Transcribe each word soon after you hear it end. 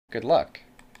Good luck.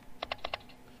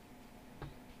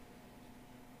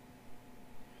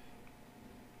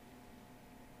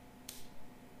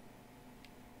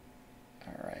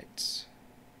 All right.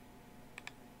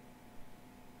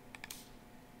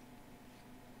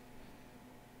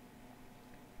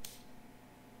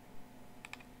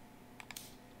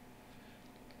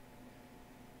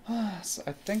 So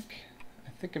I think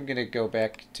I'm gonna go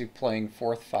back to playing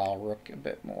fourth file rook a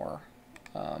bit more.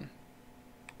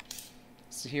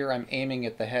 So here I'm aiming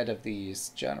at the head of these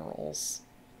generals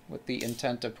with the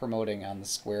intent of promoting on the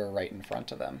square right in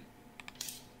front of them.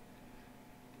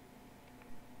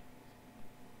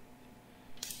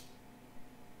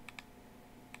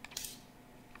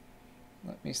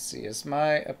 Let me see, is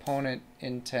my opponent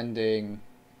intending...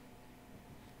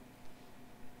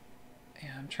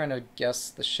 Yeah, I'm trying to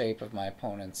guess the shape of my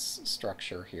opponent's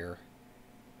structure here.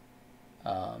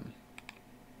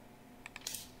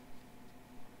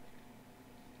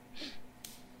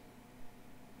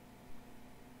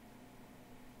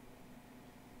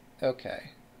 Okay.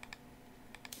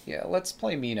 Yeah, let's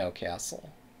play Mino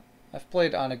Castle. I've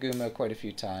played Oniguma quite a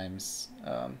few times.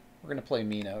 We're going to play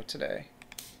Mino today.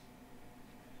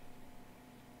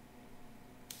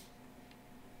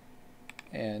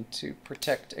 And to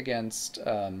protect against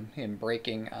him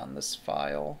breaking on this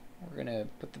file, we're going to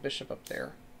put the bishop up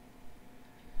there.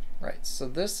 Right, so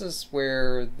this is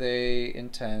where they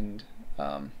intend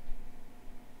the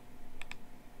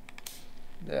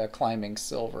climbing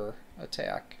silver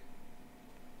attack.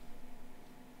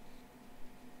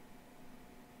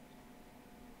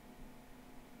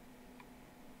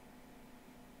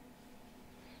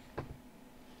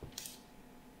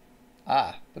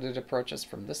 Ah, but it approaches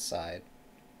from this side.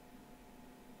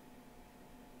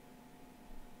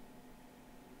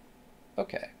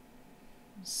 Okay,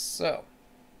 so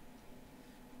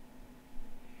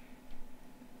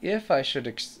if I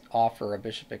should offer a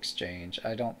bishop exchange,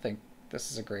 I don't think this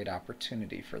is a great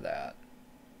opportunity for that.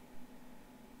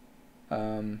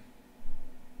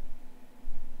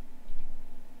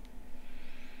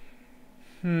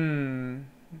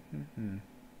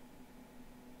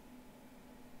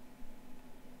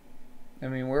 I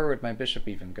mean, where would my bishop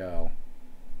even go?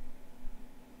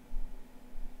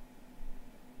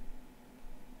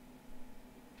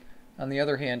 On the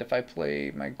other hand, if I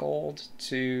play my gold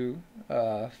to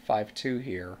 5-2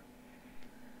 here,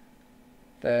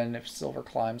 then if silver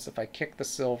climbs, if I kick the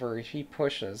silver, if he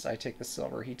pushes, I take the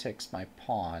silver, he takes my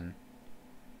pawn.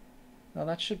 Well,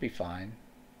 that should be fine.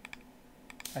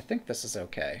 I think this is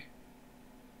okay.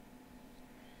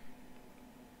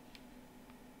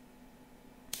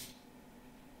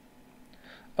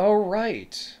 Oh,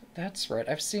 right. That's right.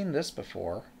 I've seen this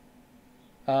before.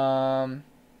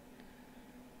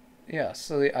 Yeah,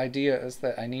 so the idea is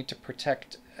that I need to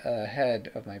protect ahead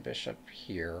of my bishop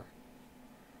here.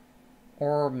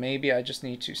 Or maybe I just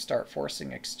need to start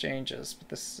forcing exchanges, but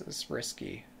this is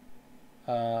risky.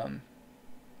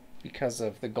 Because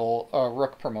of the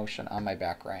rook promotion on my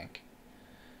back rank.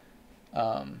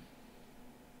 I've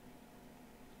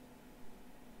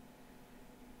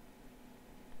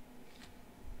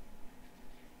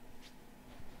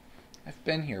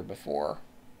been here before.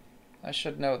 I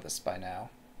should know this by now,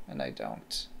 and I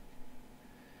don't.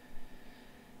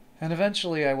 And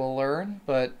eventually I will learn,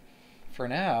 but for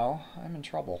now, I'm in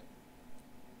trouble.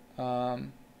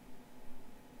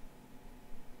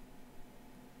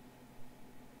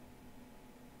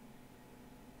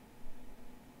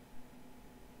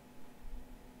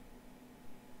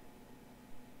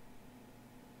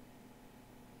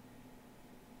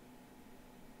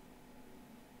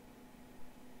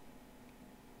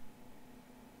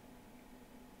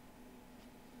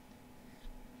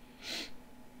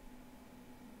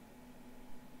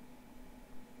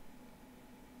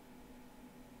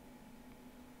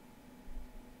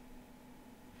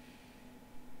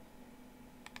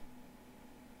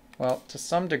 Well, to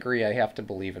some degree I have to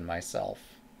believe in myself.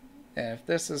 And if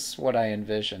this is what I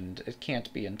envisioned, it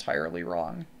can't be entirely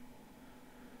wrong.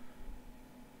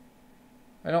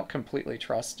 I don't completely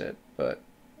trust it, but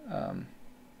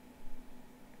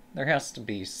there has to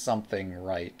be something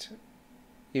right,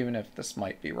 even if this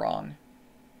might be wrong.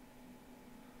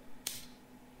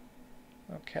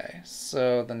 Okay,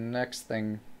 so the next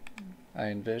thing I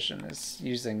envision is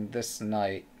using this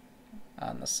knight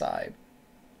on the side.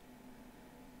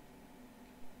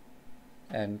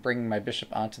 And bringing my bishop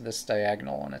onto this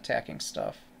diagonal and attacking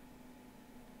stuff.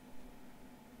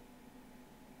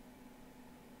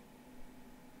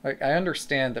 Like, I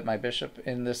understand that my bishop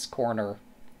in this corner,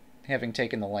 having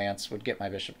taken the lance, would get my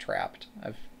bishop trapped.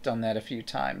 I've done that a few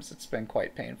times. It's been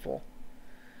quite painful.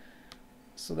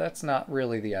 So that's not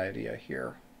really the idea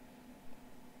here.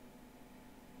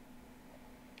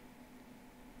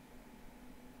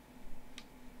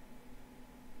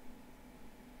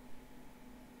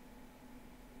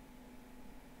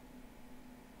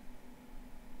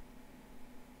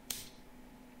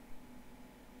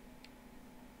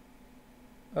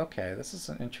 Okay, this is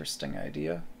an interesting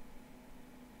idea.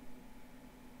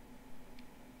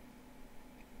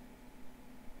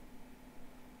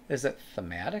 Is it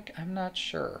thematic? I'm not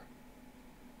sure.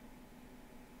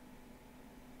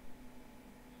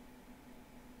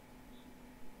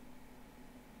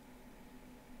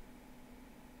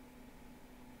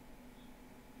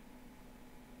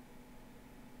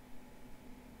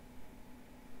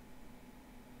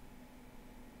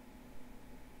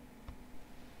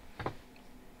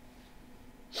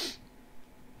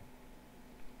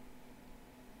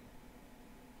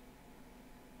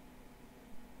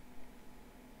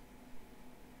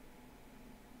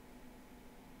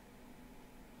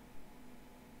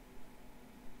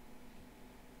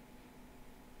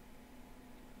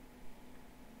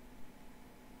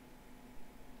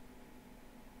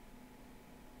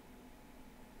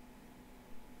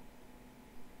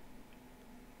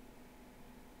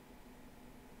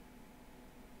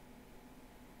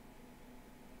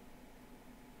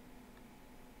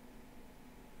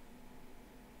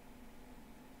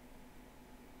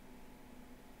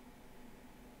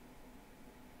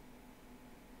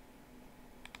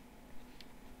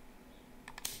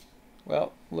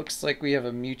 Well, looks like we have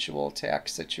a mutual attack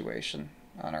situation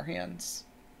on our hands.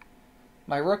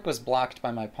 My rook was blocked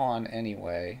by my pawn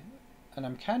anyway, and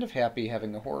I'm kind of happy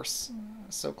having a horse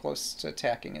so close to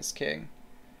attacking his king.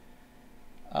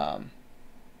 Um,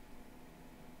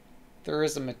 there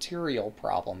is a material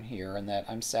problem here in that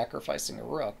I'm sacrificing a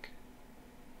rook,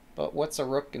 but what's a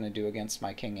rook going to do against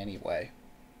my king anyway?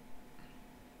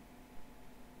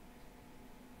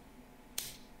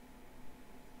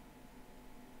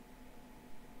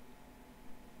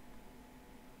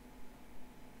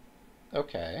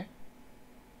 Okay.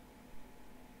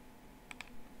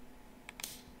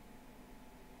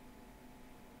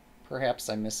 Perhaps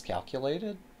I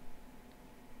miscalculated?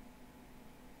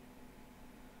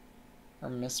 Or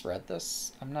misread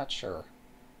this? I'm not sure.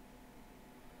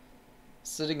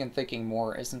 Sitting and thinking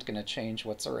more isn't going to change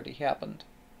what's already happened.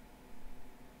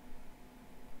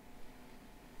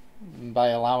 By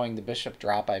allowing the bishop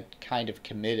drop, I've kind of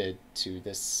committed to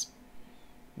this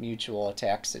mutual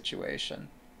attack situation.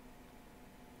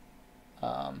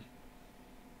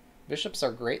 Bishops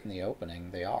are great in the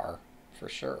opening. They are, for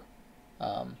sure.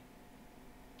 And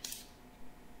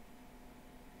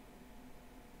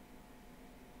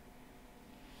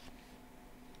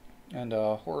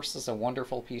a horse is a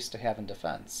wonderful piece to have in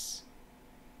defense.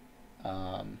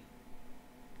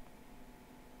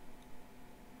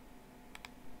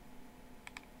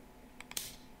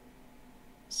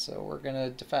 So we're going to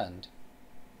defend.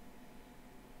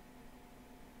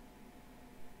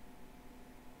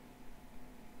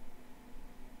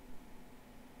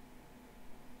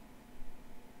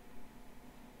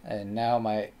 And now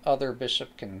my other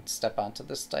bishop can step onto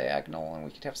this diagonal and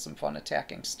we could have some fun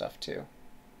attacking stuff too.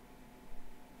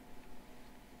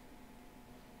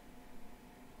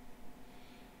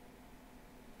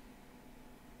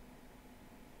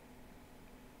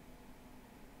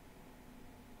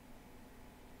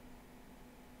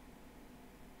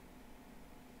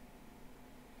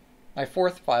 My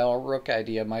fourth file rook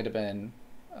idea might have been,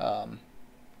 I'm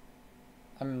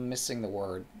missing the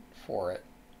word for it,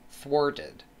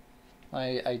 thwarted.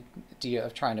 My idea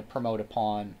of trying to promote a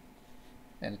pawn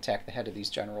and attack the head of these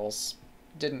generals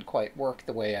didn't quite work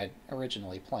the way I'd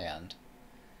originally planned.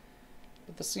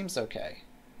 But this seems okay.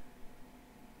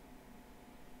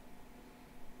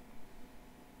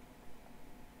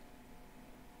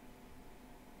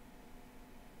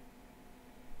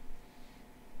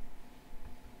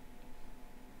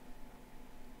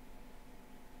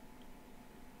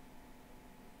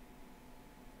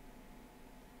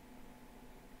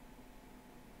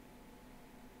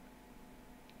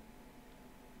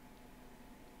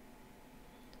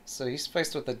 So he's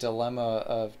faced with the dilemma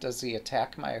of, does he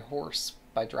attack my horse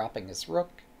by dropping his rook?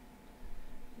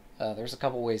 There's a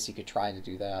couple ways he could try to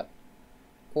do that.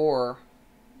 Or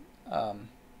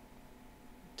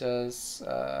does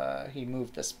he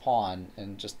move this pawn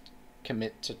and just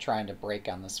commit to trying to break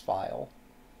on this file?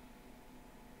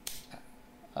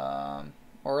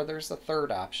 Or there's a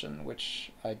third option,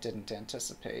 which I didn't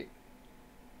anticipate.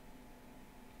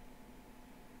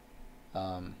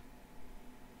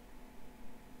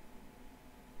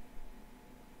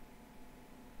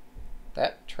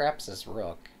 That traps his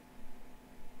rook.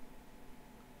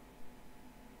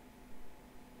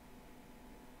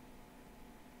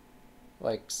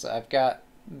 Like, so I've got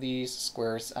these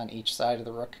squares on each side of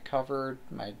the rook covered.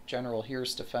 My general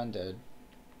here's defended.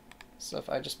 So if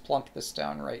I just plunk this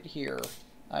down right here,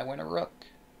 I win a rook.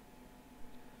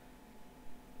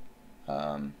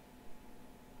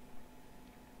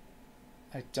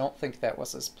 I don't think that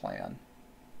was his plan.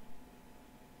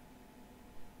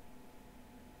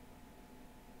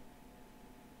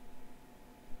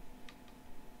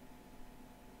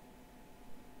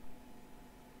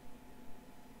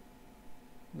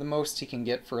 The most he can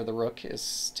get for the rook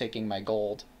is taking my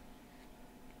gold.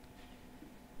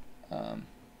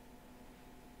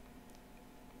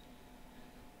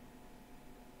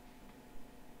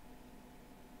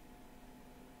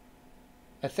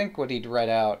 I think what he'd read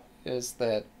out is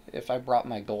that if I brought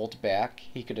my gold back,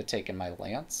 he could have taken my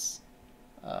lance.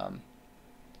 Um,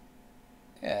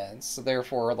 and so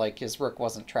therefore, like, his rook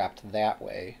wasn't trapped that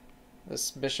way.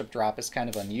 This bishop drop is kind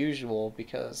of unusual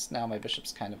because now my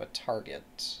bishop's kind of a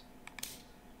target.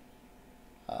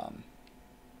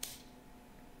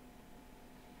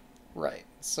 Right,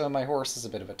 so my horse is a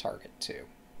bit of a target too.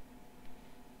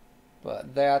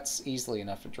 But that's easily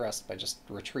enough addressed by just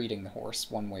retreating the horse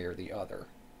one way or the other.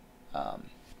 Now,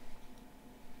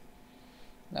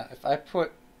 if I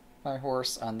put my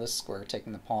horse on this square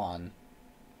taking the pawn,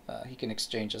 he can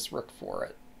exchange his rook for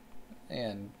it.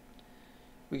 And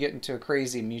we get into a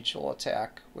crazy mutual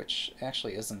attack, which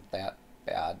actually isn't that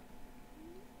bad.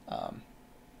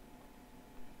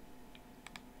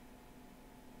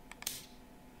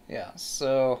 Yeah,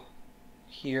 so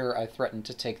here I threatened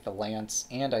to take the lance,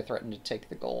 and I threatened to take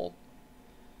the gold.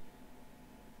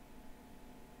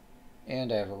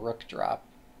 And I have a rook drop,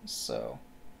 so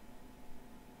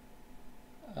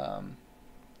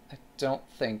I don't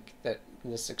think that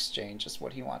this exchange is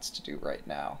what he wants to do right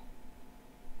now.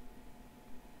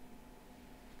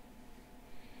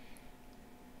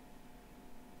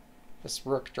 This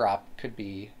rook drop could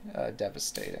be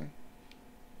devastating.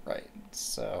 Right,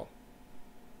 so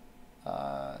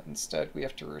instead we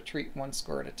have to retreat one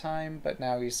square at a time, but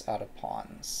now he's out of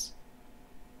pawns.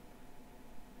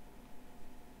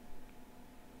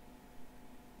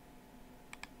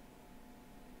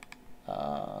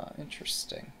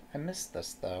 Interesting. I missed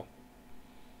this though.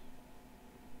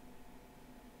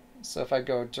 So if I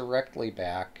go directly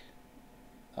back,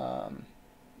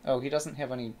 oh, he doesn't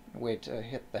have any way to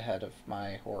hit the head of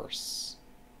my horse.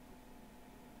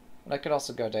 But I could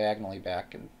also go diagonally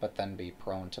back, but then be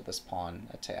prone to this pawn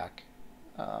attack.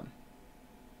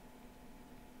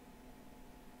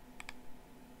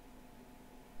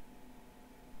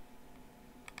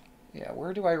 Yeah,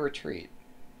 where do I retreat?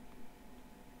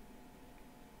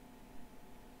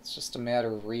 It's just a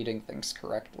matter of reading things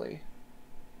correctly.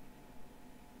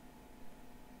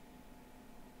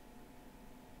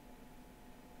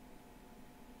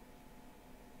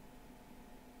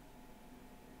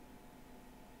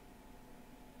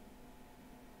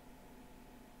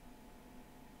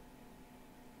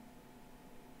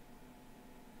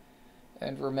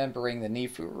 And remembering the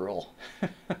Nifu rule.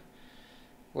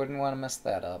 Wouldn't want to mess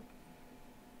that up.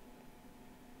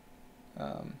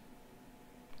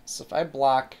 So if I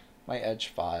block my edge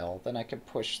file, then I can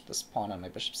push this pawn on my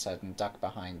bishop's head and duck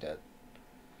behind it.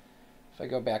 If I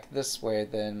go back this way,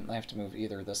 then I have to move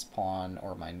either this pawn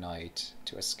or my knight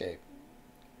to escape.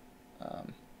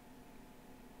 But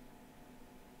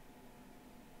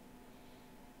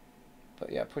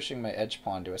yeah, pushing my edge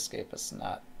pawn to escape is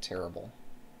not terrible.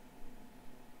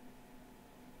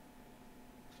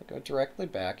 If I go directly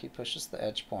back, he pushes the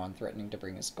edge pawn, threatening to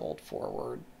bring his gold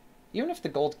forward. Even if the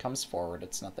gold comes forward,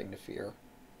 it's nothing to fear.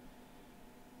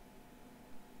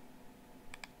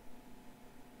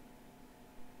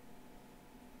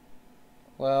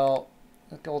 Well,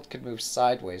 the gold could move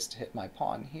sideways to hit my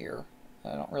pawn here.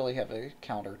 I don't really have a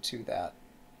counter to that.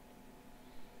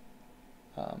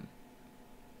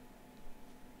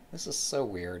 This is so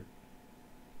weird.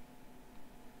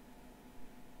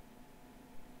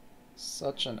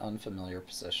 Such an unfamiliar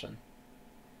position.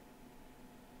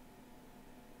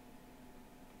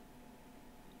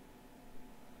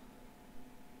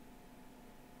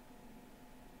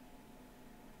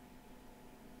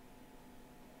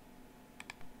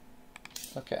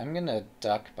 Okay, I'm gonna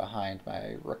duck behind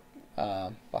my rook,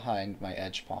 behind my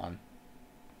edge pawn.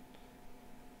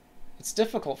 It's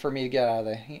difficult for me to get out of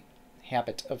the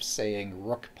habit of saying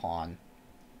rook pawn.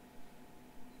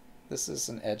 This is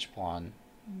an edge pawn.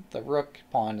 The rook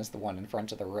pawn is the one in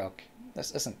front of the rook.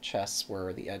 This isn't chess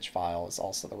where the edge file is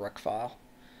also the rook file.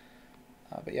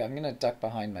 But yeah, I'm gonna duck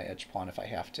behind my edge pawn if I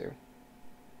have to.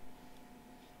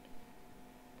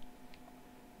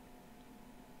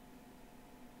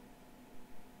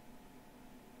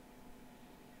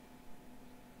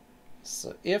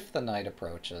 So if the knight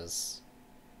approaches,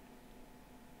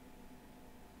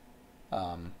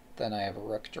 then I have a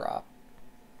rook drop.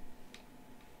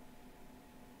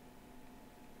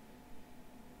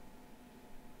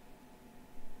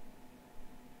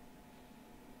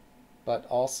 But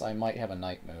also I might have a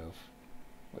knight move,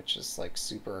 which is like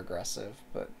super aggressive,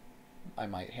 but I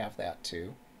might have that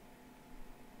too.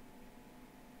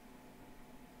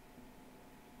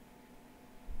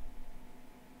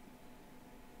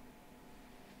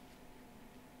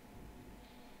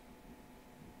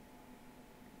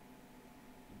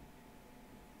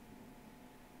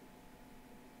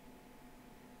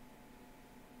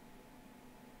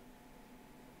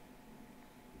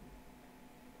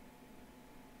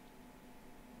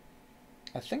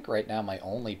 I think right now my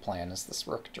only plan is this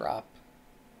rook drop,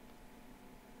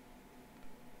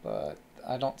 but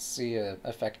I don't see an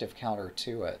effective counter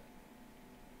to it.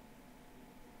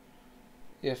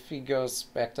 If he goes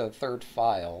back to the third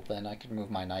file, then I could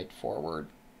move my knight forward.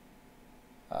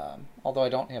 Although I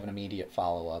don't have an immediate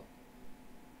follow-up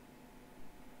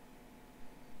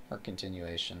or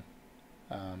continuation.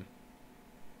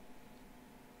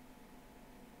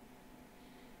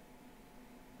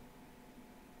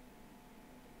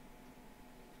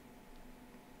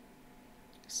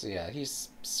 So yeah, he's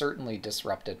certainly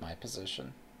disrupted my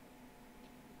position.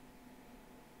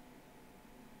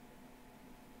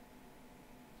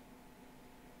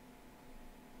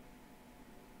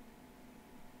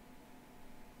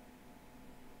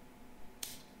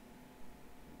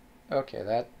 Okay,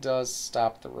 that does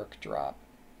stop the rook drop.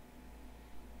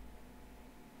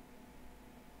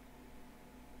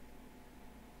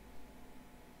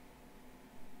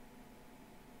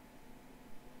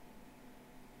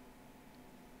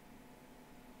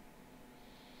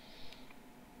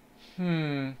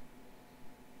 Hmm.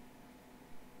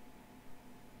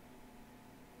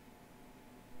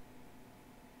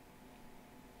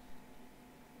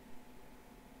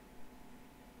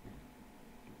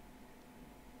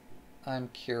 I'm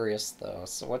curious though,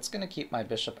 so what's going to keep my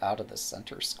bishop out of the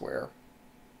center square?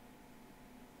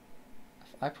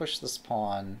 If I push this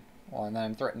pawn, well, and then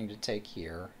I'm threatening to take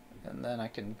here, and then I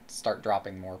can start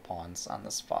dropping more pawns on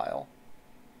this file.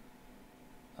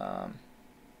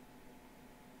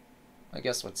 I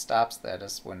guess what stops that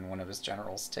is when one of his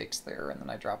generals takes there, and then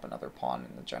I drop another pawn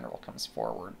and the general comes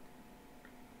forward.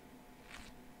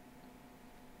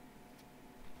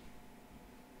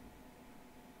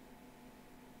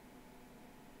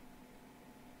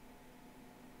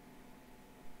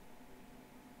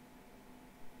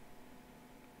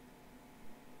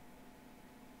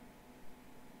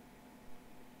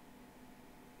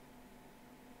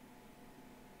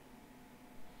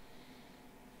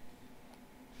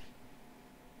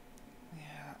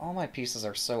 Yeah, all my pieces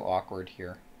are so awkward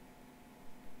here.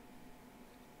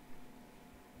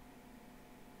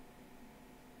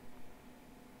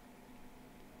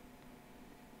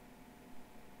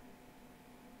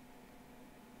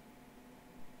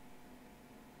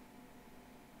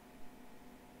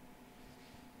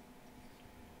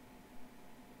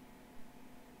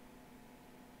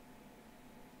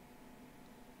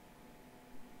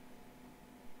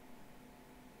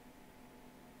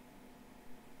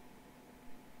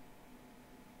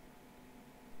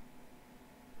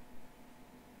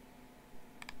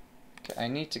 Okay, I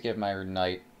need to give my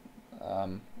knight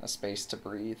a space to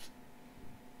breathe.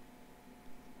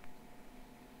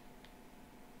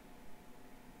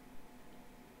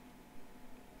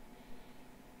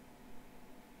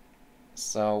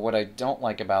 So what I don't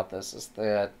like about this is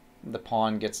that the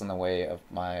pawn gets in the way of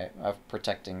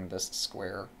protecting this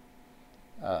square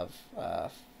of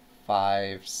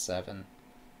 5, 7.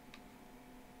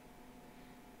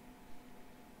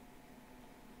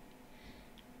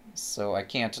 So I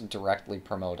can't directly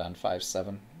promote on 5,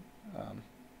 7. Um,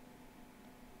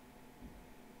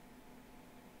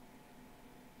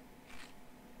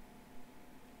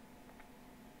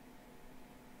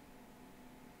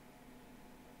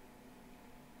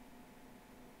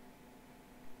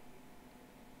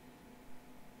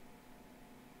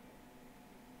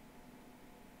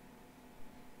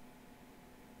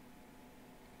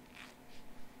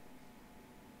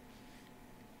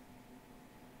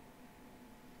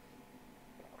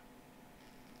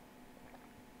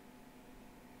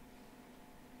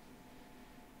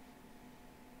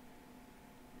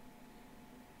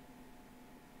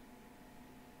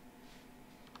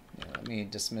 yeah, let me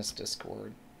dismiss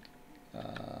Discord.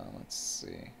 Let's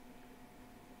see.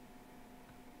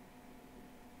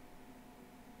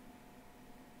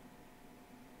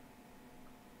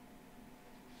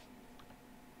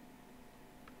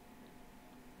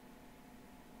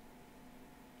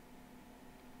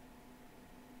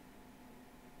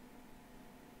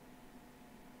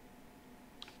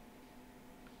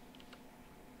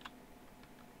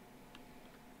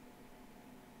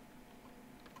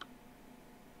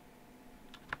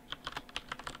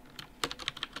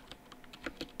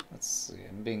 let's see.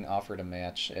 I'm being offered a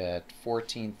match at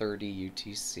 14:30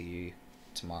 UTC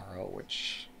tomorrow,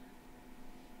 which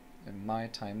in my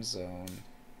time zone,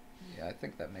 yeah, I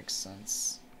think that makes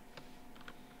sense.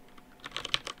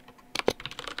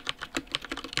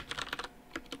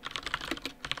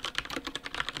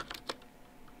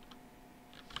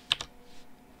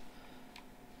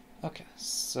 Okay,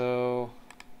 so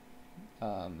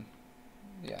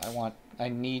yeah, I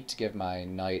need to give my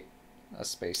knight a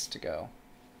space to go,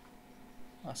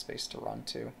 a space to run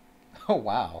to. Oh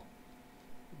wow,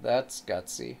 that's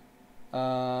gutsy.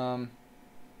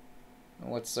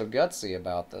 What's so gutsy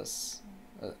about this?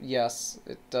 Yes,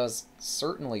 it does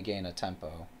certainly gain a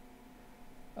tempo,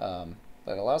 but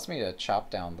it allows me to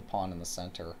chop down the pawn in the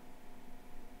center.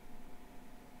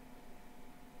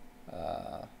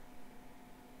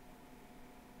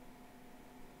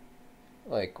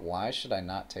 Like, why should I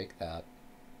not take that?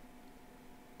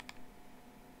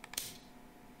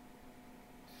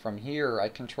 From here, I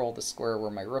control the square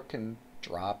where my rook can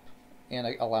drop, and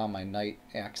I allow my knight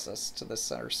access to the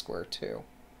center square too.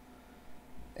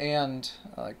 And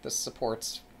like this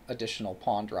supports additional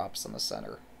pawn drops in the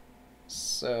center.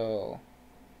 So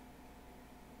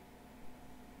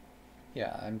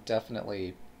yeah, I'm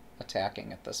definitely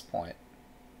attacking at this point.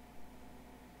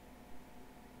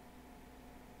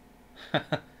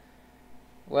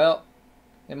 Well,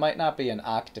 it might not be an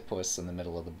octopus in the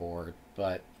middle of the board,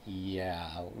 but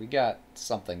yeah, we got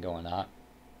something going on.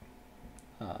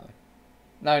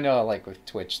 Now I know, like with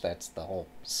Twitch, that's the whole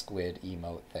squid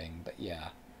emote thing, but yeah,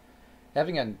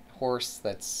 having a horse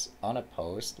that's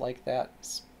unopposed like that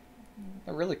is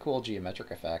a really cool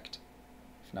geometric effect,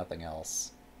 if nothing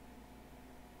else.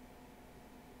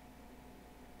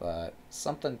 But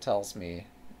something tells me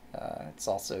it's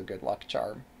also a good luck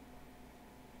charm.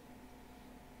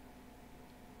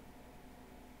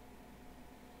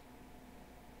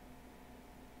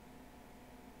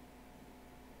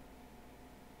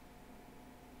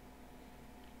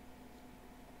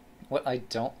 What I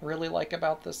don't really like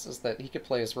about this is that he could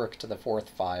play his rook to the fourth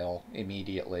file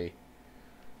immediately,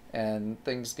 and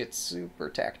things get super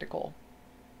tactical.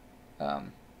 I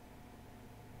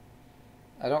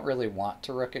don't really want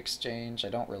to rook exchange. I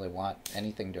don't really want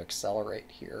anything to accelerate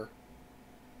here.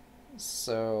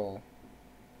 So,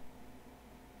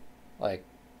 like,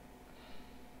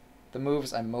 the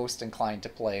moves I'm most inclined to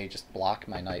play just block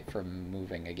my knight from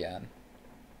moving again.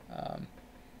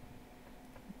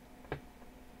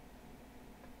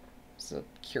 It's a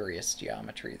curious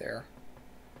geometry there.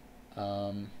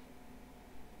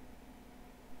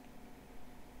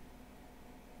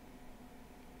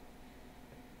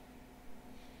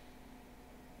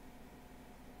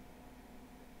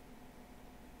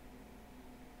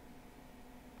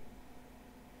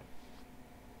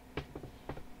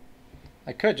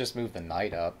 I could just move the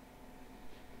knight up.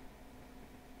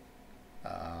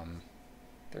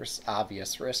 There's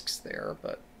obvious risks there,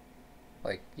 but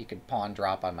like he could pawn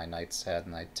drop on my knight's head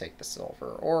and I'd take the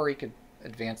silver, or he could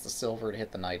advance the silver to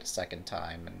hit the knight a second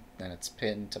time, and then it's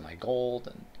pinned to my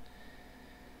gold,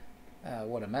 and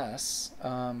what a mess.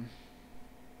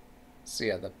 So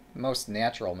yeah, the most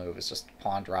natural move is just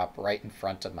pawn drop right in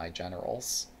front of my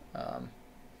generals,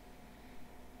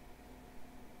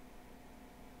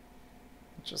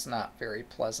 which is not very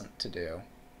pleasant to do.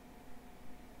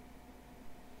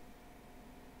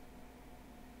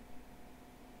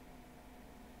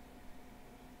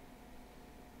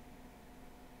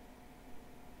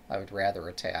 I would rather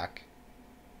attack.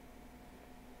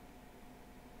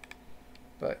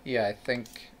 But yeah, I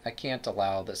think I can't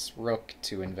allow this rook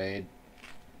to invade.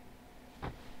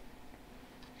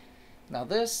 Now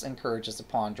this encourages a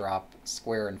pawn drop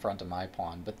square in front of my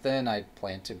pawn, but then I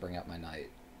plan to bring up my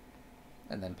knight.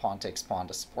 And then pawn takes pawn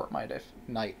to support my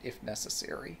knight if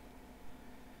necessary.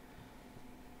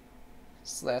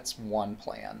 So that's one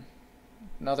plan.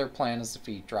 Another plan is if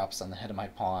he drops on the head of my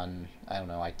pawn, I don't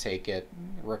know, I take it,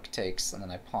 rook takes, and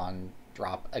then I pawn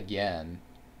drop again.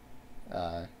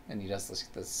 And he does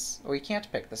this. Oh, he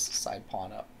can't pick this side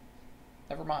pawn up.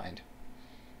 Never mind.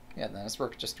 Yeah, then his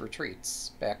rook just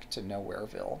retreats back to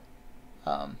Nowhereville.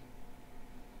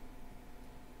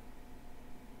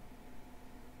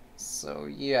 So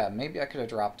yeah, maybe I could have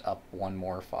dropped up one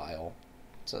more file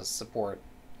to support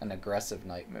an aggressive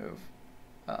knight move.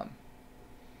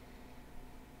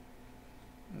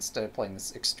 Instead of playing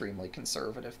this extremely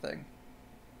conservative thing.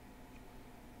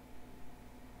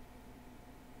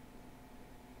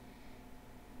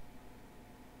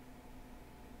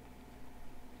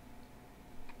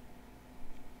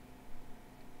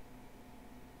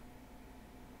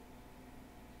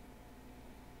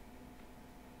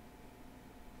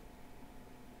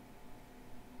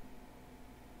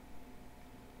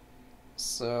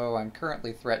 So I'm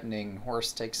currently threatening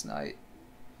horse takes knight.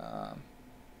 Um,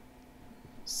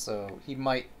 so he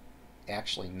might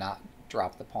actually not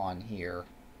drop the pawn here.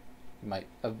 He might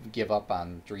give up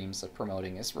on dreams of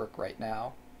promoting his rook right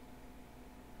now.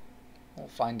 We'll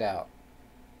find out.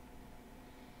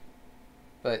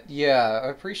 But yeah, I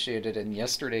appreciated in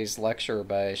yesterday's lecture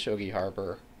by Shogi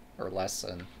Harbor, or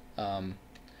lesson,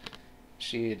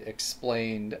 she'd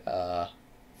explained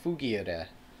Fugiere,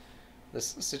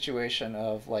 this situation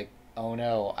of like, oh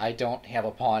no, I don't have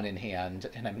a pawn in hand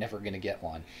and I'm never going to get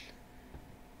one.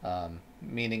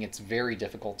 Meaning it's very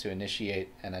difficult to initiate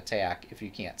an attack if you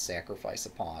can't sacrifice a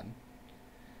pawn.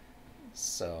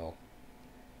 So,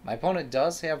 my opponent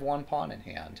does have one pawn in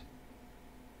hand,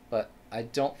 but I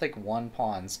don't think one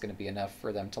pawn's going to be enough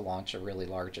for them to launch a really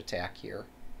large attack here.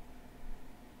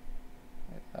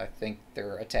 I think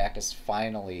their attack is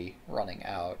finally running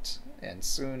out, and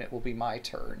soon it will be my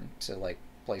turn to like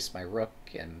place my rook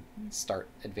and start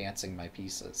advancing my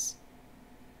pieces.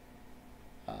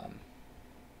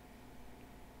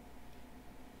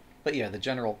 But yeah, the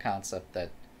general concept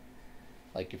that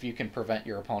like if you can prevent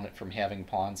your opponent from having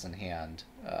pawns in hand,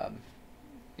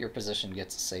 your position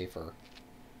gets safer.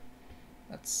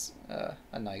 That's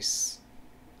a nice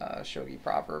shogi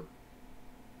proverb.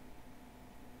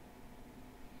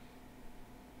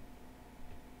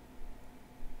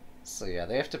 So yeah,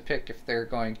 they have to pick if they're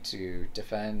going to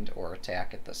defend or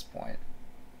attack at this point.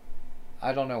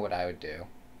 I don't know what I would do.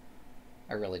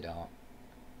 I really don't.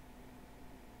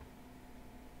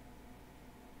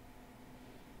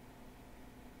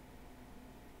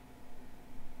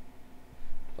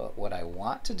 But what I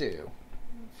want to do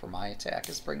for my attack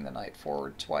is bring the knight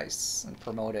forward twice and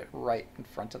promote it right in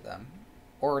front of them.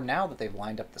 Or now that they've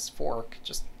lined up this fork,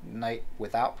 just knight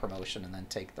without promotion and then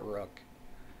take the rook.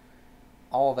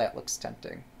 All that looks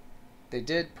tempting. They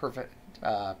did prevent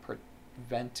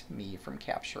me from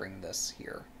capturing this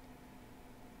here.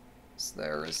 So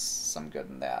there is some good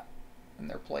in that, in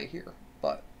their play here.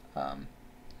 But,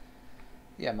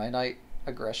 yeah, my knight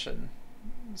aggression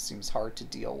seems hard to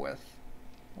deal with.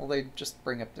 Well, they just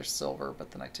bring up their silver,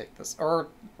 but then I take this. Or,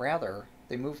 rather,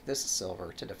 they move this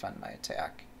silver to defend my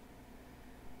attack.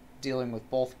 Dealing with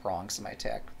both prongs of my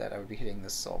attack, that I would be hitting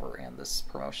this silver and this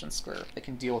promotion square. I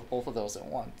can deal with both of those at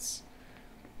once.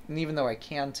 And even though I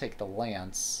can take the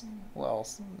lance, well,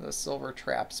 the silver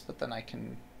traps, but then I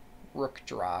can rook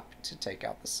drop to take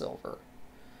out the silver.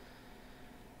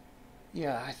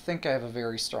 Yeah, I think I have a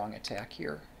very strong attack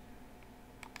here.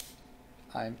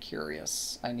 I'm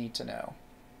curious. I need to know.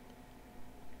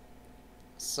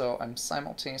 So I'm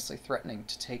simultaneously threatening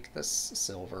to take this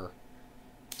silver,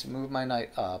 to move my knight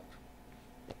up,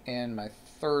 and my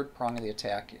third prong of the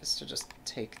attack is to just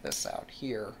take this out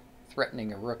here,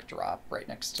 threatening a rook drop right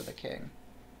next to the king.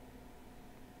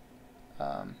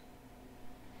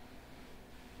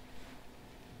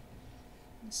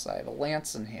 So I have a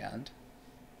lance in hand.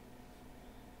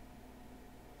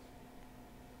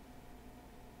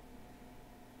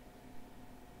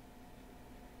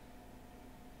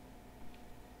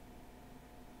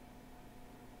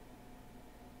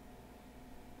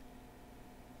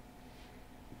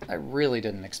 I really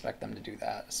didn't expect them to do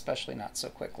that, especially not so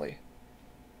quickly.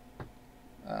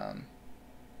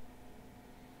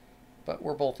 But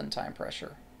we're both in time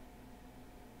pressure.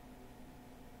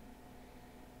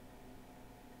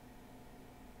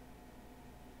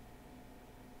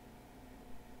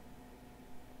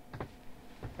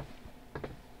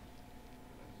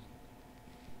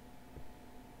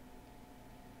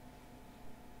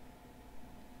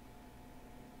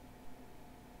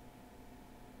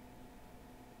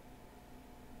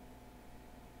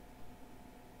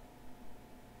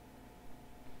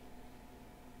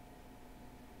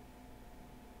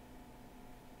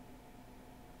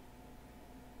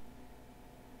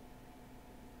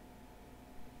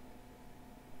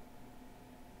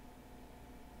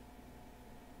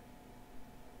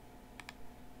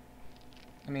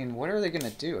 I mean, what are they going to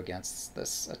do against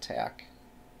this attack?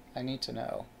 I need to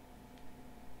know.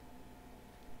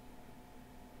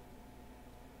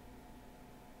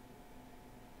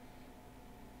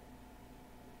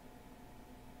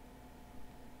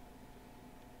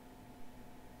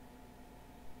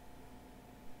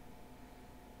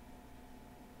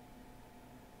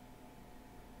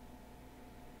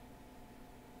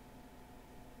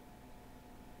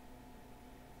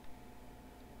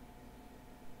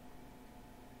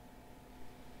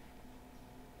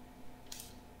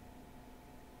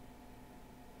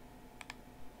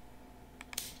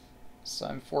 So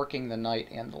I'm forking the knight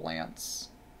and the lance.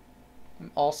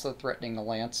 I'm also threatening a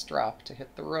lance drop to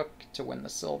hit the rook to win the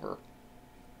silver.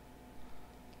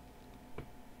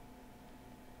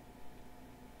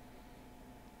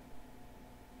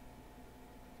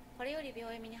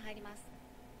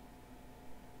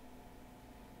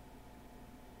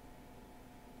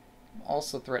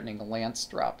 also threatening a lance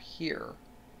drop here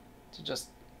to just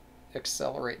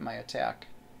accelerate my attack.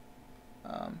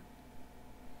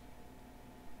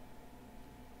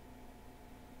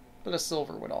 But a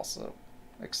silver would also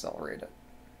accelerate it.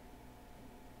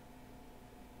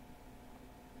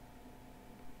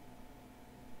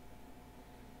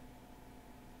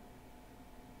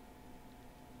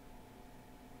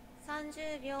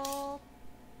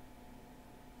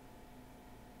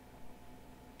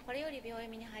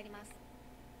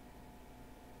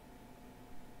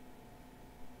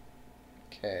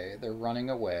 Okay, they're running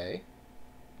away.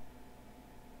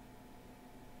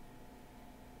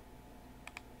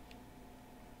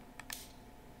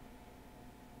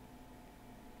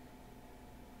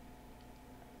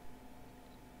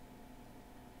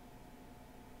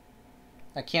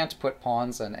 I can't put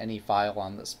pawns on any file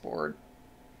on this board.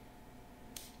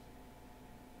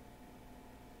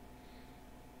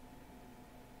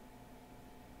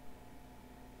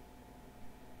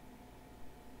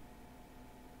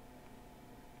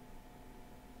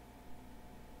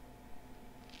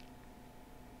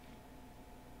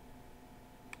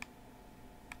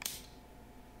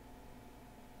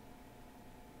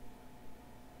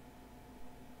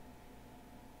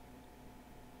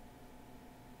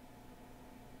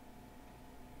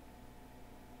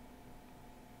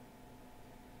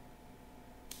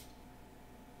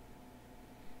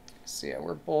 So yeah,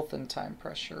 we're both in time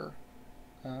pressure.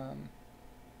 Okay,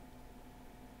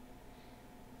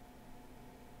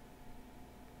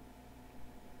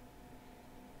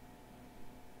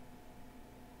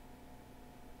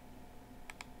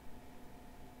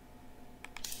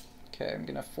 I'm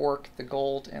gonna fork the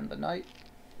gold and the knight.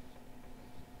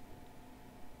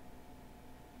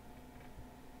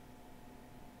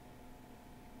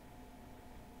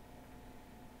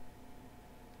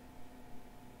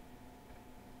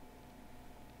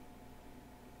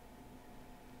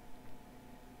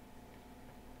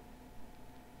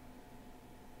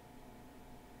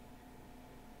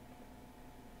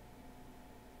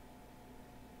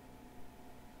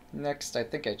 Next, I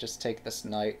think I just take this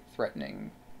knight, threatening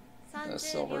the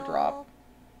silver drop.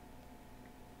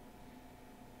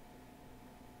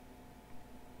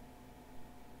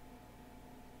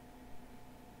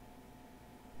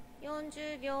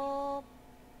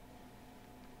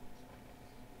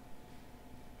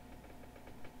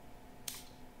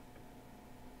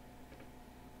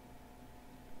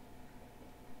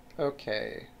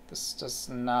 Okay, this does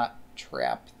not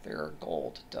trap their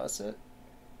gold, does it?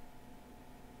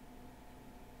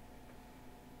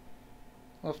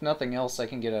 Well, if nothing else, I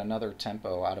can get another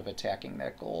tempo out of attacking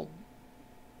that gold.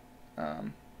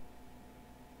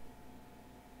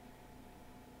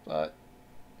 But,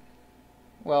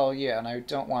 well, yeah, and I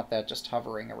don't want that just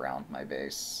hovering around my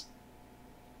base,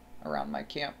 around my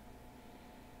camp.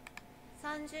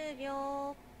 30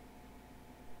秒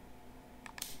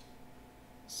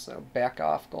So back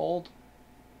off gold.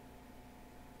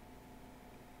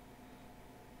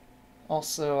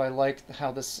 Also, I like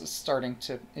how this is starting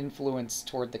to influence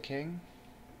toward the king.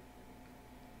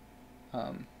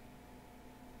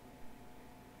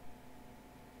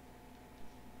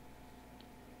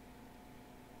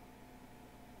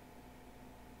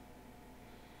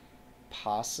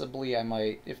 Possibly I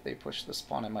might, if they push this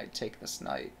pawn, I might take this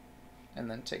knight, and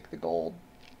then take the gold,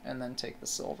 and then take the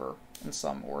silver in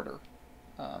some order.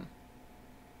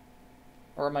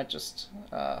 Or I might just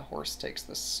horse takes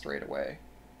this straight away.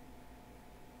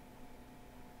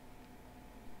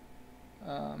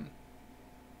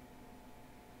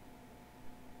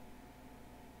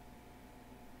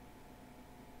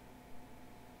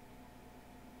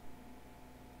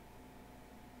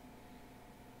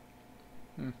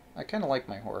 I kind of like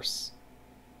my horse.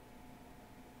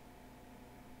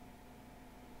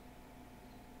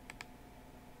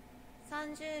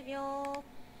秒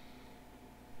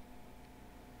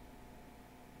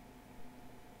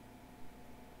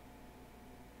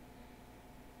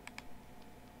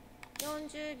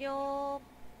 40秒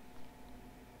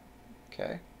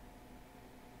Okay.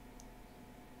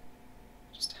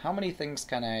 Just how many things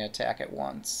can I attack at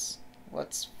once?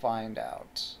 Let's find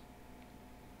out.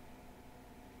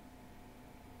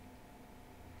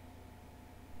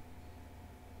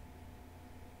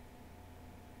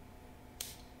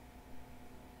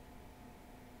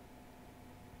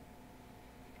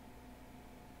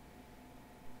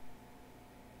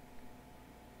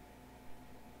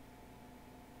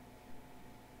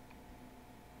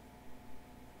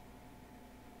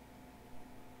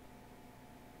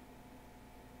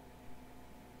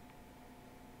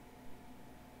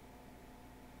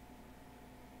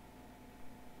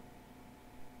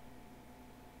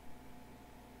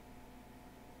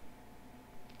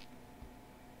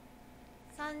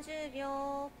 30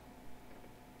秒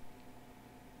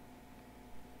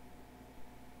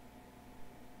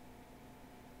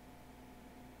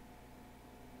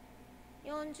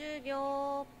 40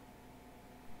秒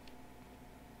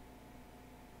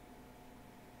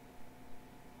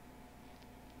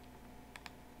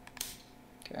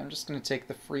Okay, I'm just going to take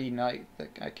the free knight that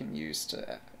I can use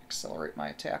to accelerate my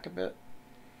attack a bit.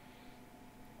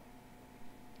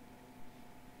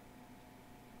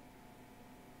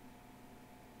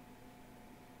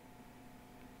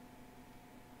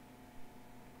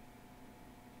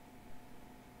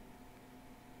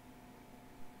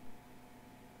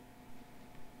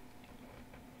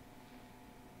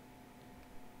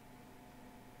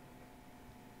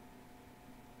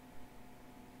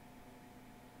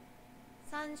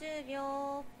 $30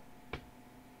秒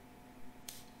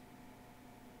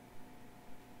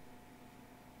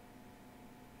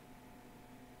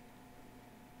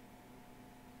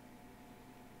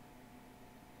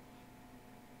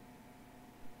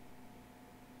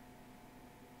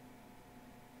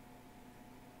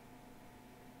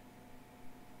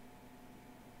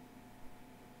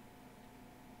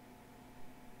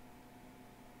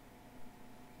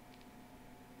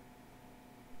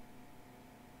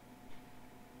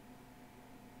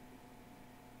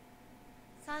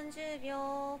 30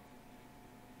秒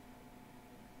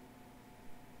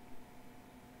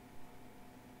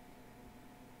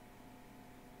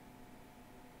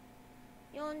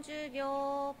 40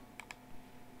秒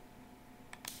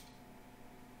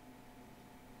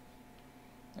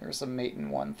There's a mate in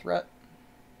one threat.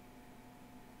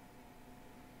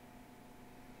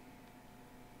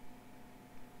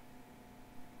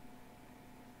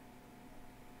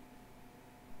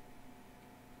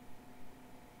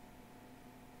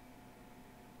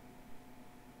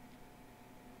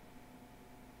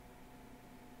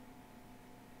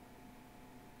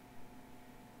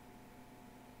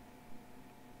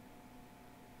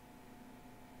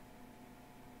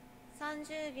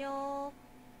 $30秒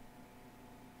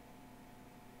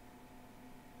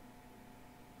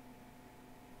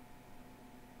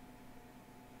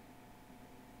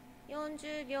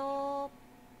 40秒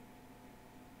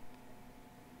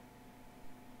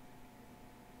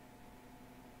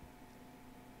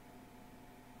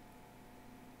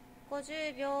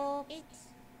 50秒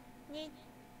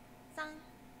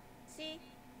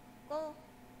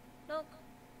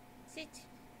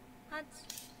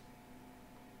 1、2、3、4、5、6、7、8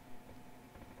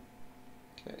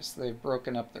 Okay, so they've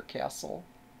broken up their castle.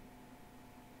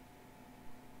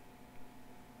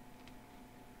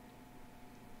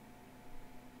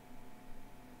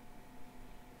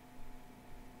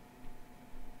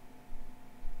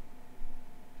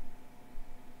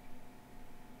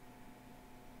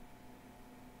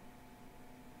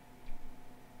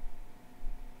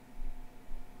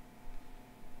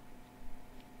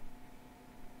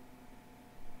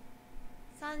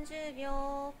 $30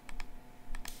秒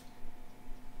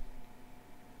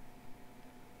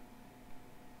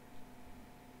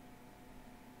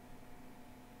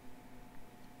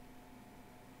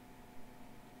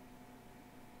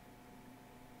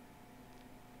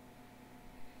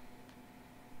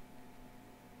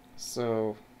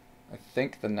So I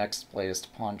think the next play is to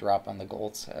pawn drop on the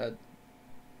gold's head.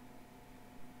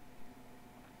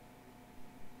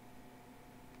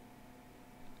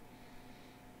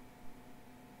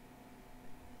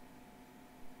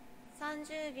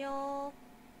 $30秒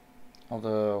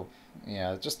Although,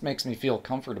 yeah, it just makes me feel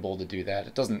comfortable to do that.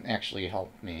 It doesn't actually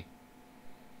help me.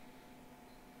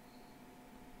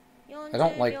 I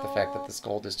don't like the fact that this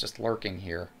gold is just lurking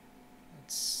here.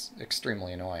 It's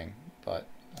extremely annoying, but...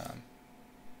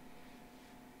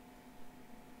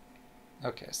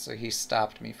 okay, so he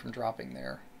stopped me from dropping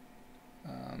there.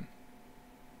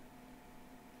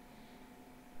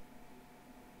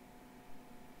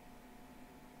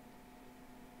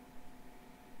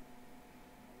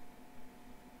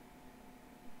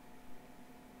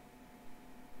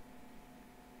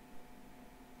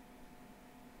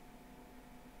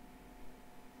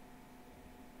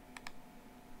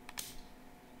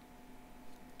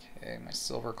 Okay, my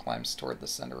silver climbs toward the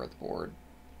center of the board.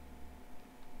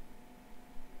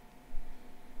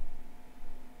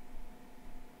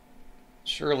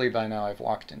 Surely by now I've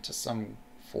walked into some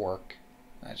fork.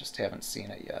 I just haven't seen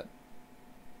it yet.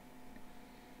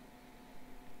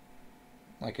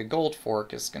 Like, a gold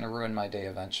fork is going to ruin my day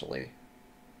eventually.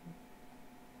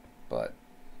 But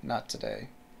not today.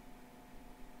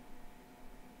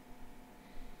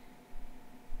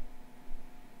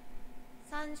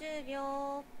 $30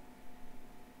秒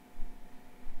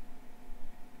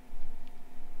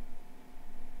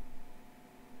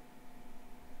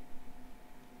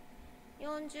 40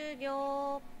 40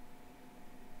秒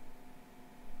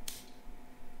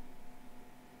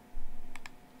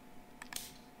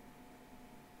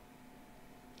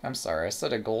I'm sorry, I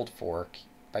said a gold fork.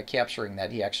 By capturing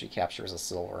that, he actually captures a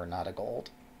silver, not a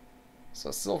gold. So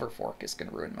a silver fork is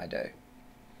going to ruin my day.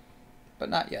 But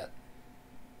not yet.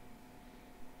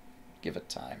 Give it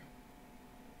time.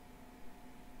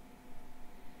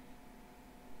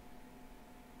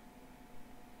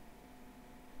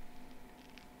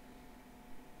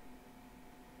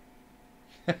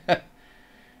 We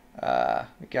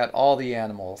got all the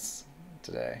animals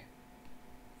today.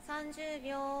 30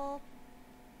秒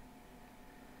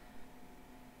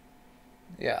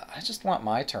Yeah, I just want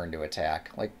my turn to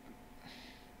attack. Like,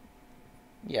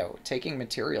 yeah, taking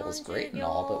material is great and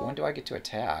all, but when do I get to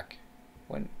attack?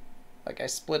 When, like, I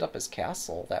split up his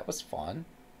castle. That was fun.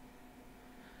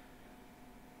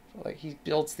 Like, he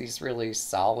builds these really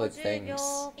solid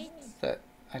things that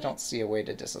I don't see a way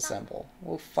to disassemble.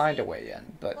 We'll find a way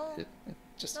in, but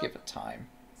just give it time.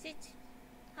 7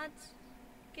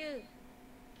 8 9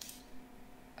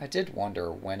 I did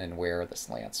wonder when and where this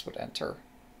lance would enter.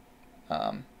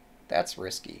 That's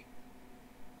risky.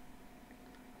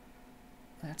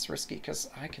 That's risky because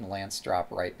I can lance drop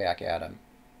right back at him.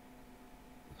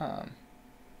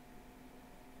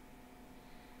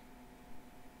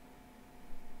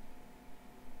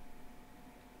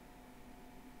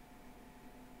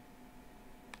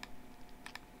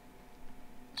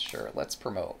 Sure, let's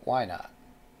promote. Why not?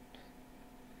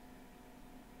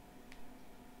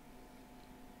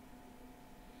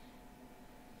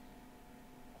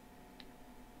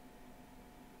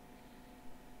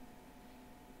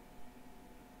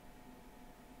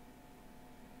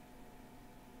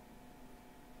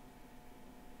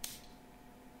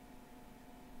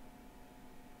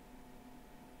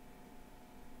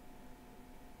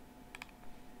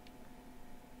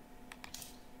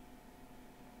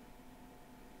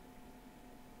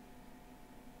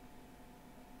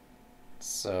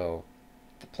 So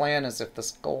the plan is if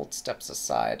this gold steps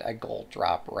aside, I gold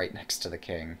drop right next to the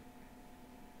king.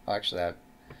 Well, actually, that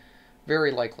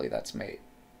very likely that's mate.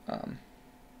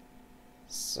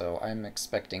 So I'm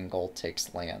expecting gold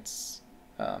takes lance.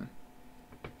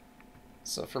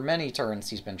 So for many turns,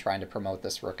 he's been trying to promote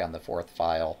this rook on the 4th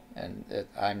file, and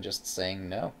I'm just saying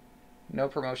no. No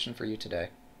promotion for you today.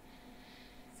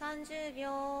 30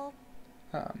秒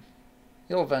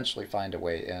He'll eventually find a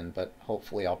way in, but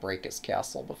hopefully I'll break his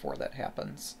castle before that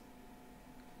happens.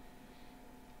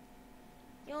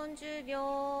 40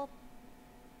秒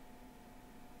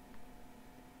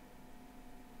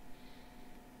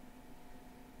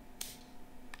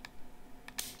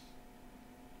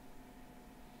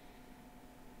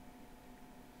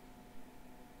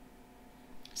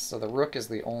So the rook is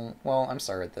the only... Well, I'm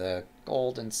sorry, the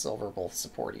gold and silver both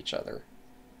support each other.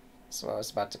 So I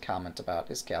was about to comment about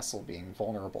his castle being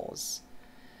vulnerable is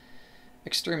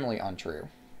extremely untrue.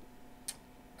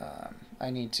 I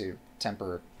need to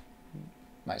temper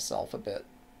myself a bit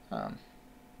and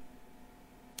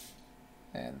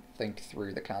think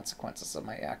through the consequences of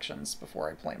my actions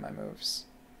before I play my moves.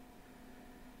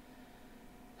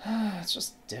 It's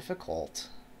just difficult.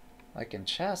 Like in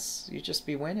chess, you just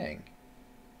be winning.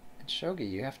 In Shogi,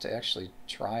 you have to actually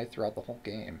try throughout the whole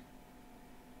game.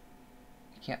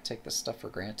 You can't take this stuff for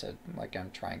granted like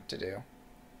I'm trying to do.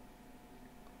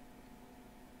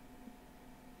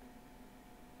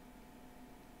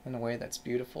 In a way that's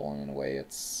beautiful, and in a way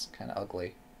it's kind of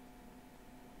ugly.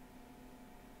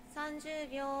 30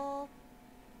秒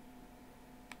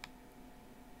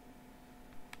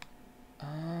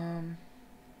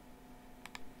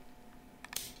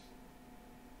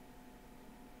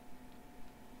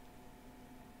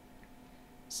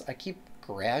So I keep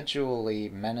gradually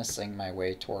menacing my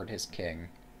way toward his king.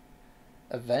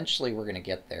 Eventually we're going to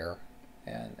get there,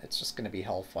 and it's just going to be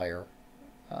hellfire.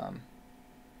 We're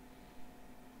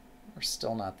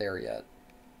still not there yet,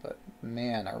 but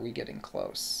man, are we getting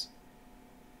close.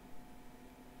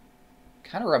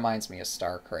 Kind of reminds me of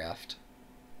StarCraft.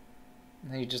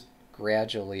 And then you just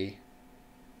gradually...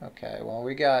 Okay, well,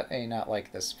 we got a not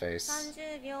like this face.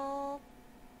 30秒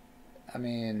I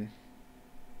mean,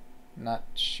 not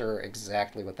sure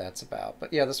exactly what that's about.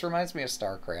 But yeah, this reminds me of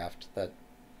StarCraft, that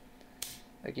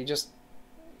like you just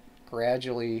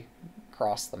gradually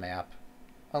cross the map.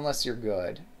 Unless you're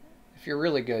good. If you're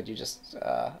really good, you just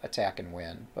attack and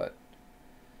win. But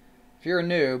if you're a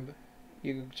noob,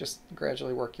 you just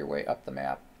gradually work your way up the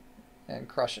map and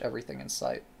crush everything in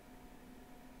sight.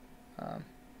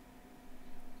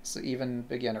 So even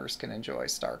beginners can enjoy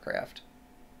StarCraft.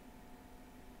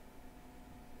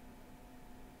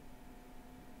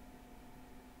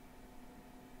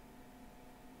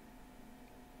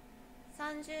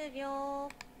 30秒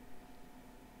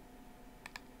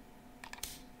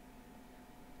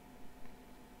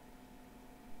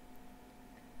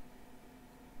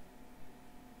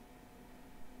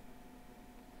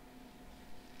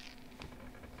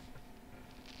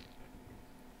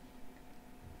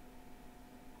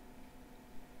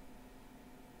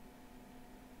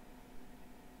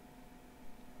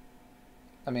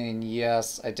I mean,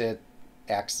 yes, I did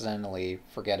accidentally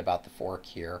forget about the fork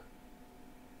here,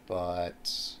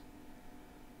 but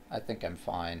I think I'm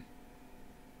fine.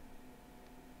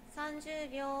 30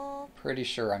秒 Pretty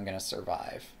sure I'm gonna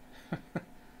survive.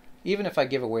 Even if I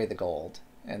give away the gold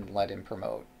and let him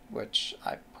promote, which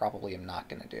I probably am not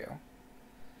gonna do.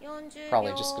 40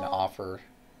 Probably just gonna 秒 offer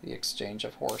the exchange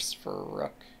of horse for a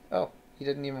rook. Oh, he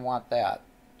didn't even want that.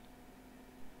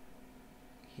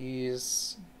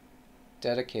 He's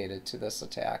dedicated to this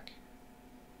attack.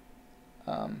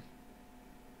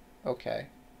 Okay.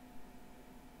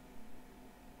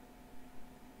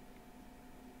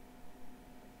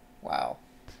 Wow.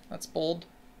 That's bold.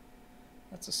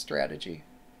 That's a strategy.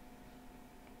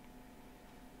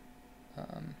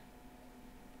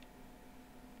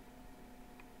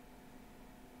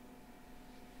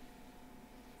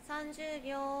 30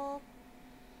秒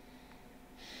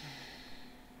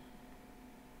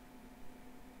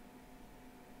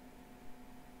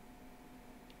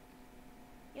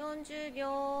 40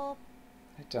秒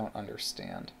I don't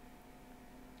understand.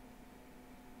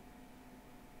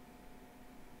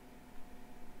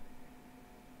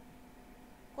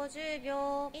 50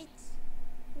秒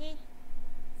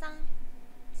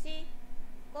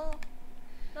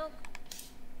 1、2、3、4、5、6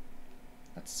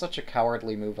 That's such a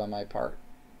cowardly move on my part.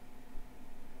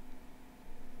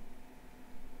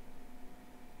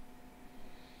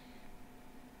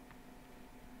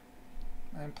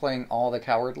 I'm playing all the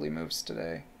cowardly moves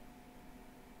today.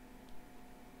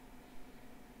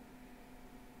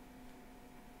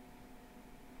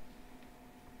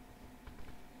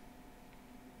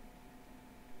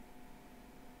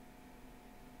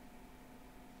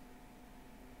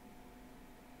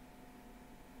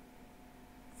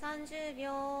 ,30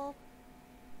 秒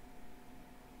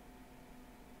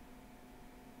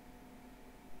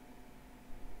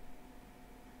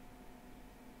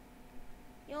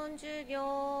 ,40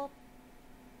 秒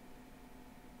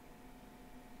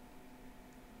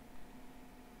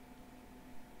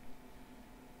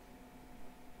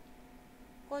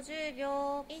 ,50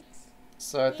 秒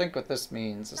 1、So I think what this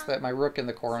means is that my rook in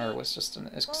the corner was just an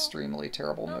extremely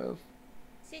terrible move.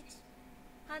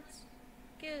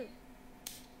 7、8、9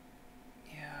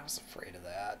 Yeah, I was afraid of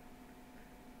that.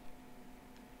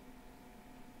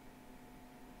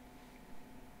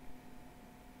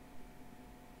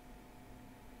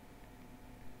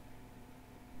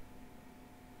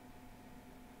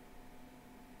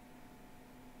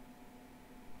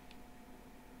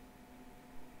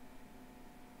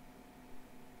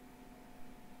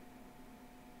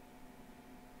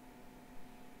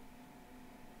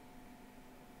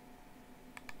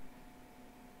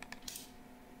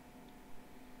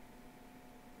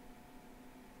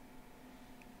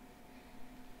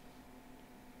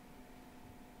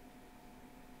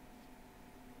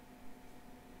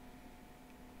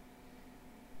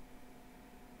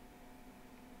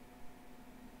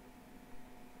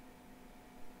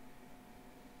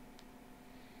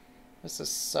 This is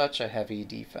such a heavy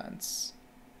defense.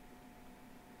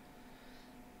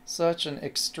 Such an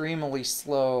extremely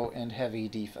slow and heavy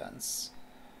defense.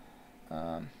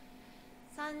 30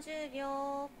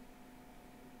 秒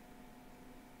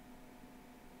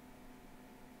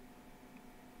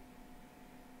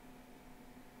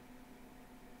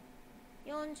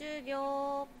 ,40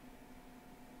 秒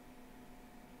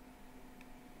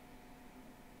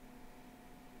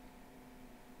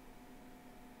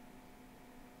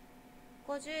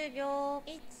 ,50 秒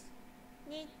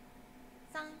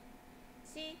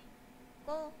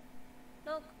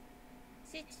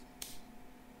 1、2、3、4、5、6、7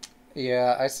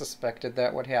 Yeah, I suspected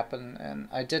that would happen, and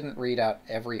I didn't read out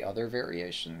every other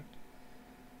variation.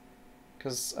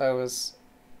 Because I was,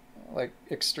 like,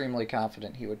 extremely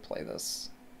confident he would play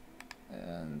this.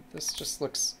 And this just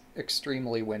looks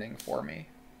extremely winning for me.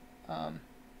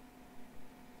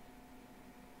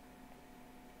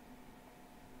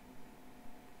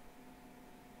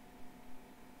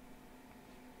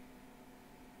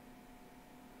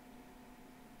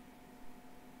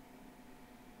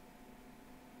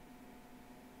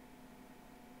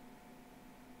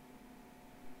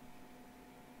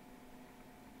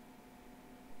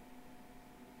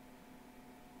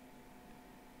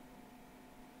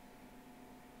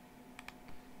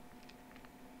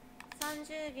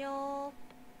 ,30 秒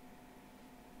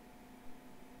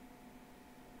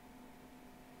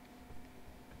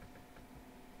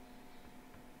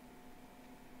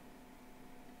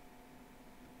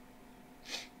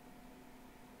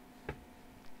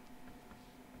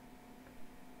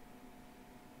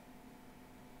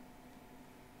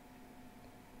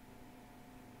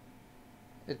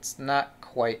It's not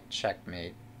quite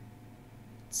checkmate.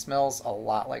 It smells a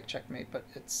lot like checkmate, but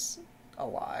it's a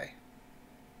lie.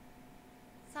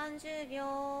 30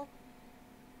秒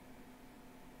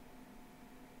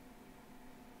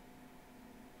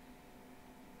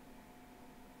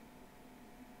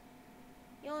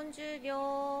 40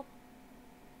秒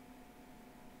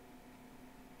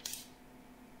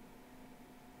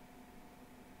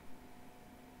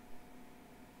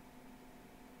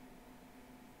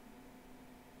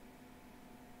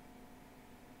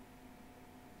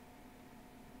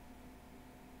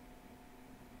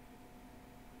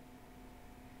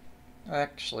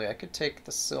Actually, I could take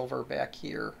the silver back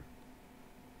here.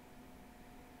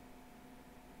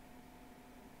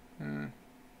 Hmm.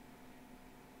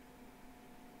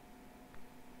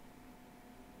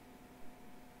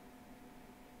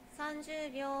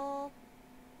 30秒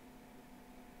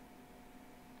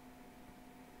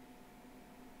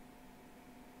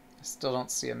I still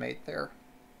don't see a mate there.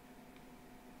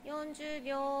 40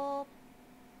秒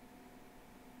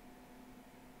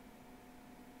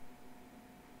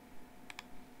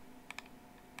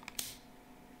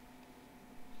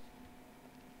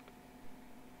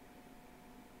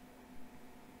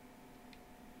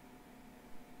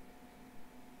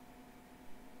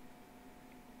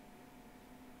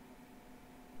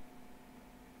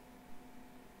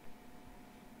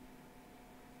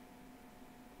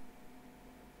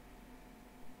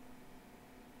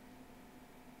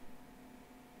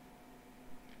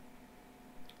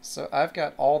So I've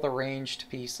got all the ranged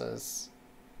pieces.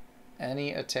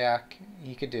 Any attack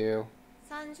he could do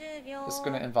 30秒 is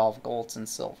going to involve golds and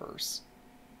silvers.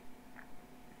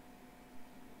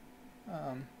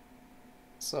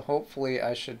 So hopefully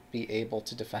I should be able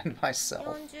to defend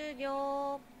myself. 40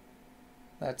秒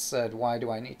That said, why do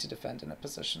I need to defend in a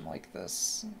position like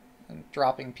this? And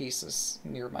dropping pieces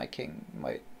near my king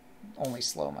might only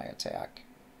slow my attack.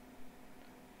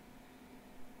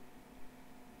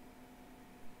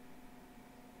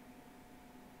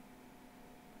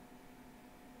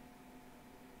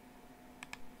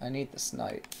 I need this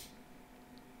knight.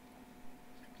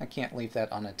 I can't leave that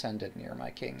unattended near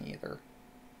my king either.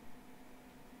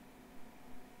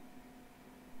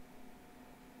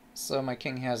 So my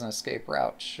king has an escape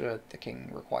route should the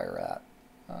king require that.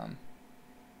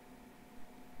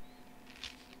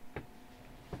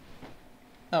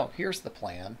 Oh, here's the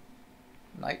plan.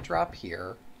 Knight drop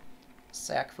here,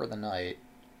 sack for the knight,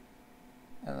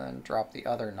 and then drop the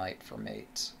other knight for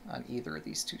mate on either of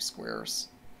these two squares.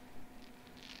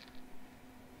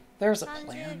 There's a 30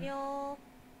 plan. 秒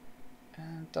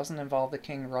And it doesn't involve the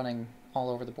king running all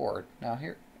over the board. Now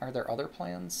here, are there other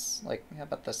plans? Like, how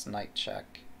about this knight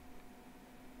check?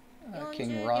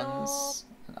 King runs,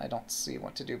 and I don't see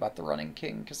what to do about the running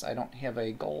king because I don't have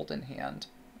a gold in hand.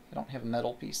 I don't have a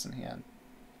metal piece in hand.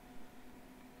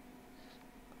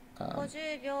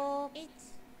 50秒 1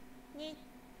 2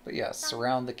 But yes,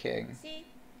 surround the king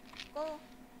 4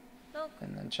 5 6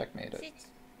 and then checkmate it. 7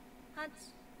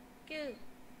 8 9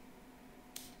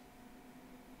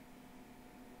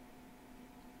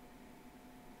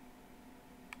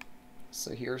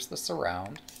 So here's the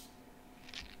surround.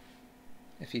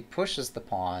 If he pushes the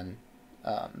pawn,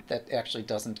 that actually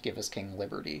doesn't give his king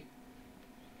liberty.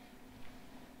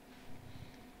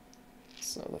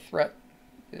 So the threat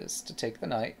is to take the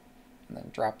knight, and then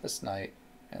drop this knight,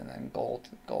 and then gold,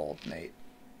 gold, mate.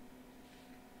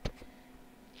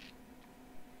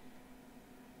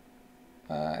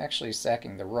 Actually,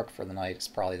 sacking the rook for the knight is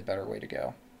probably the better way to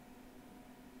go.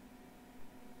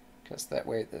 Because that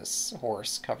way this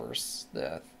horse covers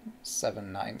the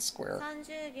 7-9 square.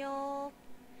 30秒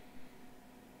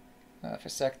If I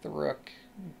sack the rook,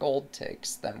 gold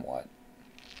takes, then what?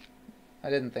 I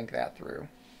didn't think that through.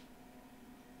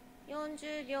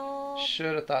 40秒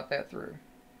Should have thought that through.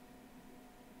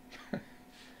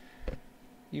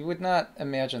 You would not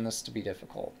imagine this to be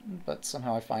difficult, but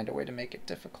somehow I find a way to make it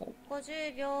difficult.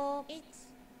 50秒 1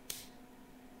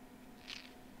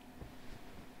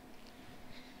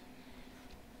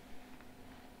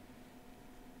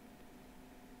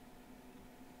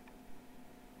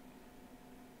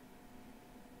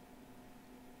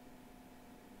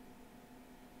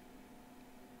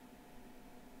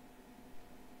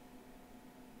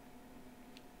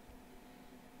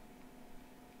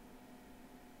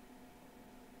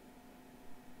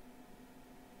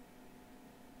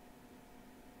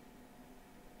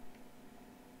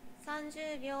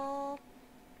 30秒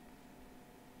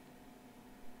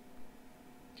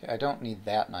Okay, I don't need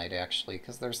that knight actually,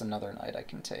 because there's another knight I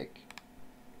can take.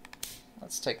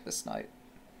 Let's take this knight.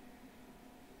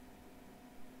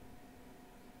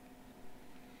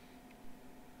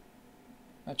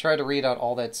 I tried to read out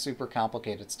all that super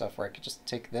complicated stuff where I could just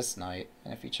take this knight,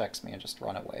 and if he checks me, and just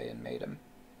run away and mate him.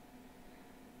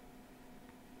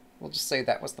 We'll just say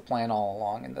that was the plan all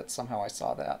along, and that somehow I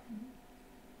saw that.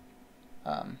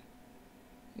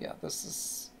 Yeah, this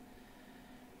is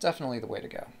definitely the way to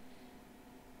go.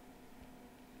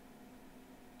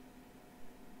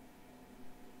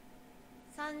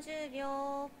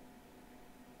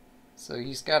 So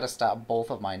he's got to stop both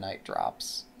of my knight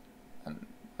drops. And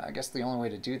I guess the only way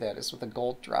to do that is with a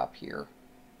gold drop here.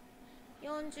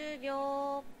 40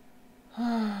秒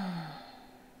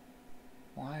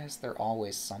Why is there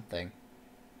always something?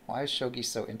 Why is Shogi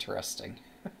so interesting?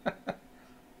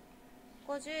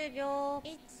 50秒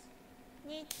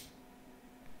 1、2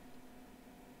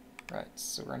 Right,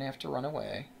 so we're gonna have to run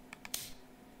away.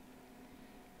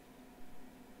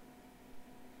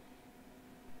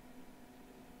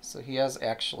 So he has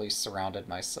actually surrounded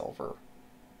my silver.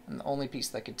 And the only piece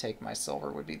that could take my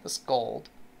silver would be this gold.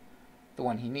 The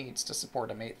one he needs to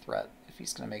support a mate threat, if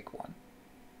he's going to make one.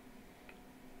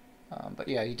 But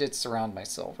yeah, he did surround my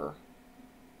silver.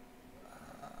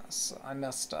 So I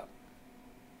messed up.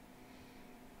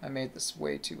 I made this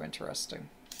way too interesting.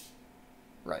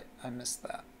 Right, I missed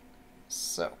that.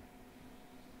 So,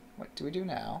 what do we do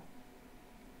now?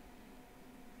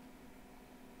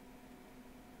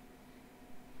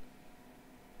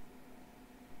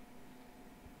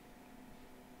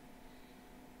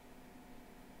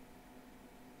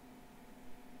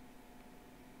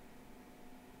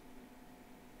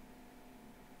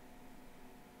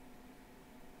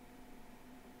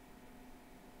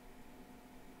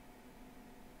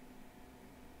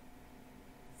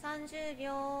 ,30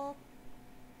 秒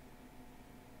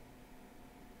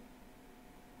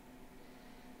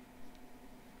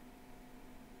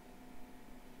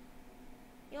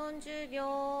 ,40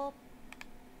 秒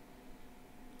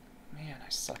Man, I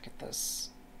suck at this.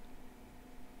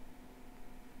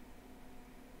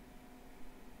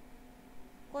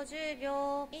 50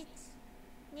秒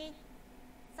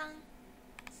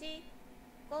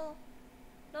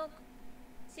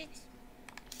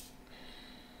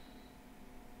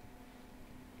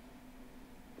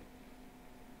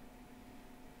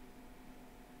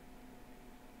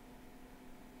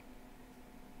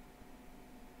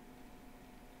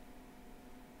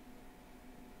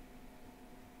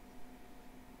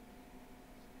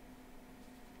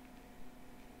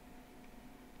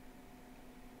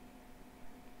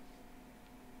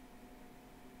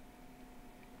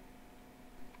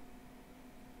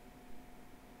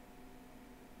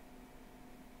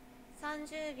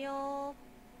 30秒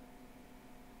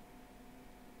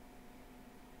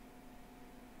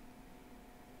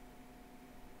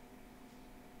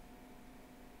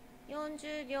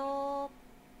 ,40 秒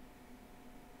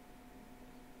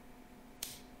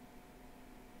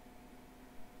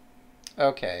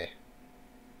Okay.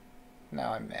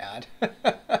 Now I'm mad.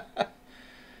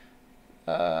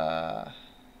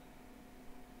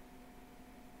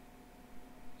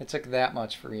 It took that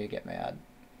much for me to get mad.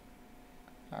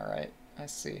 Alright, I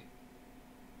see.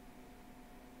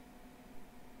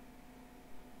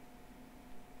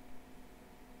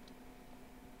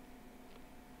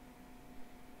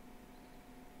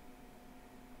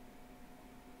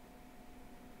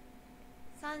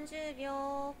 ,30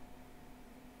 秒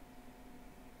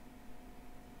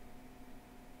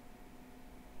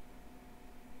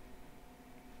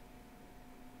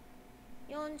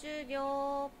 ,40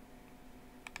 秒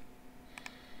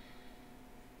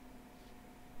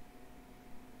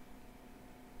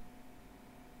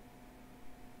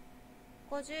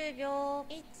 ,50 秒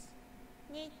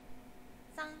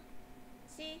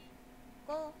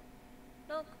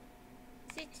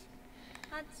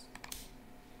 ,1、2、3、4、5、6、7、8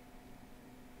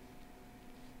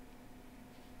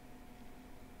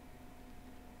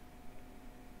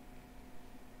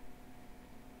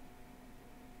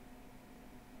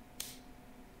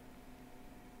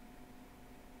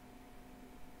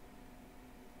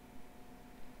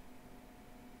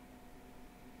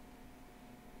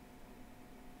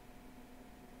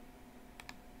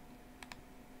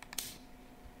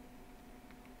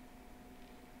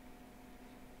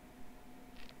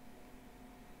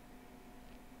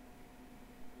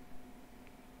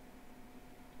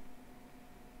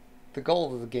 The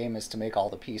goal of the game is to make all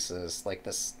the pieces like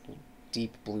this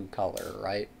deep blue color,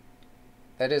 right?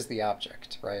 That is the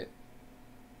object, right?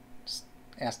 Just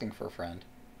asking for a friend.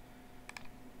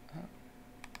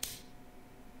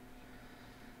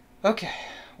 Okay,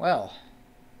 well,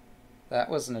 that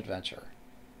was an adventure.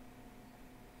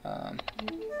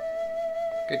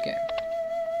 Good game.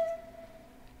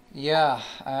 Yeah,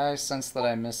 I sense that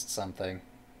I missed something.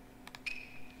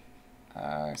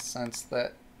 I sense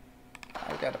that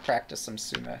I've got to practice some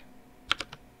sume.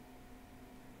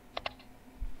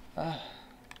 Ah,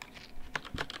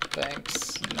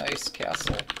 thanks. Nice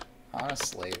castle.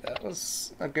 Honestly, that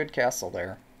was a good castle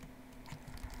there.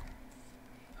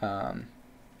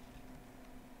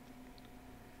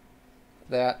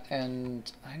 That, and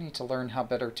I need to learn how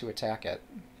better to attack it.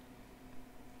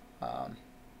 But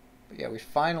yeah, we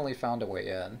finally found a way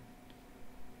in.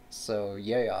 So,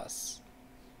 yay us.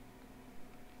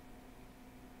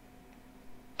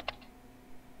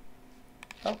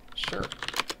 Oh, sure.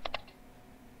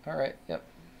 Alright, yep.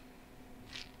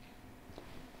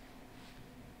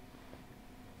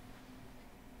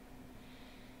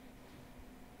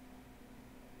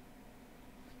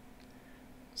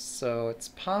 So it's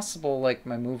possible, like,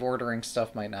 my move ordering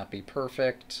stuff might not be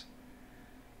perfect.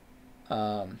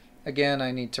 Again, I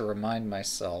need to remind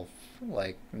myself,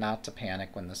 like, not to panic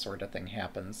when this sort of thing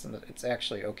happens, and that it's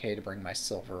actually okay to bring my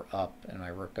silver up and my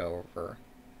rook over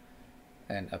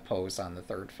and oppose on the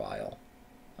third file.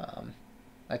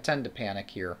 I tend to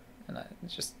panic here, and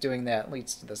just doing that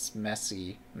leads to this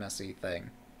messy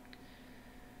thing.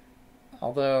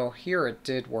 Although, here it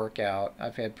did work out.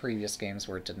 I've had previous games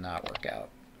where it did not work out.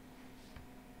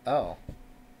 Oh.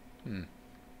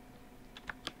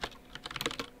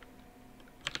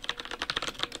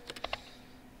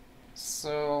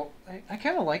 So, I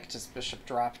kind of liked his bishop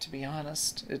drop, to be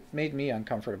honest. It made me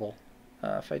uncomfortable.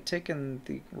 If I'd taken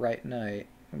the right knight,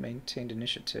 we maintained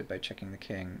initiative by checking the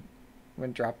king.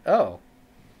 When drop... Oh!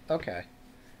 Okay.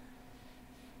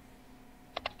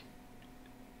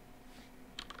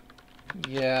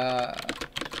 Yeah...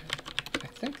 I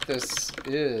think this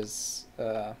is...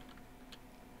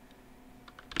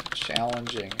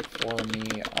 challenging for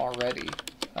me already.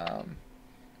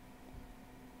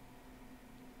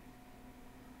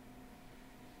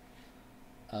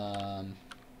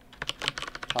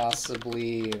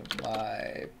 Possibly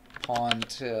my pawn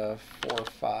to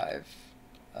 4-5.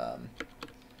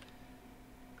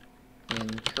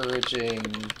 Encouraging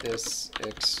this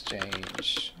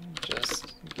exchange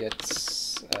just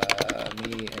gets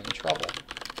me in trouble.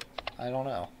 I don't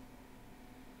know.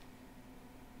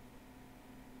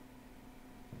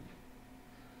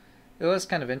 It was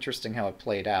kind of interesting how it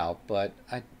played out, but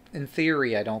in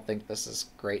theory, I don't think this is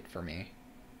great for me.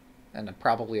 And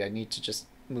probably I need to just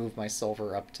move my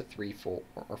silver up to 3-4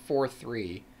 or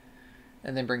 4-3,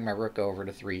 and then bring my rook over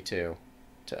to 3-2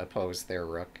 to oppose their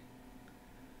rook.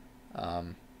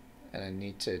 And I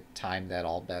need to time that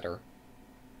all better.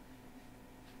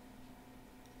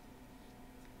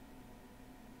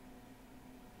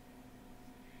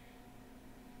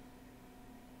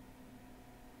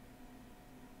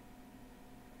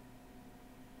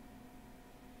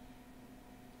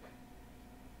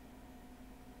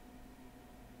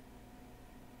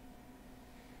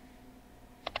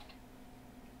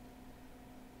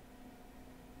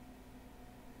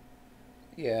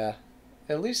 Yeah,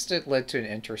 at least it led to an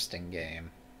interesting game.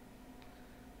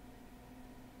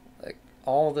 Like,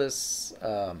 all this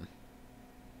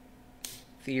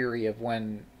theory of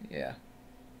when... Yeah.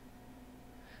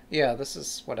 Yeah, this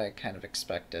is what I kind of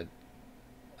expected.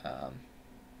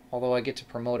 Although I get to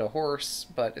promote a horse,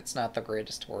 but it's not the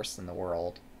greatest horse in the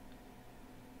world.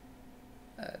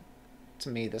 To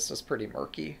me, this was pretty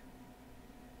murky.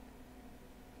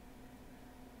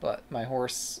 But my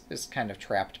horse is kind of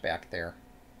trapped back there.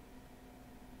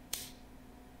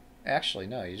 Actually,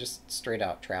 no, you just straight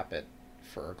out trap it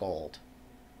for gold.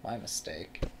 My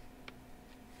mistake.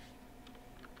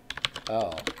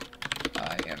 Oh,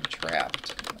 I am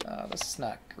trapped. This is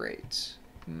not great.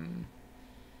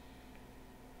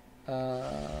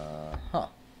 Huh.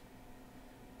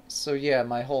 So yeah,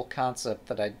 my whole concept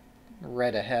that I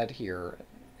read ahead here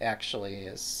actually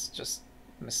is just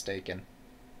mistaken.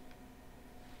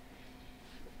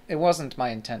 It wasn't my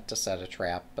intent to set a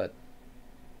trap, but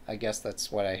I guess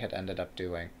that's what I had ended up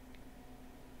doing.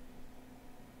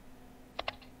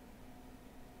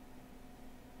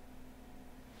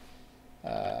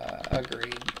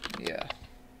 Agreed. Yeah.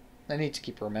 I need to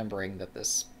keep remembering that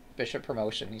this bishop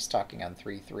promotion he's talking on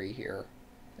 3-3 here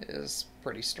is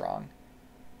pretty strong.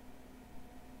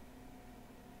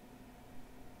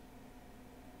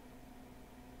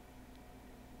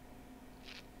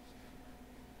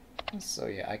 So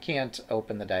yeah, I can't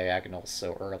open the diagonals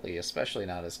so early, especially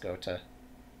not as Gota.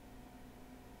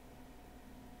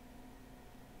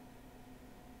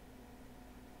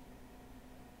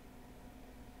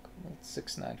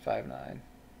 6959.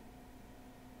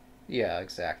 Yeah,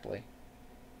 exactly.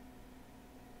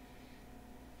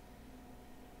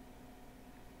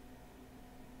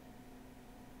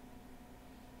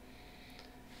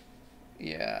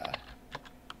 Yeah.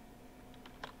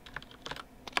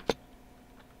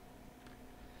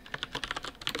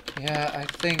 Yeah, I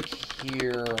think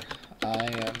here I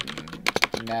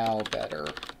am now better.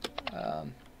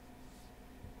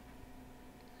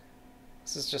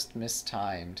 This is just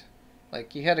mistimed.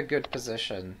 Like, he had a good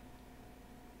position.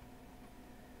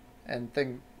 And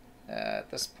thing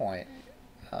at this point,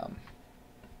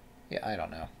 yeah, I don't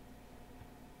know.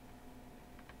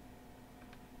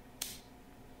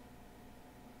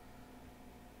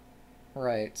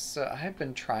 Right, so I've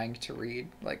been trying to read,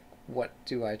 like, what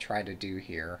do I try to do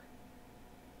here?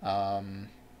 So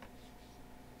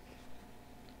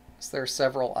there are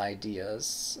several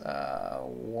ideas.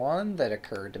 One that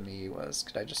occurred to me was,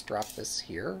 could I just drop this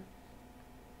here?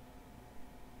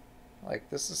 Like,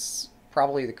 this is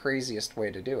probably the craziest way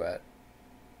to do it.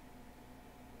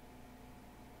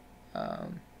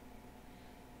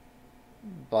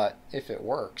 But if it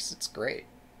works, it's great.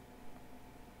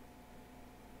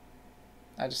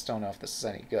 I just don't know if this is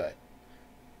any good.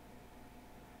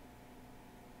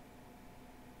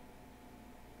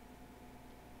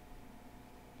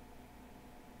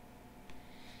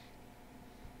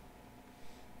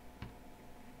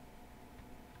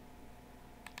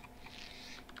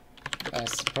 I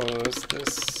suppose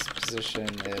this position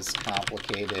is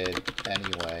complicated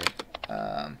anyway.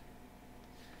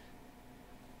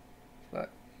 But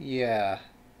yeah.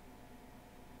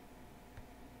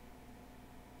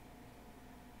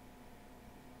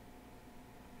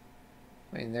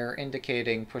 I mean, they're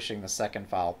indicating pushing the second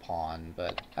file pawn,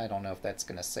 but I don't know if that's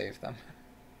going to save them.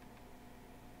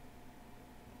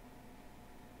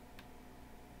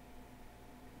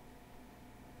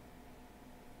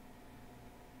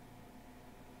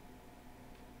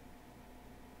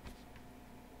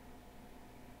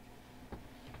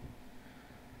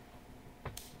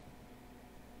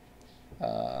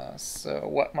 So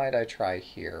what might I try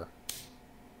here?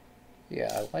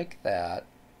 Yeah, I like that.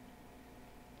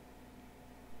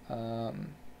 I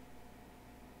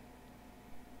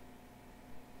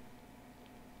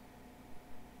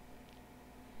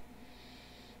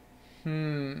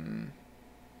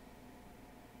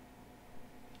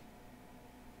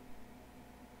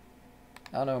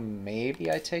don't know,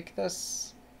 maybe I take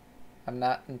this? I'm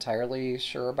not entirely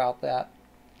sure about that.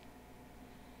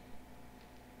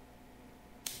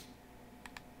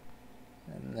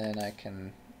 And then I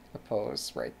can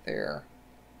oppose right there.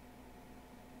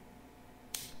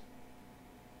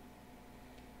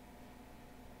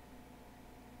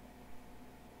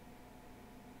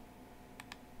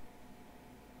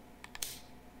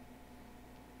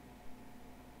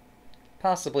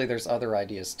 Possibly there's other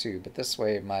ideas too, but this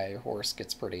way my horse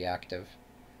gets pretty active.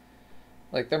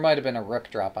 Like, there might have been a rook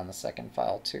drop on the second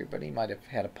file too, but he might have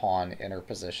had a pawn in her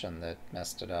position that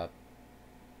messed it up.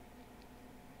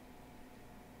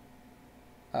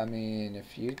 I mean,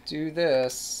 if you do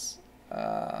this,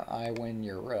 I win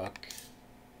your rook.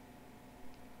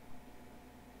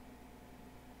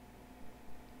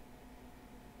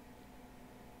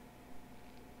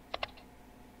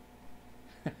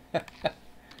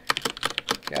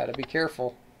 Gotta be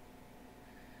careful.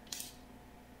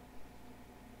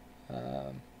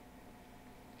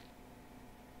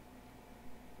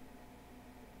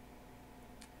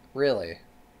 Really?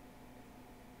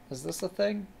 Is this a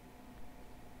thing?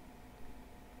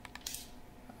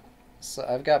 So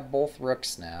I've got both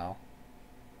rooks now.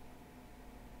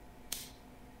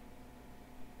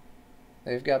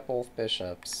 They've got both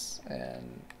bishops,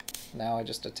 and now I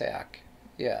just attack.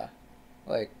 Yeah.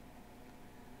 Like,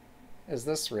 is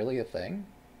this really a thing?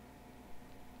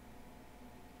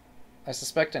 I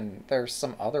suspect there's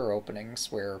some other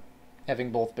openings where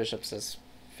having both bishops is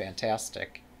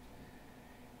fantastic.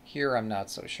 Here I'm not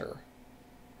so sure.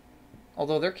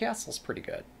 Although their castle's pretty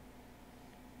good.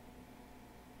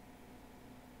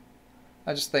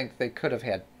 I just think they could have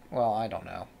had, well, I don't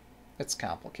know. It's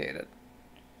complicated.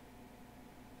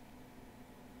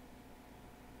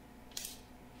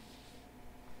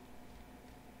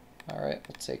 Alright,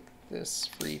 we'll take this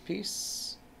free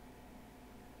piece.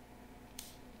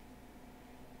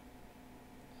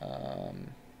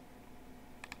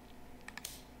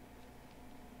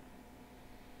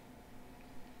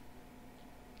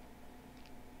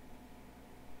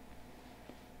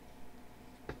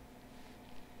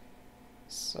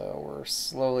 So we're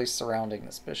slowly surrounding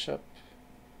this bishop.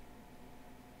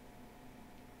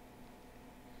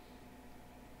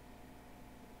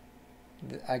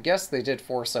 I guess they did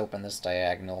force open this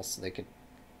diagonal so they could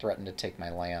threaten to take my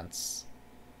lance.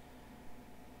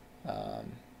 Oh,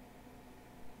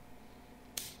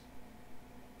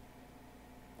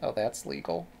 that's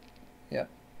legal. Yep.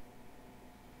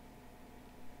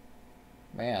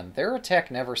 Man, their attack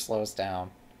never slows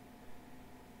down.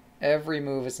 Every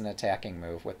move is an attacking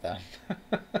move with them.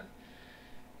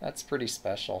 That's pretty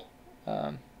special.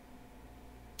 Um,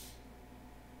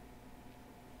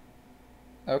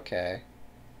 okay.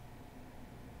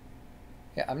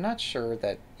 Yeah, I'm not sure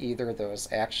that either of those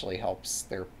actually helps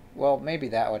their... Well, maybe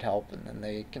that would help, and then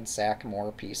they can sack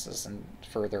more pieces and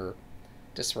further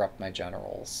disrupt my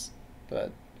generals.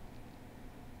 But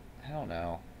I don't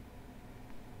know.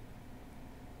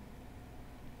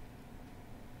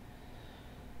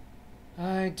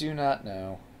 I do not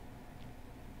know.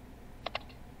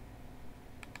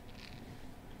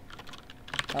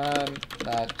 I'm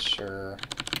not sure.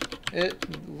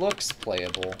 It looks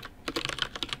playable.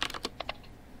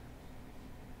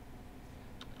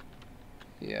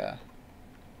 Yeah.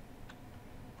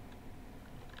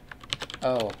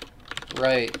 Oh,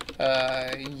 right.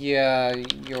 Yeah,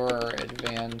 your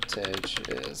advantage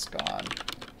is gone.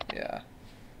 Yeah.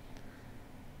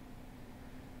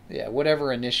 Yeah,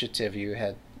 whatever initiative you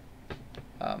had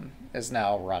is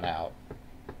now run out.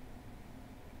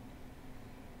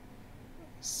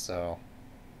 So,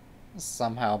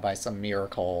 somehow, by some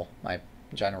miracle, my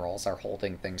generals are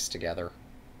holding things together.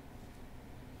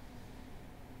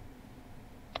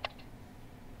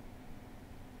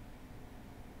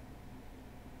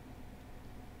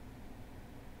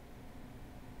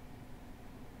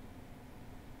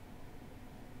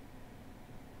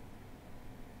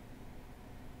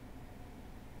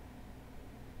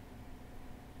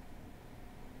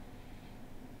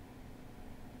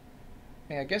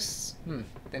 Yeah, I guess,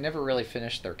 they never really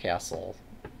finished their castle.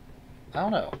 I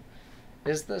don't know.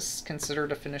 Is this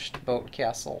considered a finished boat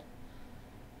castle?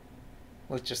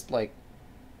 With just like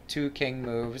 2 king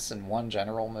moves and 1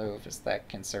 general move? Is that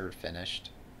considered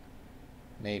finished?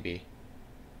 Maybe.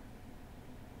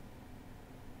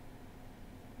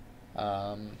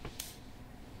 Um,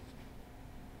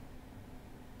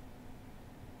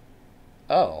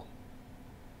 oh.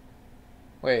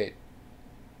 Wait.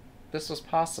 This was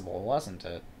possible, wasn't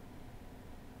it?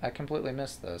 I completely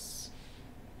missed this.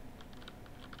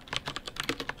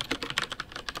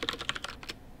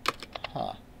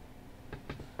 Huh.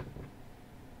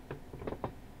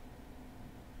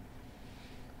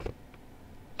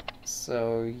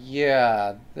 So,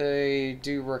 yeah, they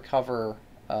do recover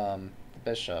the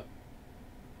bishop.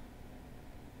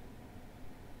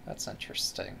 That's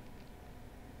interesting.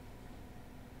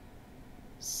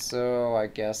 So, I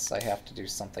guess I have to do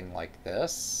something like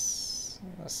this.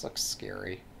 This looks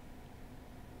scary.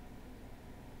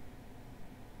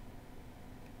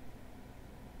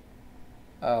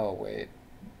 Oh, wait.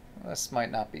 This might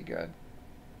not be good.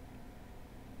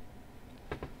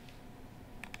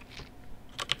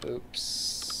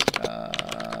 Oops.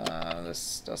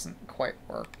 This doesn't quite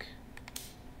work.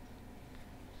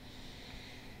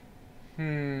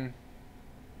 Yeah,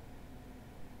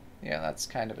 that's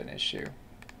kind of an issue.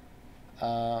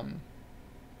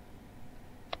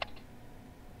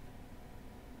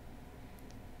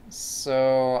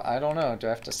 So, I don't know. Do I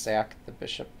have to sack the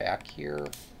bishop back here?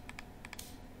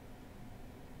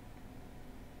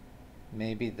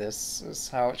 Maybe this is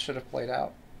how it should have played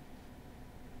out.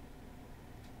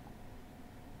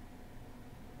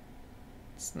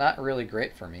 It's not really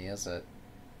great for me, is it?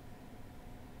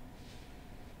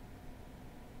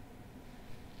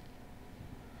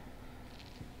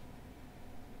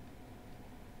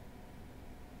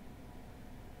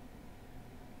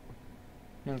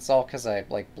 And it's all because I,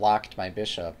 like, blocked my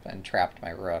bishop and trapped my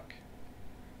rook.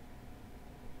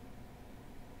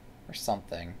 Or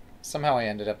something. Somehow I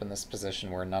ended up in this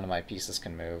position where none of my pieces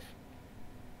can move.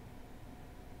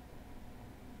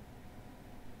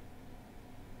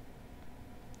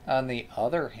 On the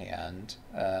other hand,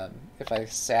 if I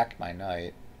sack my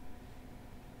knight...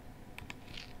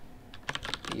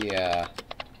 Yeah.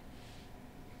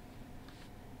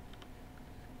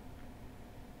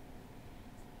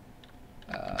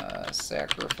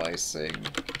 Sacrificing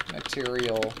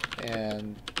material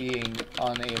and being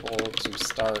unable to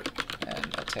start an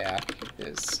attack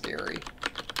is scary.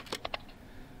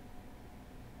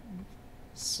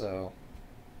 So...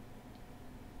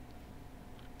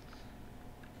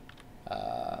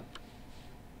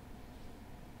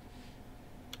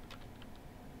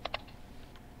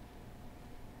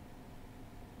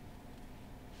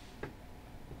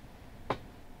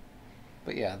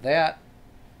 but yeah, that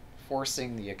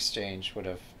forcing the exchange would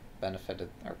have benefited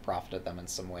or profited them in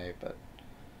some way, but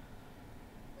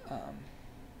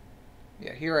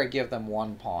yeah, here I give them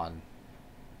 1 pawn.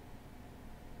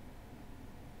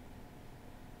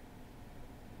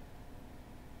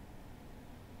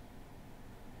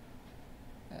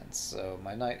 And so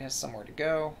my knight has somewhere to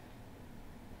go.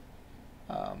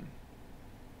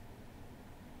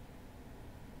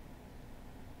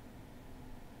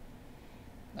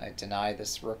 I deny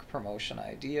this rook promotion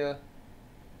idea.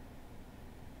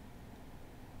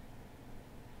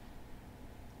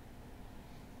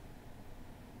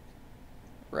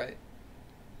 Right.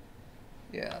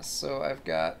 Yeah, so I've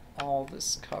got all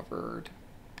this covered.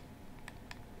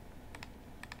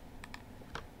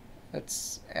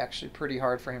 It's actually pretty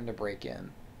hard for him to break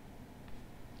in.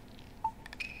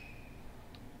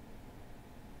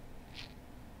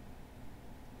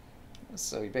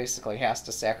 So he basically has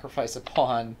to sacrifice a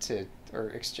pawn to, or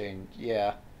exchange,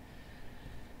 yeah.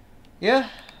 Yeah.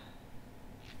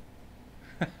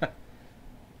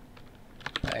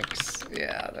 Thanks.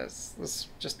 Yeah, that's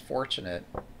just fortunate.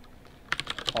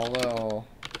 Although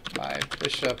my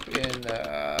bishop in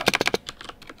the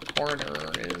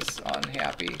corner is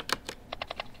unhappy.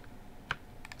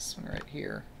 This one right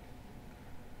here.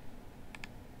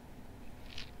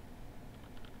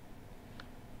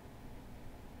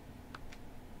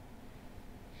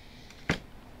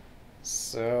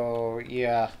 So,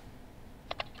 yeah.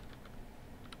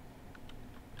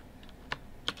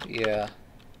 Yeah.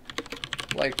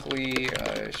 Likely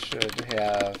I should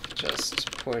have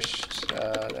just pushed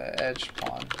the edge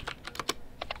pawn.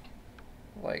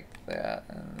 Like that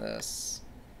and this.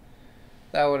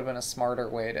 That would have been a smarter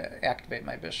way to activate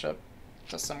my bishop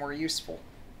to somewhere useful.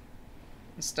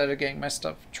 Instead of getting my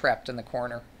stuff trapped in the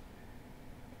corner.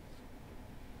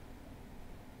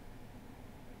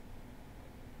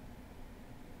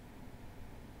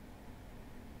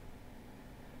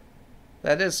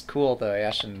 That is cool, though,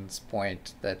 Ashen's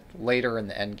point, that later in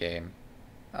the endgame,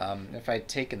 if I'd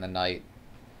taken the knight,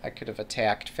 I could have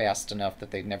attacked fast enough that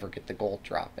they'd never get the gold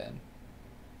drop in.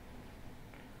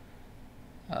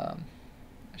 I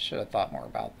should have thought more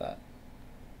about that.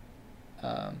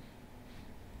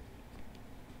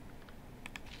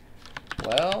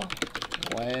 Well,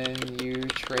 when you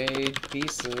trade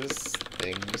pieces,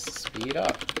 things speed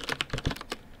up.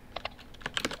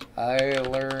 I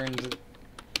learned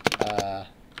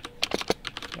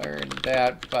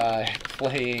that by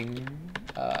playing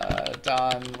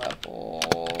Dawn level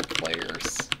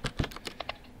players.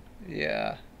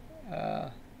 Yeah.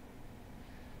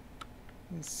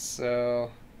 So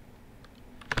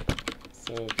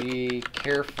be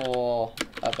careful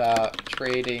about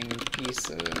trading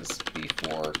pieces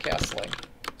before castling.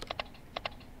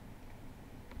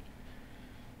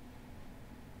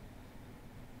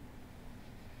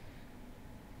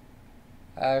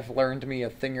 I've learned me a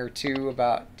thing or two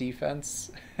about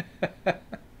defense.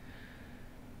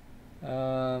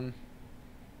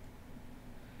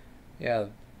 Yeah,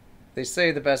 they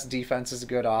say the best defense is a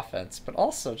good offense, but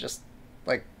also just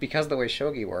like because of the way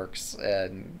shogi works,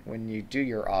 and when you do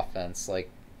your offense, like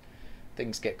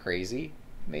things get crazy.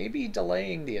 Maybe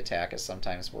delaying the attack is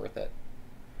sometimes worth it.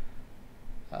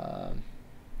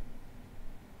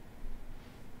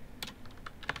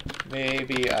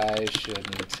 Maybe I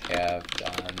shouldn't have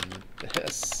done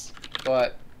this,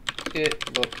 but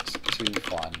it looked too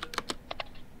fun.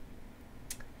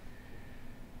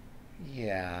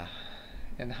 Yeah.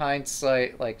 In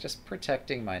hindsight, like, just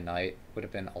protecting my knight would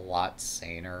have been a lot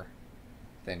saner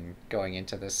than going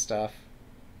into this stuff.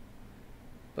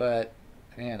 But,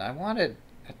 man, I wanted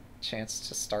a chance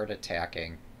to start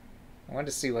attacking. I wanted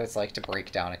to see what it's like to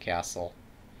break down a castle.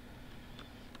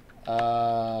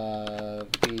 The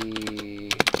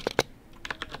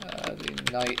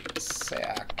knight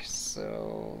sack,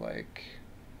 so, like...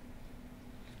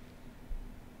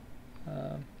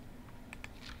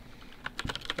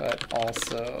 but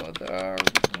also the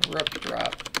rook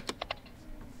drop.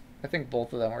 I think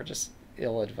both of them were just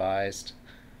ill-advised.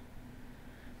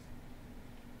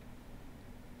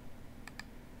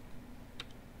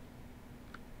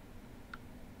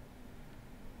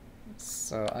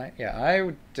 So,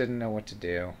 I didn't know what to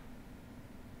do.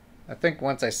 I think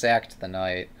once I sacked the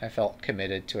knight, I felt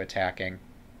committed to attacking.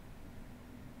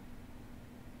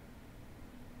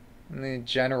 And the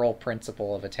general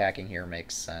principle of attacking here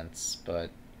makes sense, but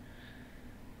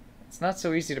it's not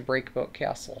so easy to break Boat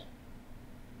Castle.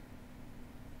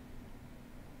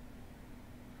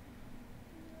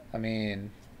 I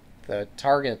mean, the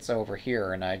target's over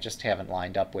here, and I just haven't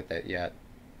lined up with it yet.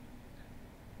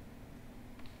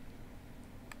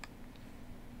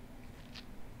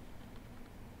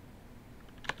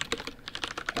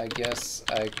 I guess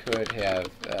I could have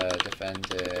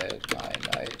defended my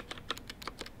knight.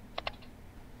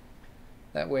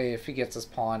 That way, if he gets his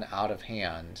pawn out of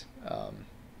hand,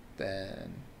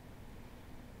 then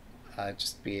I'd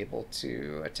just be able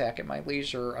to attack at my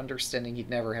leisure, understanding he'd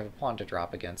never have a pawn to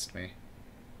drop against me.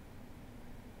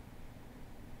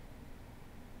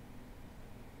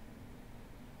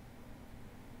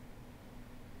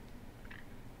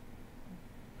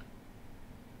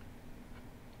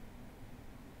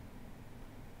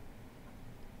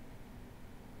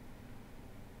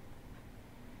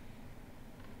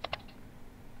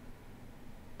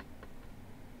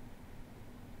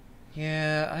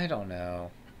 I don't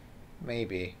know.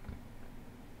 Maybe.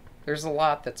 There's a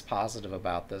lot that's positive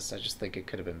about this. I just think it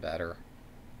could have been better.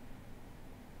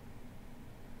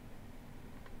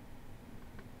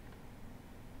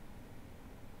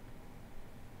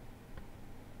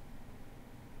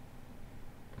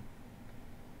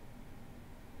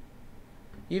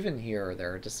 Even here,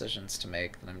 there are decisions to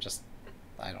make that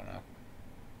I don't know.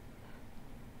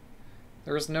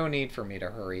 There was no need for me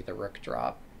to hurry the rook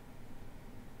drop.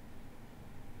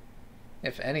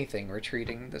 If anything,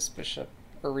 retreating this bishop,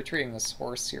 or retreating this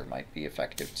horse here might be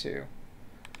effective too.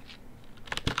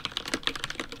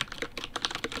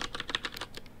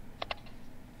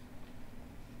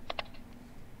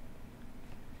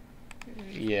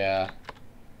 Yeah.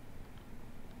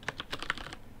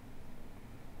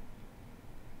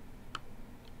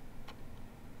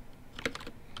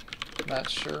 Not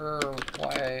sure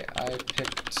why I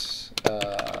picked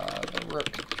the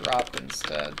rook drop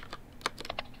instead.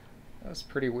 That was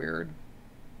pretty weird.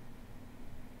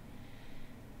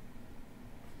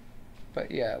 But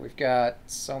yeah, we've got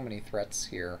so many threats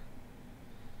here.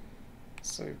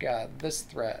 So we've got this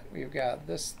threat, we've got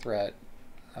this threat.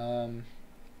 We've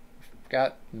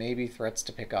got maybe threats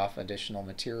to pick off additional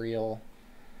material.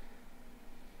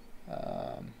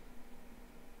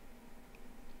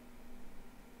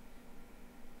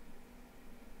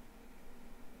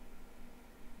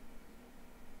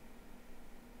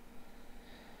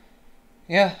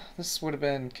 Yeah, this would have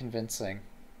been convincing.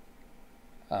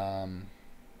 There's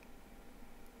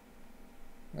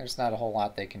not a whole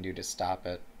lot they can do to stop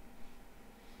it.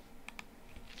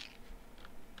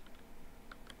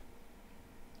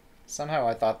 Somehow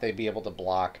I thought they'd be able to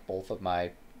block both of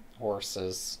my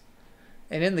horses.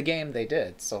 And in the game they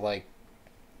did, so like,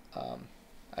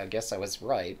 I guess I was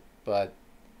right, but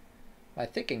my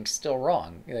thinking's still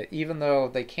wrong. Even though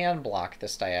they can block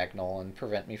this diagonal and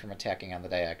prevent me from attacking on the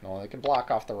diagonal, they can block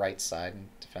off the right side and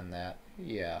defend that.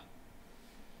 Yeah.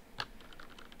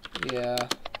 Yeah.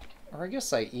 Or I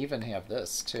guess I even have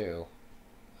this, too.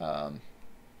 Or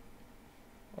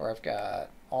I've got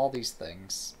all these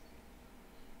things.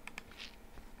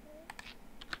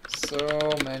 So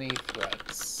many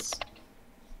threats.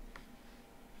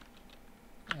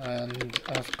 And,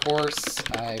 of course,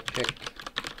 I pick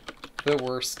the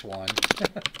worst one.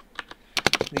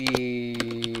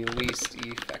 The least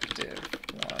effective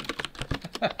one.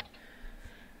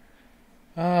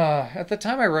 At the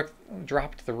time I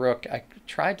dropped the rook, I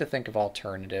tried to think of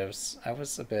alternatives. I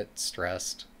was a bit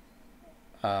stressed.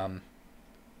 And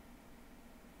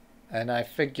I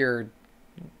figured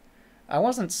I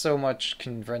wasn't so much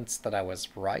convinced that I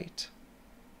was right,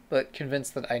 but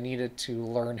convinced that I needed to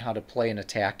learn how to play an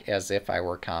attack as if I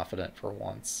were confident for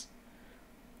once.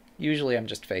 Usually I'm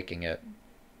just faking it,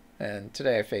 and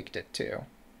today I faked it too.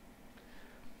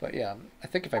 But yeah, I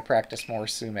think if I practice more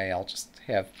sume, I'll just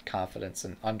have confidence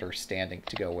and understanding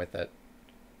to go with it.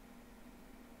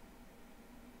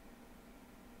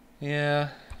 Yeah.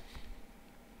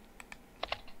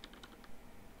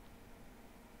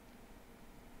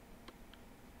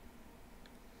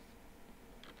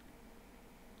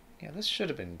 Yeah, this should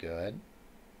have been good.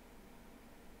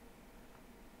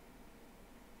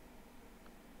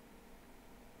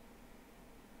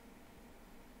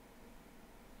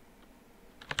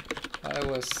 I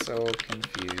was so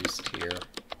confused here.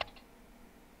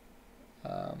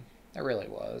 I really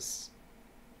was.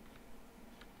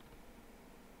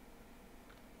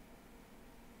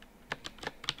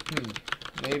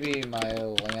 Maybe my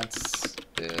lance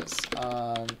is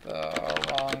on the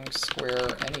wrong square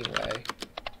anyway.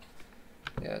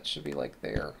 Yeah, it should be like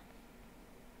there.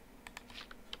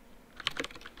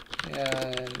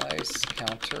 Yeah, nice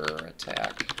counter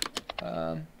attack.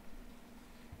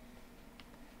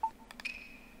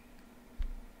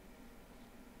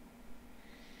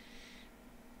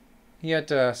 He had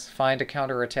to find a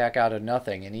counterattack out of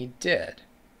nothing, and he did.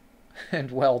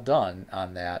 And well done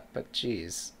on that, but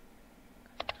geez.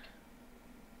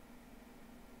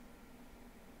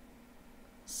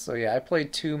 So yeah, I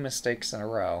played 2 mistakes in a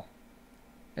row.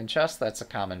 In chess, that's a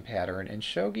common pattern. In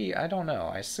shogi, I don't know.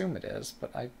 I assume it is,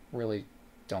 but I really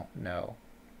don't know.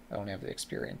 I don't have the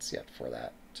experience yet for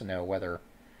that, to know whether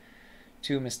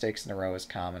 2 mistakes in a row is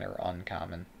common or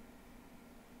uncommon.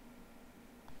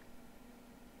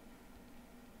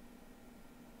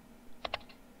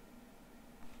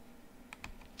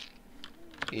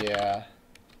 Yeah.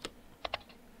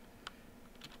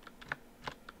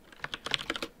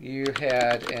 You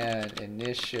had an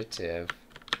initiative,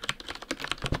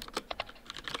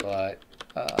 but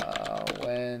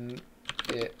when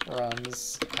it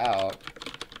runs out,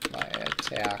 my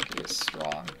attack is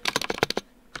strong.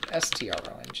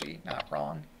 S-T-R-O-N-G, not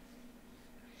wrong.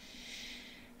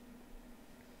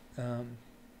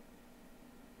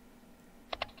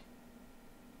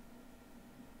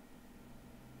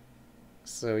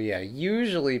 So yeah,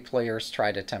 usually players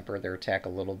try to temper their attack a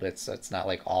little bit so it's not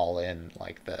like all in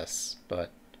like this,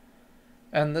 but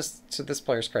and this, to this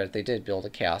player's credit, they did build a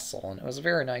castle, and it was a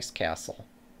very nice castle.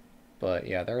 But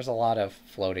yeah, there's a lot of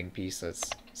floating pieces,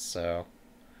 so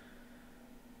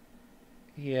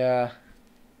yeah,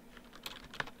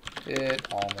 it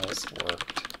almost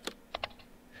worked.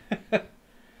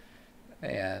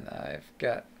 And I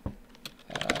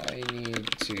need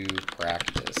to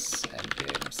practice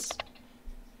endgames.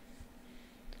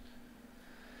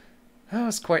 That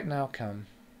was quite an outcome.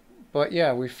 But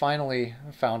yeah, we finally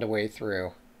found a way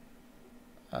through.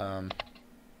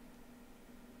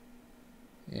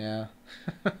 Yeah.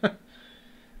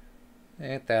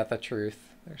 Ain't that the truth?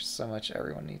 There's so much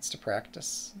everyone needs to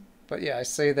practice. But yeah, I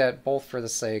say that both for the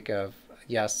sake of,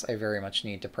 yes, I very much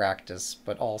need to practice,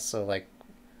 but also, like,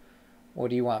 what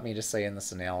do you want me to say in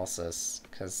this analysis?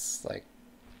 Because, like,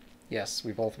 yes,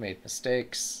 we both made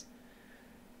mistakes,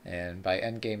 and by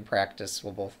endgame practice,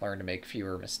 we'll both learn to make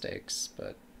fewer mistakes,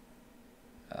 but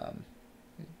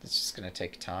it's just going to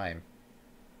take time,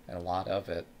 and a lot of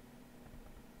it.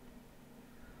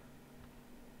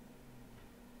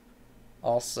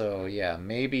 Also, yeah,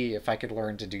 maybe if I could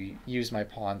learn to use my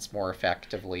pawns more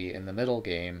effectively in the middle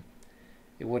game,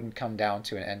 it wouldn't come down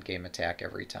to an endgame attack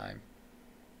every time.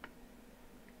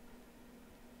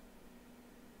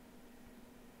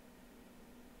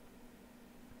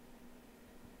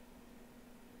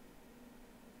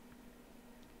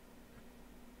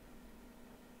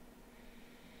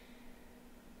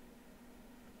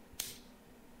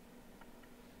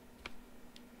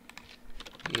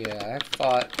 Yeah, I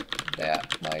thought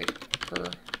that might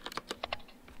occur.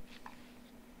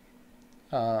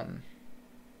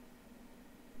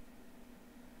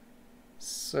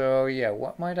 So yeah,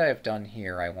 what might I have done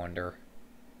here, I wonder?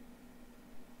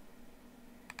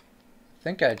 I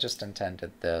think I just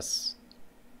intended this.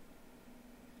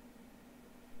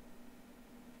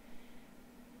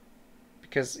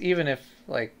 Because even if,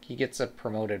 like, he gets a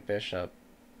promoted bishop,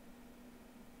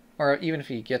 or even if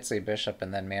he gets a bishop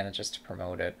and then manages to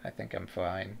promote it, I think I'm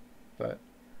fine. But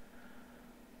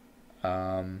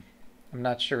I'm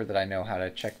not sure that I know how to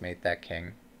checkmate that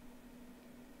king.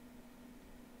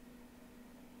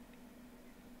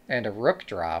 And a rook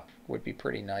drop would be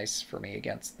pretty nice for me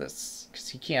against this, because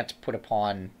he can't put a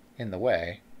pawn in the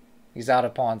way. He's out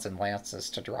of pawns and lances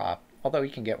to drop, although he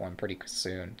can get one pretty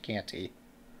soon, can't he?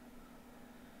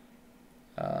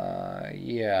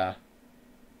 Yeah.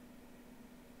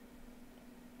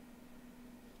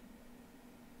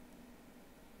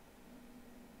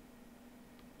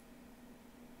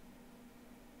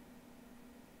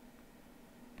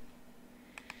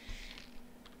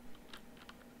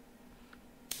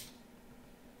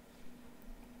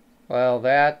 Well,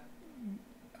 that...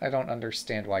 I don't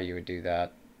understand why you would do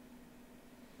that.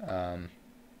 That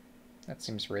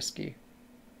seems risky.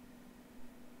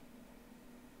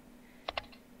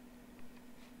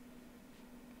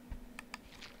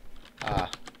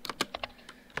 Ah.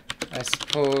 I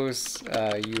suppose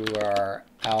you are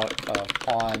out of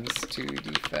pawns to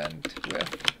defend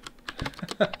with.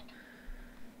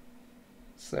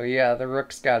 So yeah, the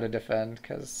rook's got to defend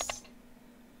because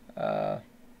there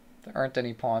aren't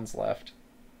any pawns left.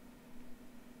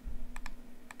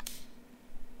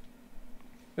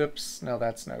 Oops, no,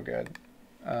 that's no good.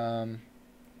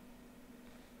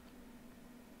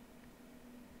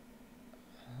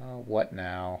 What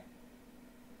now?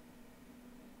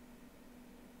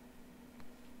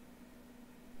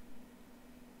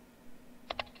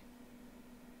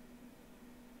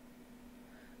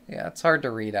 Yeah, it's hard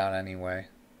to read out anyway.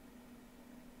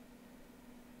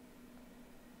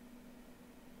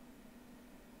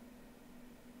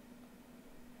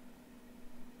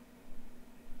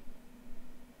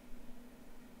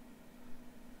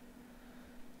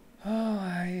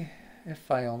 Oh,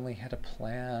 if I only had a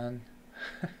plan.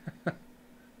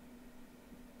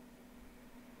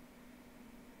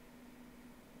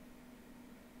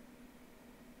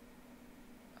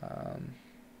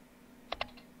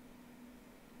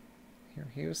 Here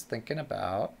he was thinking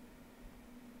about.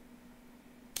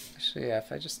 Actually, yeah,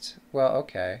 if I just... Well,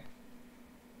 okay.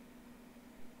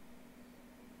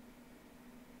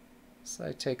 So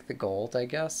I take the gold, I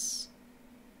guess.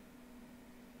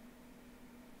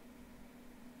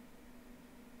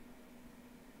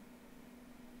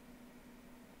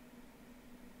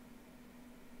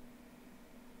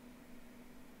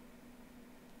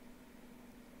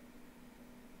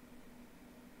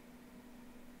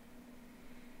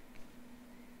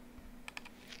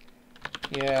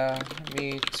 Yeah,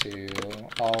 me too.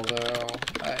 Although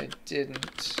I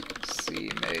didn't see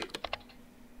mate.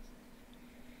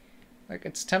 Like,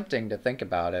 it's tempting to think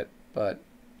about it, but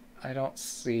I don't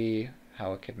see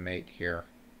how it could mate here.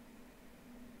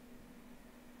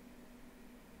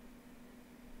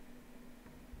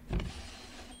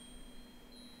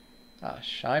 Ah,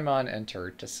 Shaimon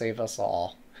entered to save us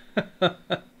all.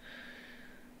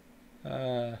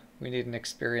 We need an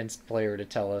experienced player to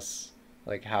tell us,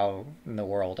 like, how in the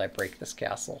world I break this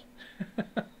castle.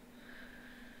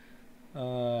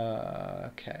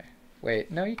 Okay.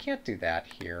 Wait, no, you can't do that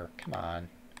here. Come on.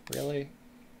 Really?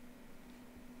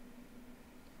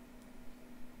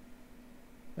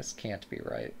 This can't be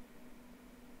right.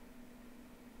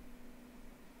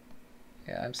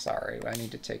 Yeah, I'm sorry. I need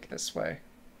to take this way.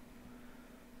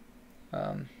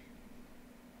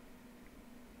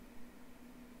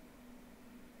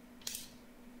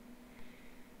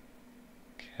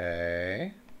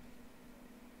 Okay.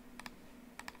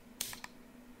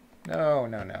 No,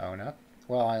 no, no, not...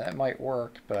 Well, that might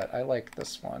work, but I like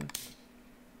this one.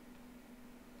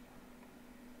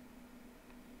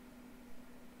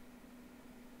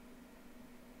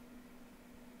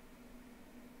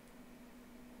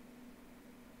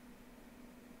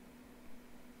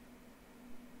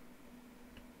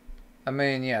 I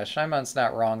mean, yeah, Shaimon's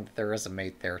not wrong that there is a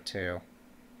mate there, too.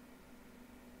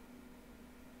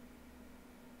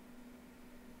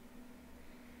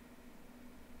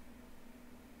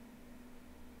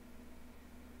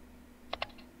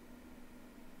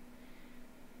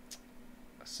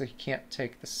 So he can't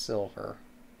take the silver.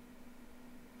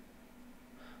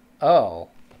 Oh.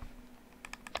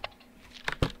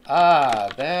 Ah,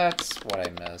 that's what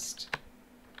I missed.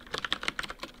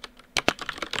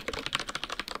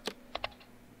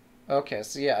 Okay,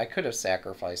 so yeah, I could have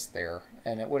sacrificed there,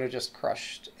 and it would have just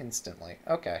crushed instantly.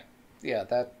 Okay. Yeah,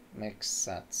 that makes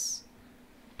sense.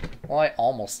 Well, I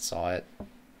almost saw it.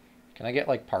 Can I get,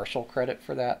 like, partial credit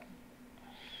for that?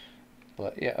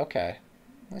 But, yeah, okay.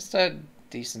 At least I had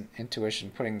decent intuition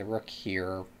putting the rook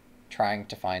here, trying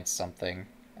to find something.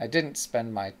 I didn't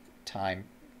spend my time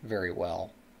very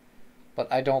well,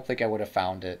 but I don't think I would have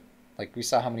found it. Like, we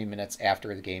saw how many minutes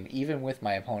after the game, even with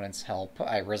my opponent's help,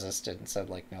 I resisted and said,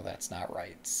 like, no, that's not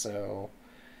right. So,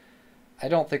 I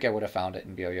don't think I would have found it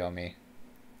in Byoyomi.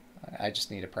 I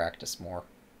just need to practice more.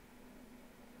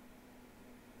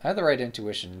 I had the right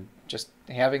intuition, just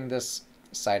having this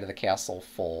side of the castle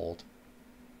fold,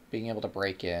 being able to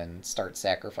break in, start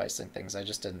sacrificing things. I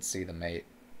just didn't see the mate.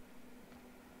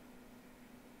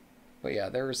 But yeah,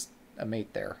 there's a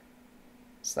mate there.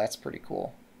 So that's pretty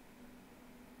cool.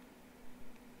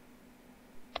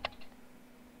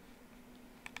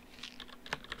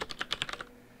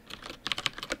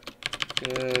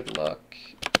 Good luck.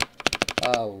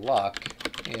 Luck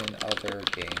in other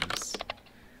games.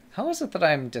 How is it that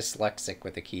I'm dyslexic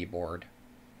with a keyboard?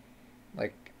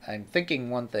 Like, I'm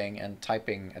thinking one thing and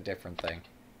typing a different thing.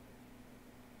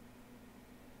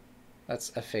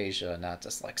 That's aphasia, not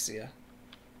dyslexia.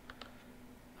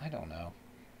 I don't know.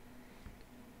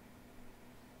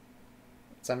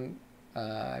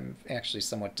 I'm actually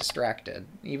somewhat distracted,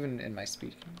 even in my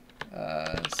speaking.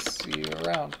 See you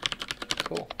around.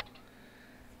 Cool.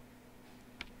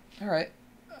 Alright.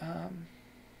 I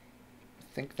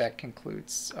think that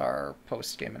concludes our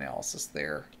post-game analysis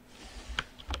there.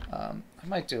 I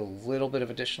might do a little bit of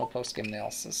additional post-game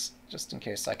analysis, just in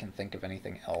case I can think of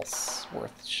anything else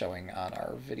worth showing on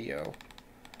our video.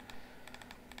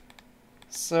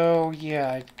 So,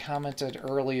 yeah, I commented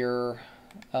earlier,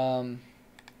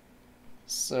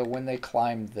 so when they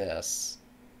climb this,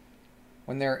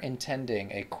 when they're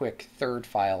intending a quick third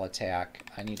file attack,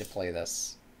 I need to play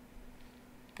this.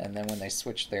 And then when they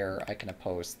switch there, I can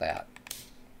oppose that.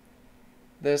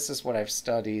 This is what I've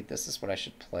studied, this is what I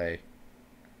should play.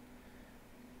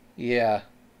 Yeah,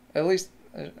 at least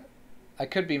I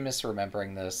could be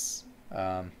misremembering this.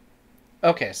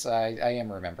 Okay, so I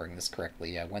am remembering this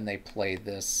correctly. Yeah, when they play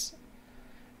this,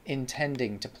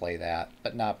 intending to play that,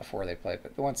 but not before they play it.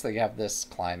 But once they have this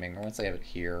climbing, or once they have it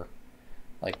here,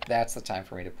 like, that's the time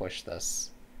for me to push this.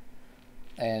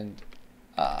 And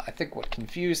I think what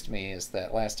confused me is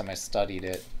that last time I studied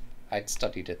it, I'd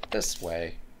studied it this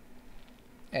way,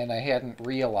 and I hadn't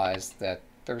realized that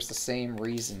there's the same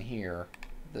reason here.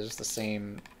 There's the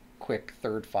same quick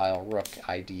third file rook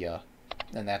idea,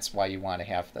 and that's why you want to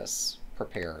have this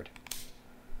prepared.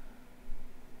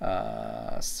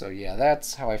 So yeah,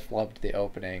 that's how I flubbed the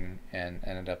opening and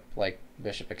ended up, like,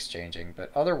 bishop exchanging.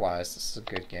 But otherwise, this is a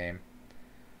good game.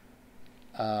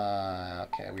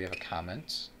 Okay, we have a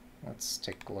comment. Let's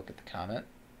take a look at the comment.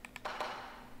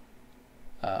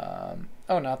 Oh,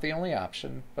 not the only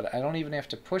option, but I don't even have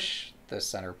to push the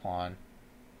center pawn,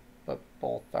 but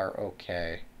both are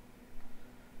okay.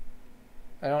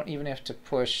 I don't even have to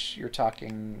push. You're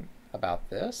talking about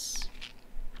this?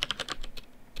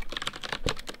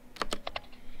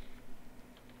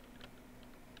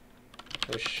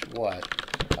 Push what?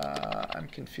 I'm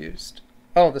confused.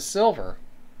 Oh, the silver.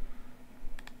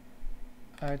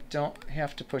 I don't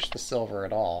have to push the silver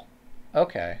at all.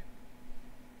 Okay.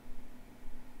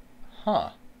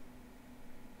 Huh.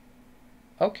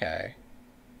 Okay.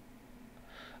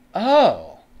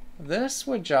 Oh! This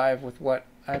would jive with what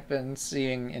I've been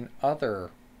seeing in other...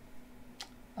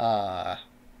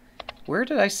 where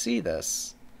did I see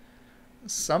this?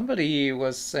 Somebody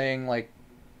was saying, like...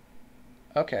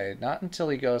 Okay, not until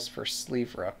he goes for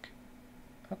sleeve rook.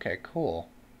 Okay, cool.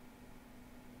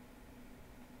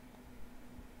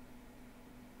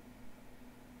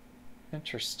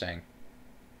 Interesting.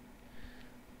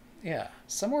 Yeah,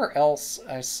 somewhere else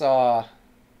I saw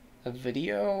a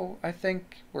video, I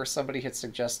think, where somebody had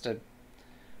suggested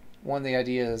one of the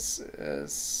ideas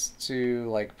is to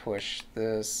like push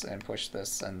this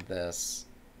and this.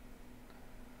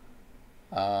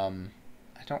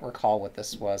 I don't recall what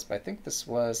this was, but I think this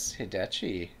was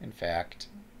Hidechi, in fact.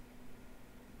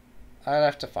 I'd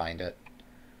have to find it.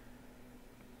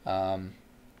 So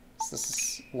this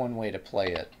is one way to play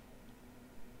it.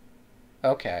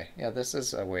 Okay, yeah, this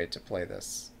is a way to play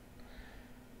this.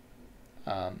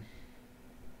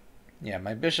 Yeah,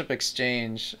 my bishop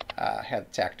exchange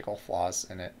had tactical flaws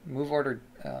in it. Move order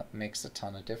makes a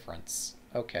ton of difference.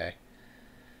 Okay.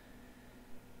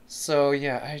 So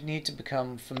yeah, I need to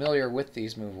become familiar with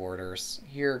these move orders.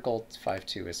 Here, gold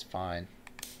 5-2 is fine.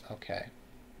 Okay.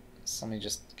 So let me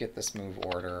just get this move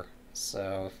order.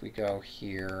 So if we go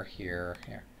here, here,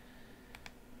 here.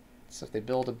 So if they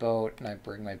build a boat and I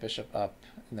bring my bishop up,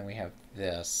 and then we have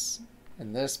this.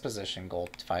 In this position,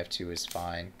 gold 5-2 is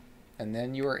fine. And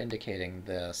then you are indicating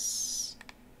this.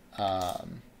 Okay,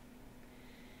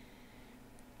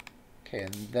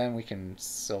 and then we can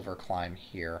silver climb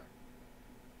here.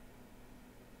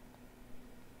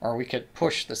 Or we could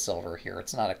push the silver here.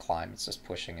 It's not a climb, it's just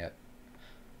pushing it.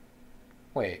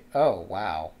 Wait, oh,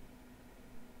 wow.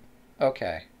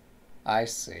 Okay, I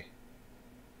see.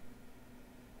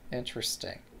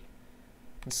 Interesting.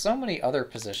 In so many other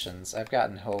positions, I've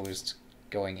gotten hosed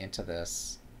going into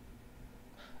this.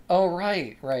 Oh,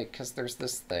 right, because there's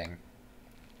this thing.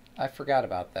 I forgot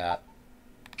about that.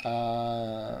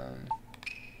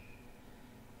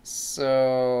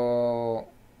 So...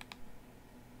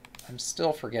 I'm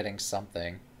still forgetting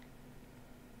something.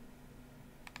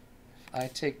 If I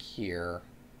take here...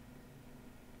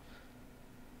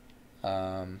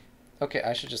 okay,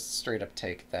 I should just straight up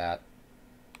take that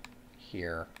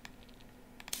here.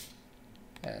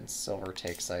 And silver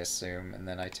takes, I assume, and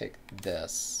then I take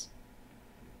this.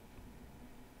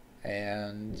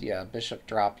 And yeah, bishop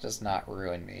drop does not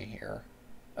ruin me here.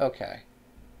 Okay.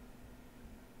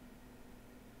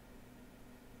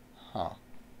 Huh.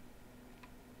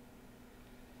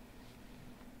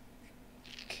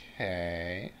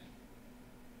 Okay.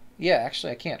 Yeah,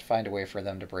 actually I can't find a way for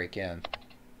them to break in.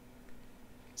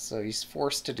 So he's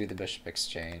forced to do the bishop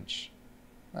exchange.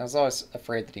 I was always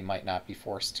afraid that he might not be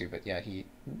forced to, but yeah, he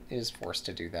is forced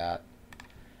to do that.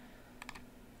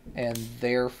 And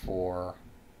therefore...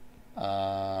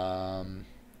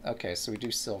 okay, so we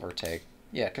do silver take.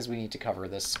 Yeah, because we need to cover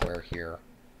this square here.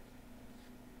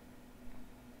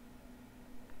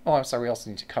 Oh, I'm sorry, we also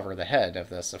need to cover the head of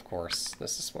this, of course.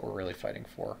 This is what we're really fighting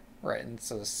for. Right, and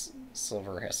so this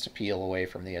silver has to peel away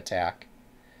from the attack.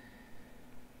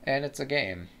 And it's a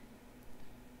game.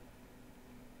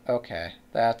 Okay,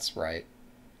 that's right.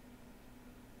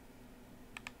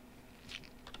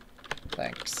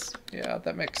 Thanks. Yeah,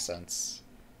 that makes sense.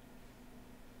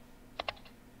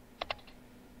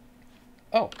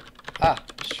 Oh,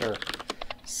 sure.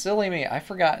 Silly me, I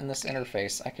forgot in this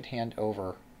interface I could hand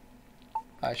over.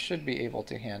 I should be able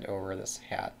to hand over this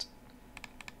hat.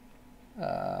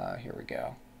 Here we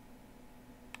go.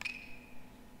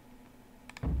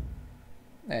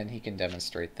 And he can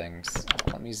demonstrate things.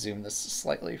 Let me zoom this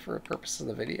slightly for the purpose of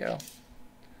the video.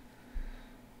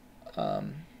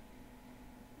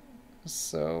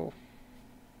 So...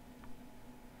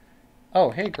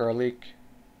 Oh, hey, Garlic.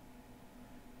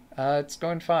 It's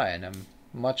going fine. I'm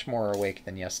much more awake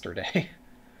than yesterday.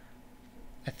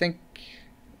 I think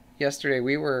yesterday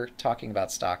we were talking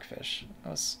about stockfish. That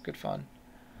was good fun.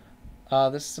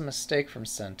 This is a mistake from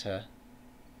Senta.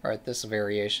 Right, this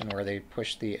variation where they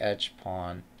push the edge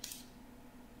pawn.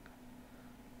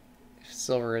 If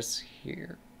silver is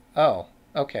here... Oh,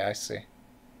 okay, I see.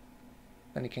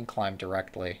 Then he can climb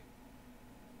directly.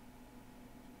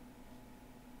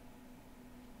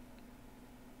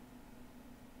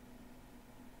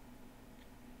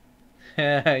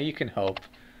 You can hope.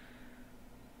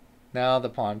 Now the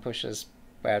pawn pushes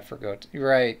bad for goat.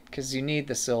 Right, because you need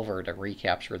the silver to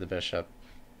recapture the bishop.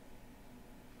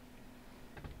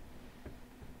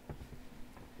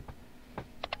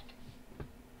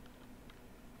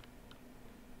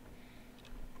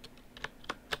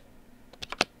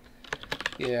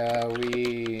 Yeah,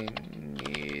 we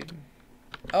need...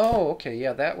 Oh, okay,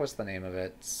 yeah, that was the name of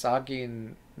it. Sagi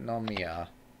no Miya.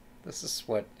 This is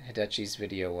what Hidechi's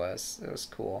video was. It was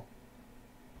cool.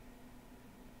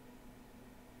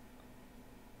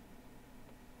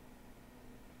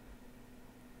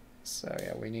 So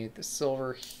yeah, we need the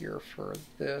silver here for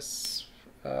this,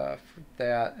 for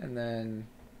that, and then,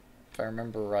 if I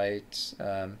remember right,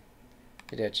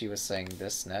 Hidechi was saying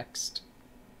this next.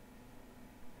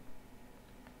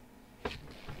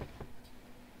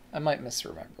 I might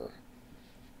misremember.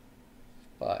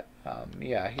 But,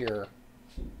 yeah, here.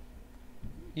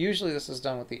 Usually this is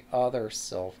done with the other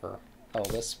silver. Oh,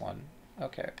 this one.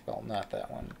 Okay, well, not that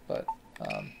one, but,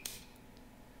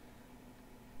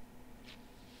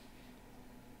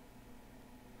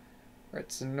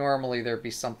 right, so normally there'd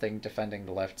be something defending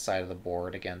the left side of the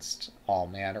board against all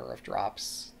manner of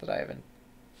drops that I haven't.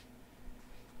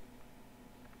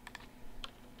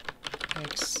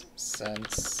 Makes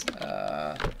sense.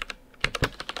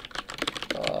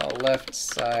 Left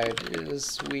side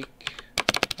is weak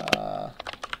to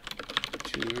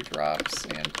drops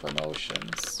and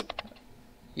promotions.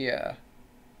 Yeah.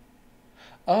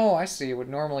 Oh, I see. It would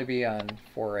normally be on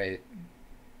 4-8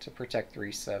 to protect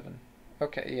 3-7.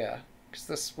 Okay, yeah. Because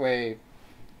this way,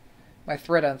 my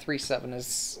threat on 3-7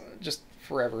 is just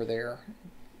forever there.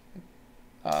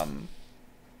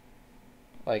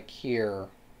 Like here.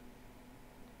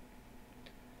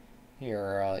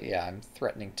 Here, yeah, I'm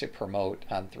threatening to promote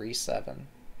on 3-7.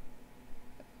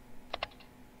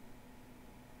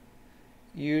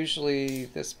 Usually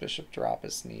this bishop drop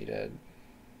is needed.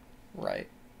 Right.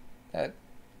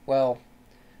 Well,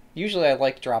 usually I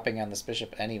like dropping on this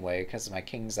bishop anyway because my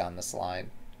king's on this line.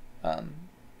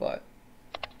 But,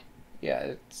 yeah,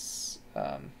 it's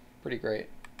pretty great.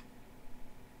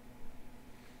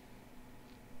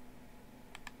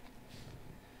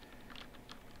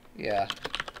 Yeah.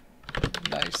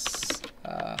 Nice.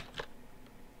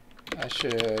 I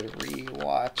should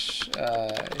re-watch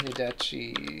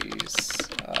Hidechi's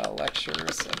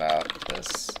lectures about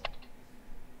this.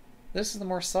 This is the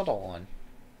more subtle one.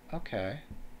 Okay.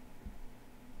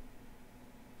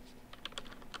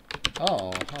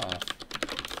 Oh, huh.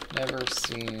 Never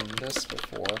seen this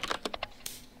before.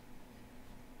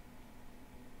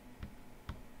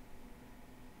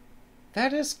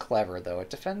 That is clever, though. It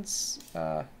defends,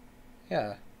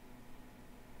 yeah.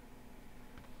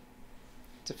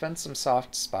 Defends some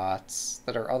soft spots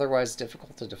that are otherwise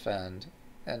difficult to defend,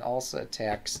 and also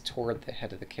attacks toward the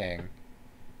head of the king.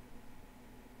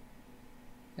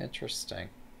 Interesting.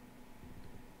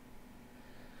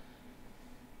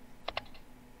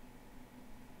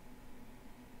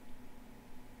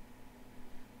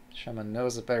 Shaman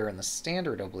knows it better in the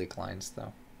standard oblique lines,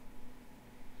 though.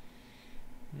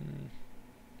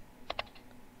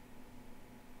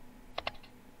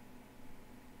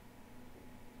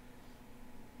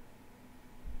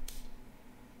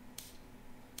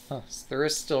 Huh, so there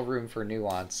is still room for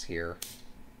nuance here.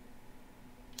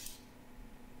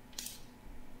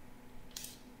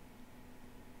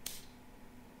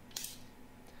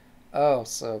 Oh,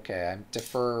 so okay, I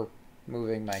defer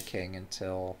moving my king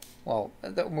until... Well,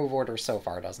 the move order so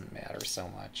far doesn't matter so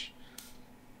much.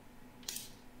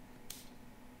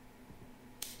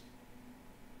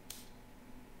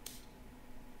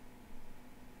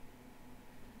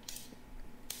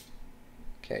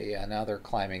 Okay, yeah, now they're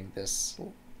climbing this.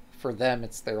 For them,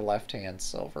 it's their left-hand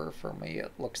silver. For me,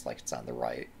 it looks like it's on the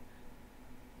right.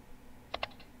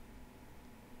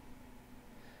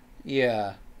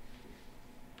 Yeah.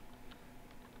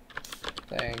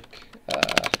 Thank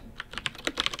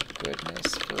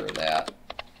goodness for that.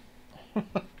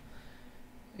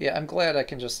 Yeah, I'm glad I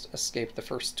can just escape the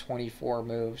first 24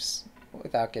 moves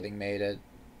without getting mated.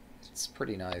 It's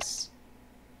pretty nice.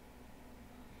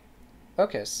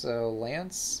 Okay, so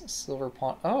Lance, Silver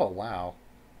Pawn... Oh, wow.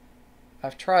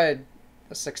 I've tried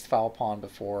the 6th foul pawn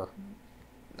before.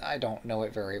 I don't know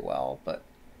it very well, but...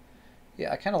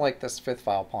 Yeah, I kind of like this 5th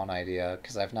foul pawn idea,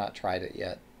 because I've not tried it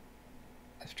yet.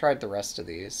 I've tried the rest of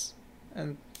these,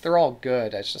 and they're all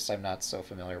good, it's just I'm not so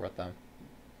familiar with them.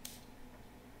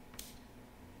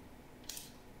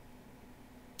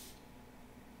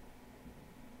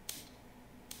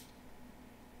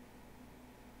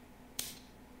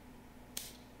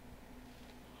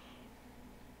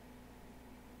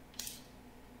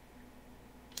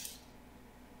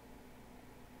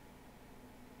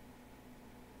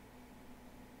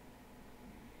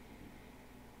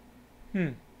 Hmm.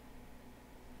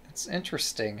 It's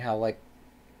interesting how, like,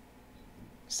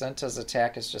 Senta's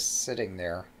attack is just sitting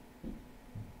there,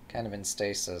 kind of in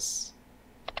stasis.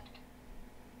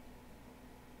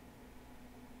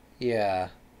 Yeah.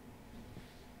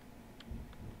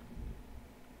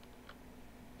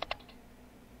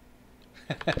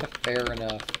 Fair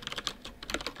enough.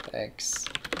 Thanks.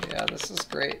 Yeah, this is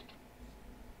great.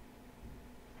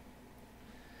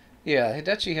 Yeah,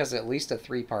 Hidechi has at least a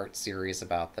 3-part series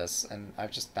about this, and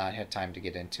I've just not had time to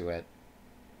get into it.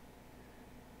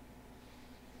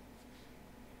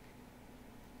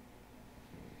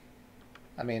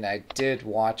 I mean, I did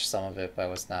watch some of it, but I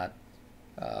was not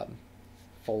um,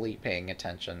 fully paying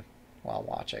attention while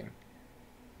watching.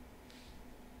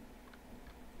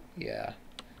 Yeah.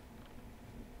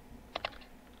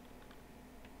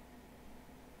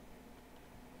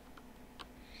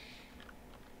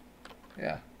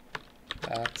 Yeah.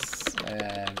 That's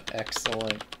an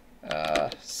excellent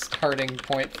starting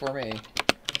point for me.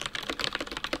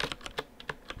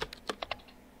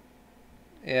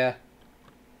 Yeah.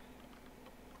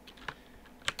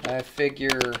 I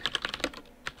figure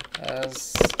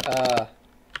as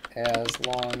as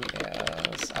long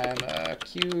as I'm a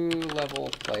Q level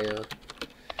player,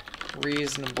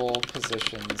 reasonable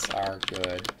positions are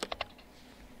good.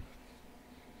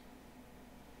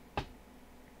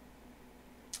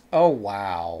 Oh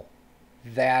wow.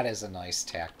 That is a nice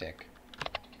tactic.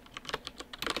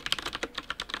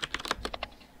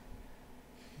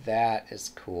 That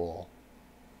is cool.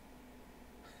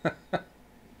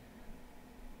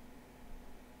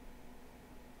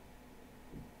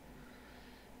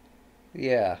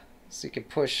 Yeah. So you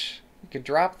could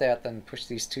drop that, then push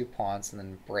these 2 pawns, and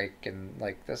then break, and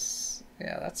like this.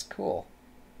 Yeah, that's cool.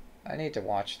 I need to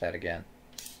watch that again.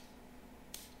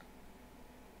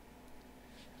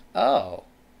 Oh,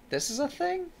 this is a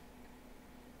thing?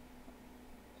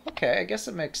 Okay, I guess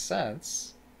it makes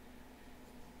sense.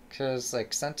 Because,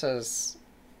 like, Senta's,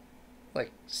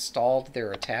 like, stalled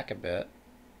their attack a bit.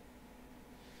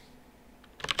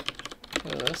 Oh,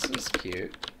 this is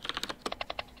cute.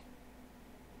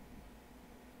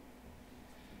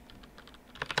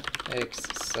 Makes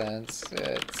sense.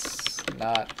 It's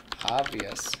not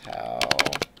obvious how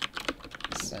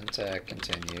Senta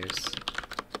continues.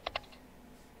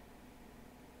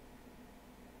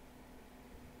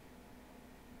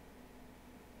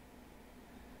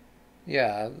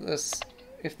 Yeah, this...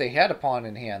 If they had a pawn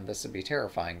in hand, this would be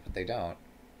terrifying, but they don't.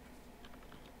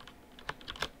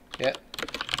 Yep,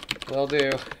 will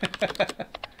do.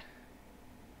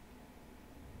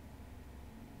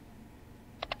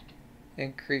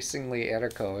 Increasingly,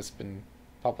 Eriko has been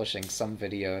publishing some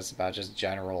videos about just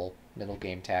general middle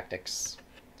game tactics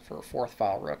for fourth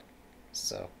file rook.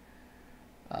 So,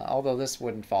 although this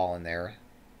wouldn't fall in there,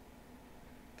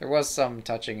 there was some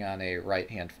touching on a right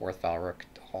hand fourth file rook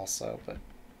also, but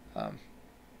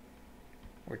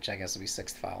which I guess would be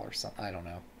sixth file or something. I don't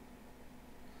know.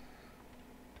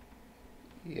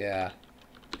 Yeah,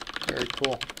 very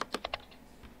cool.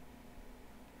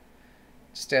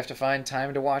 Just have to find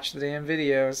time to watch the damn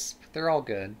videos, but they're all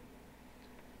good.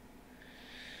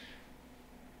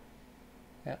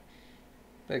 Yeah.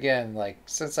 But again, like,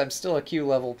 since I'm still a Q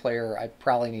level player, I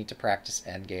probably need to practice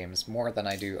endgames more than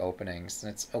I do openings,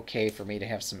 and it's okay for me to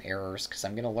have some errors, because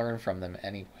I'm going to learn from them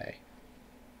anyway.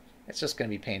 It's just going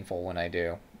to be painful when I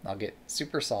do. I'll get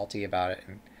super salty about it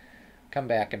and come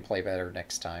back and play better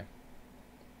next time.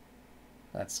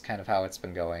 That's kind of how it's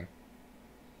been going.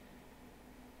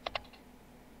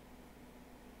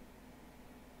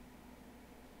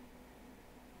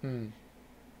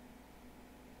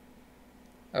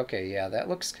 Okay, yeah, that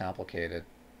looks complicated.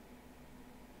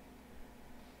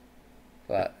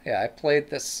 But yeah, I played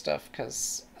this stuff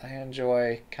because I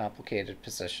enjoy complicated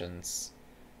positions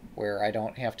where I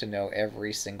don't have to know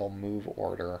every single move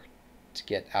order to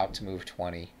get out to move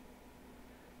 20.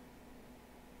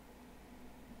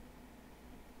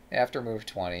 After move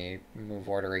 20, move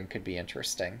ordering could be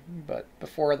interesting, but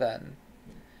before then,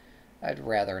 I'd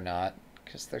rather not,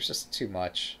 because there's just too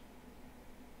much.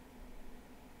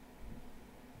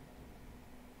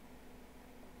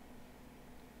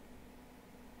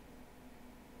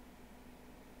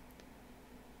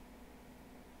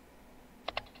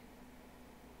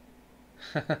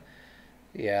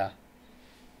 Yeah.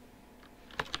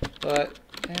 But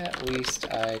at least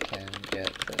I can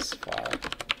get this far.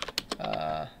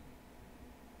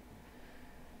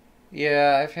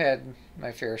 Yeah, I've had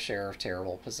my fair share of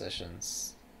terrible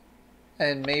positions.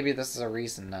 And maybe this is a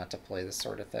reason not to play this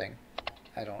sort of thing.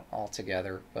 I don't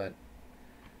altogether, but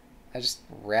I just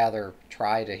rather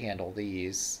try to handle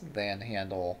these than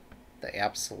handle the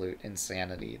absolute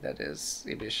insanity that is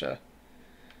Ibisha.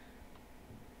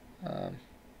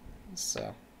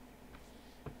 So,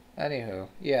 anywho,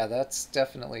 yeah, that's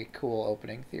definitely a cool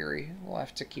opening theory. We'll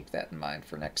have to keep that in mind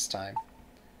for next time.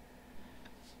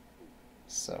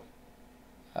 So,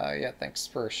 yeah, thanks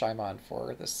for Shaimon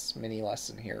for this mini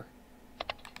lesson here.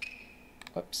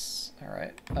 Whoops.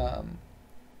 Alright.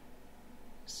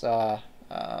 Saw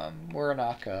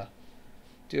Muranaka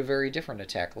do a very different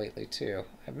attack lately, too.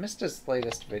 I've missed his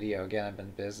latest video. Again, I've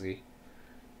been busy.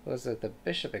 What was it? The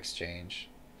Bishop Exchange.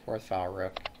 Fourth file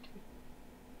rook.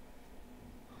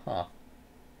 Huh.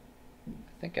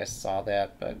 I think I saw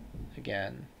that, but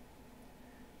again,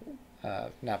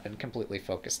 not been completely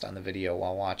focused on the video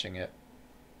while watching it.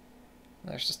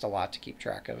 There's just a lot to keep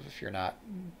track of if you're not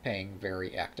paying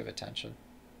very active attention.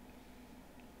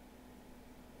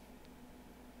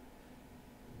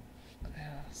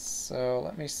 So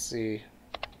let me see.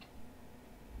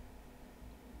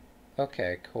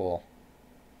 Okay, cool.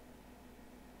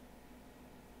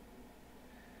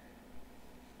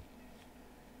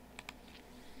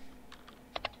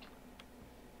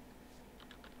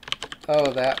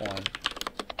 Oh, that one.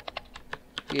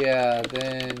 Yeah,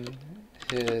 then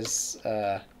his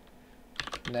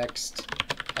next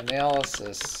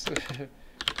analysis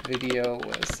video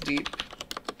was deep.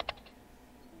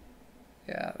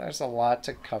 Yeah, there's a lot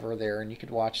to cover there, and you could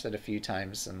watch that a few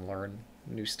times and learn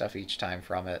new stuff each time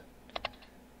from it.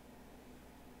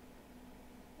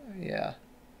 Yeah.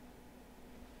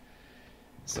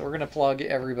 So we're going to plug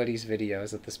everybody's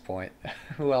videos at this point.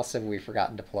 Who else have we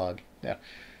forgotten to plug? No.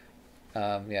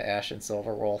 Yeah, Ash and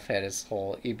Silver Wolf had his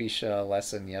whole Ibisha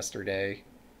lesson yesterday.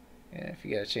 And if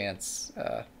you get a chance,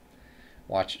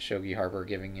 watch Shogi Harbor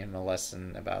giving him a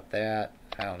lesson about that.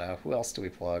 I don't know. Who else do we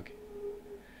plug?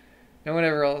 No one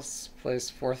ever else plays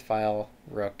fourth file,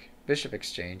 rook, bishop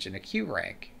exchange, and a Q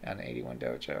rank on 81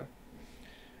 Dojo.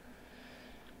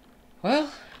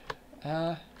 Well,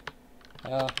 I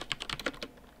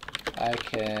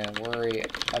can worry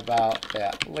about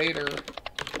that later,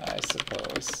 I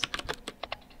suppose.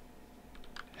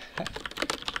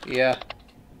 Yeah.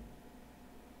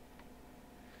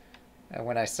 And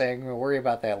when I say I'm going to worry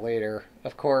about that later,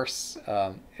 of course,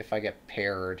 if I get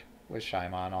paired with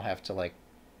Shaimon, I'll have to, like,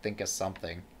 think of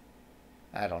something.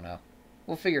 I don't know.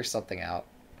 We'll figure something out.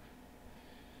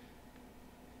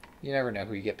 You never know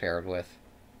who you get paired with.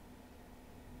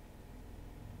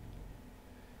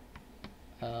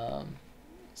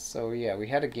 So yeah, we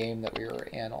had a game that we were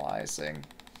analyzing.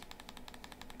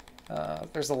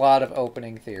 There's a lot of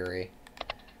opening theory.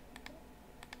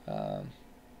 Oh,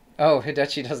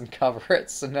 Hidechi doesn't cover it,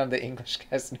 so none of the English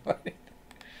guys know anything.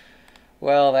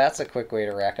 Well, that's a quick way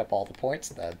to rack up all the points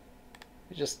then.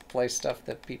 You just play stuff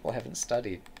that people haven't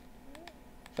studied.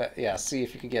 But yeah, see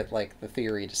if you could get like the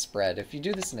theory to spread. If you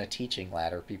do this in a teaching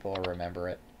ladder, people will remember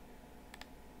it.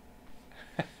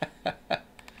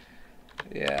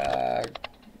 Yeah.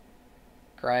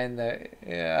 Grind the...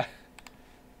 yeah.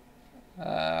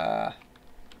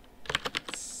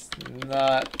 It's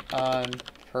not on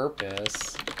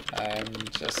purpose. I'm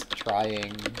just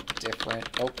trying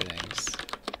different openings.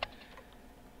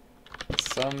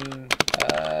 Some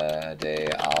day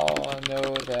I'll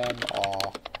know them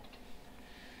all.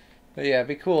 But yeah, it'd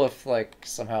be cool if like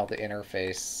somehow the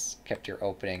interface kept your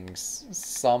openings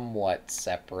somewhat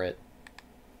separate.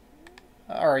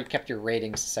 Or you kept your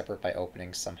ratings separate by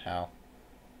openings somehow.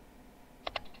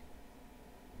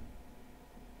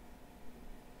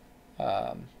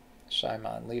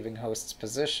 Shaimon leaving host's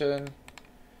position.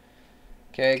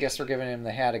 Okay, I guess we're giving him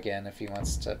the hat again if he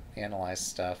wants to analyze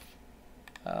stuff.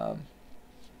 I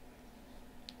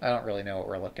don't really know what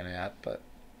we're looking at, but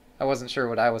I wasn't sure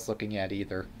what I was looking at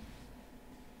either.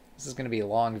 This is going to be a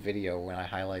long video when I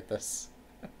highlight this.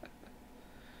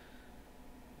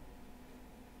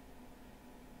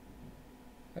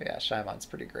 Oh yeah, Shaimon's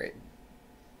pretty great.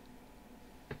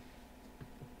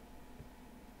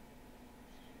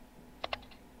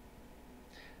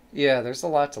 Yeah, there's a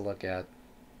lot to look at.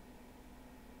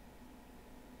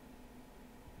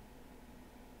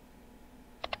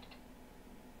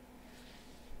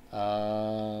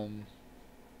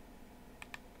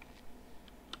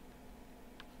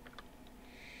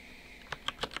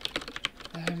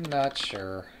 I'm not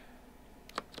sure.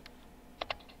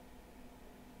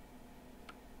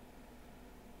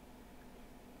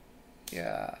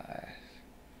 Yeah.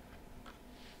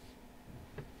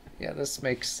 Yeah, this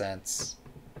makes sense.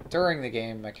 During the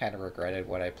game, I kind of regretted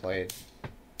what I played.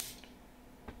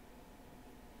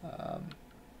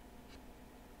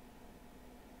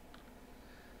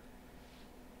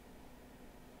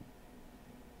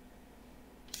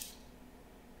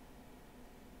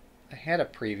 I had a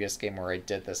previous game where I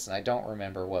did this, and I don't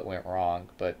remember what went wrong,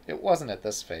 but it wasn't at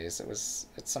this phase. It was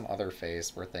at some other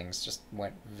phase where things just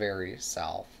went very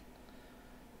south.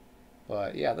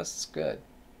 But yeah, this is good.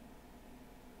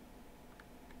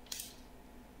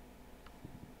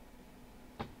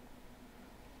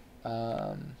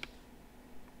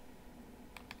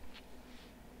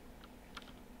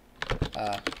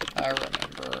 I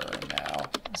remember now.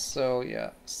 So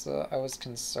yeah, so I was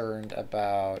concerned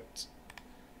about,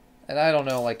 and I don't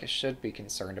know, like I should be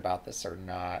concerned about this or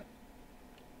not.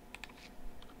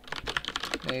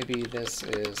 Maybe this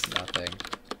is nothing.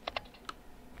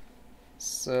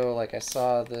 So like I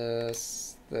saw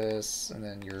this, and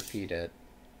then you repeat it.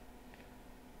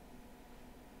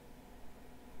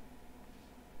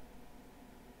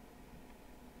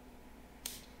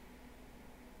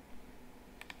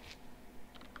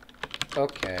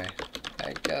 Okay,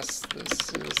 I guess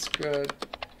this is good.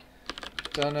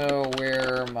 Don't know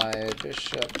where my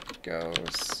bishop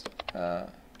goes.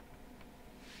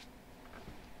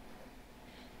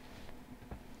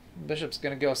 Bishop's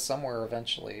gonna go somewhere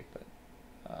eventually, but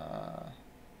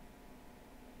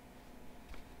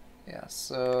yeah,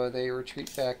 so they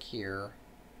retreat back here.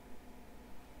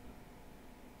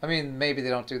 I mean, maybe they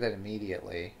don't do that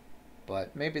immediately,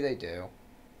 but maybe they do.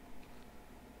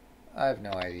 I have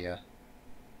no idea.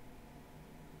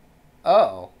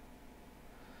 Oh.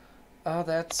 Oh,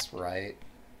 that's right.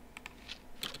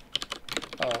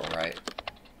 Oh, right.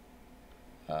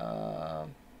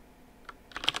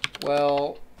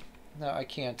 Well, no, I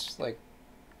can't, like,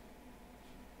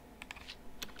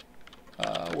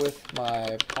 with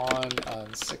my pawn on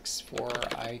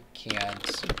 6-4, I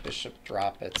can't bishop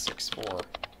drop at 6-4.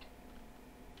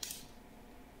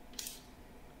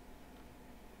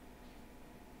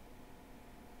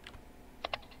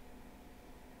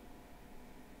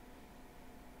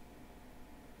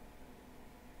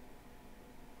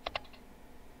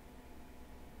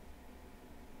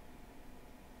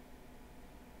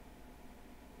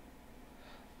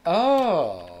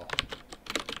 Oh,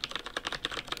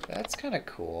 that's kind of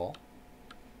cool.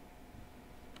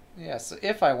 Yeah, so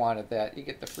if I wanted that, you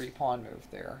get the free pawn move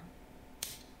there.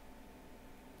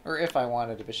 Or if I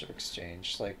wanted a bishop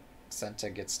exchange, like Senta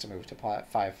gets to move to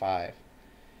 5-5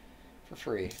 for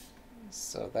free.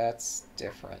 So that's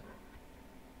different.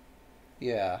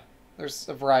 Yeah, there's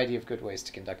a variety of good ways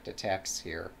to conduct attacks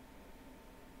here.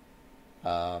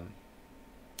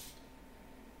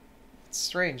 It's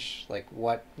strange, like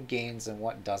what gains and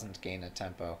what doesn't gain a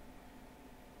tempo.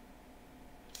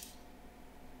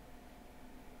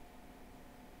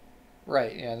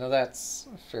 Right, yeah, no, that's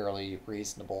fairly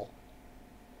reasonable.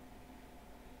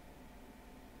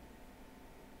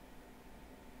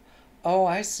 Oh,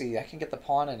 I see. I can get the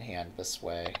pawn in hand this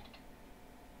way.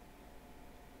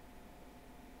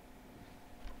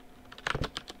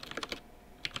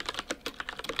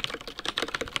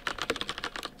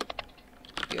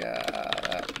 Yeah,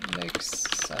 that makes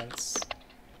sense.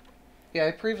 Yeah,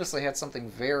 I previously had something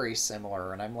very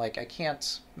similar, and I'm like, I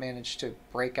can't manage to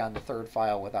break on the third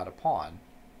file without a pawn.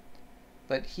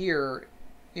 But here,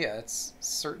 yeah, it's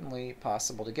certainly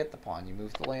possible to get the pawn. You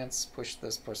move the lance, push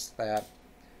this, push that,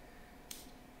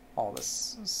 all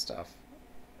this stuff.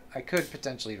 I could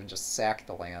potentially even just sack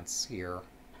the lance here.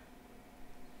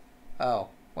 Oh,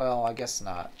 well, I guess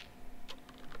not.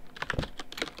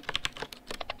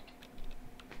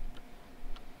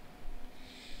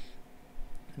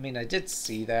 I mean, I did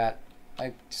see that.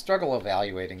 I struggle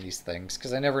evaluating these things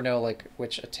because I never know like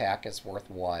which attack is worth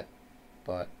what.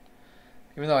 But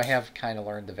even though I have kind of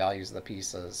learned the values of the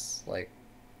pieces, like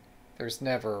there's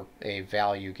never a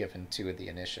value given to the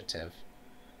initiative.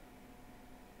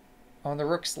 Oh, and the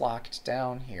rook's locked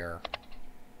down here.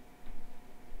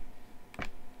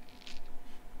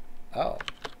 Oh.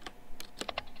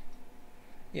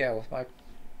 Yeah,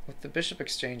 with the bishop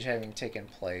exchange having taken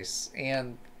place,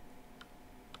 and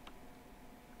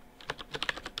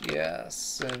yeah,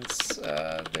 since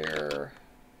their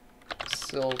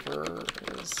silver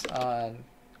is on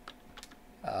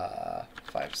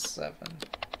 5-7.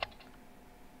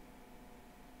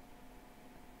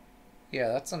 Yeah,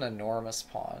 that's an enormous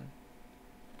pawn.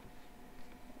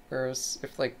 Whereas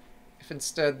if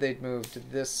instead they'd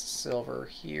moved this silver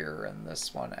here and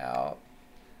this one out,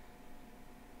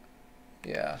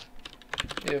 yeah,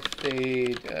 if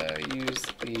they'd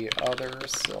used the other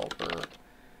silver,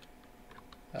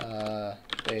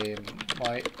 they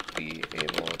might be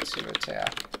able to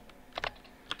attack.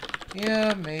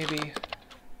 Yeah, maybe.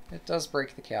 It does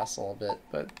break the castle a bit,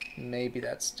 but maybe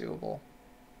that's doable.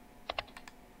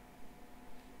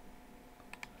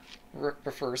 Rook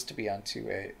prefers to be on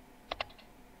 2-8.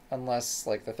 unless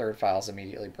like the third file is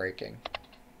immediately breaking.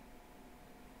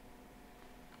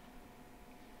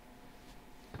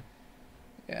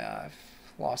 Yeah,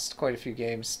 I've lost quite a few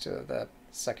games to the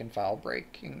second file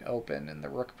breaking open and the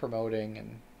rook promoting,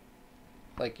 and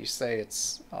like you say,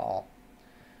 it's all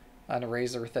on a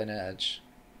razor thin edge.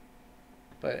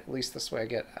 But at least this way I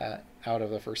get out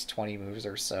of the first 20 moves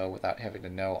or so without having to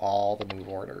know all the move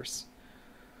orders.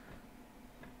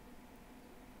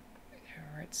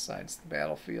 Yeah, right side's the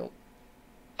battlefield.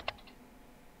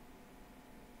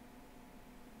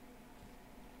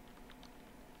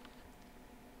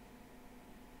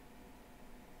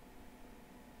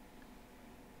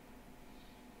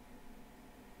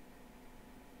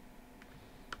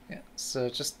 Yeah, so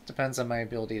it just depends on my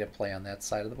ability to play on that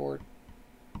side of the board.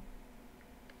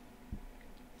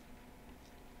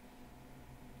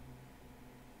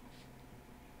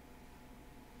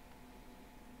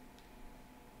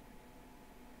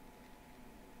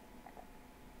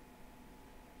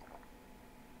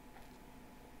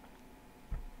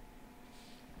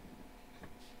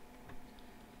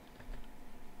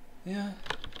 Yeah,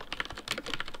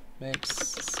 makes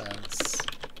sense.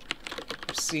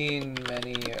 I've seen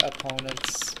many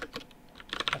opponents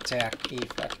attack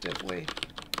effectively.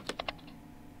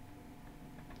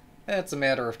 It's a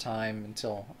matter of time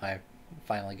until I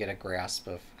finally get a grasp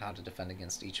of how to defend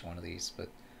against each one of these, but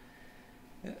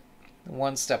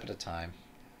one step at a time.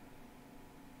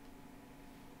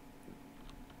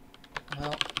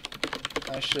 Well,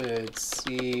 I should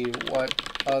see what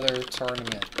other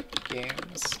tournament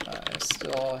games I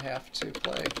still have to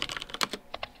play,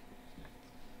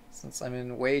 since I'm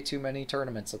in way too many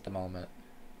tournaments at the moment.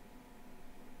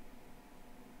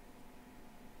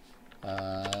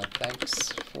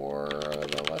 Thanks for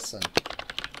the lesson.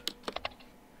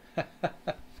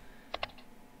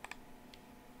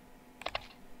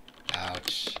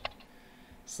 Ouch.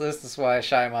 So this is why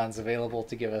Shaimon's available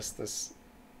to give us this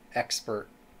expert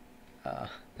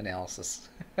analysis.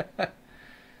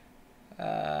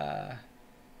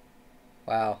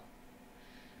 Wow.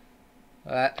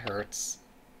 That hurts.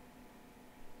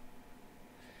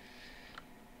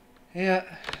 Yeah,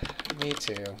 me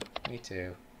too. Me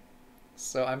too.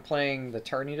 So I'm playing the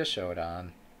Tourney to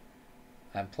Showdown.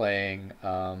 I'm playing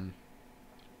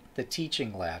the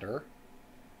Teaching Ladder.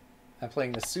 I'm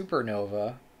playing the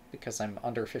Supernova because I'm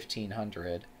under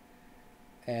 1500.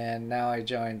 And now I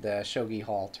joined the Shogi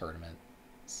Hall tournament.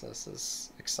 So this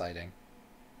is exciting.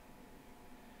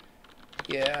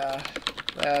 Yeah,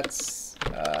 that's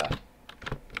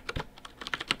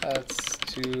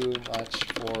too much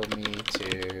for me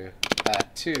to,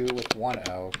 2 with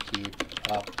 1-0,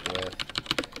 keep up with.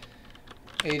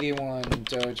 81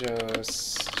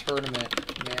 Dojo's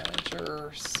tournament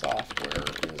manager software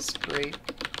is great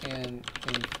and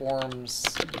informs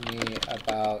me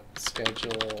about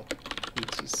schedule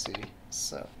etc.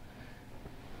 So,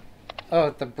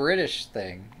 oh, the British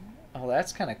thing. Oh,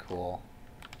 that's kind of cool.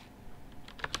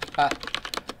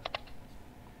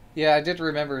 Yeah, I did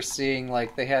remember seeing,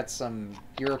 like, they had some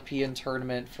European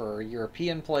tournament for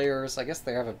European players. I guess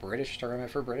they have a British tournament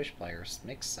for British players.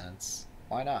 Makes sense.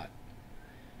 Why not?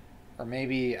 Or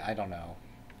maybe, I don't know.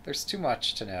 There's too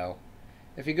much to know.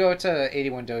 If you go to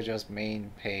 81 Dojo's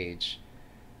main page,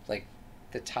 like,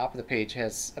 the top of the page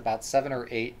has about 7 or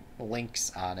 8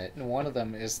 links on it, and one of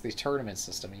them is the tournament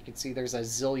system. You can see there's a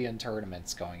zillion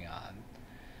tournaments going on.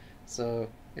 So,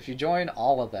 if you join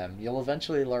all of them, you'll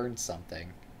eventually learn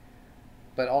something.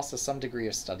 But also some degree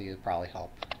of study would probably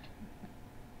help.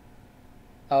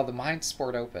 Oh, the Mind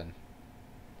Sport Open.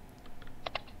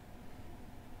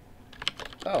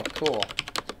 Oh, cool.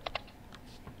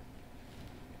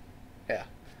 Yeah.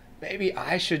 Maybe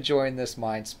I should join this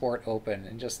Mind Sport Open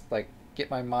and just, like, get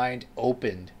my mind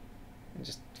opened and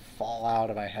just fall out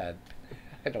of my head.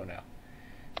 I don't know.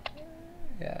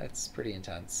 Yeah, it's pretty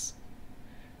intense.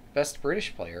 Best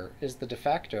British player is the de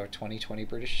facto 2020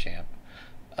 British champ.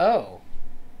 Oh.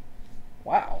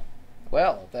 Wow.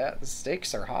 Well, the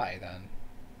stakes are high then.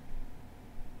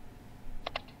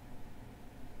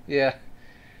 Yeah.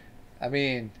 I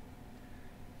mean,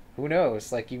 who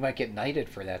knows? Like, you might get knighted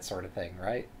for that sort of thing,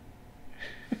 right?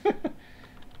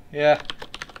 Yeah.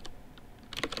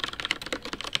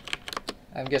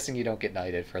 I'm guessing you don't get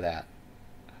knighted for that.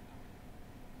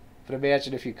 But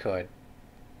imagine if you could.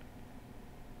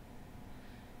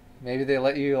 Maybe they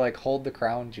let you, like, hold the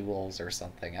crown jewels or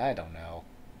something. I don't know.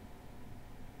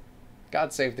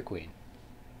 God save the queen.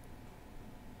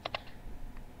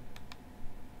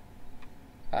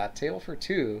 Table for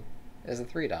 2 is a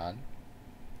 3-don.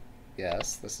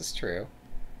 Yes, this is true.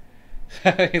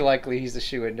 Likely he's a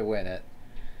shoo-in to win it.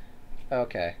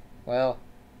 Okay, well,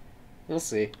 we'll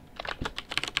see.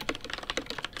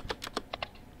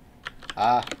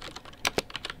 Ah,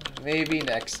 maybe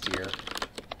next year.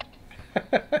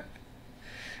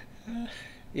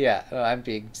 Yeah, I'm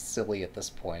being silly at this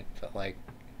point, but like,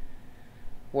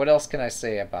 what else can I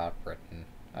say about Britain?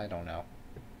 I don't know.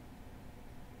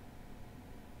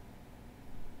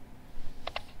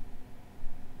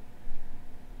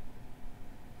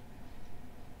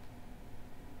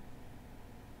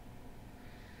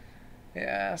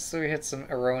 Yeah, so we hit some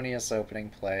erroneous opening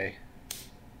play.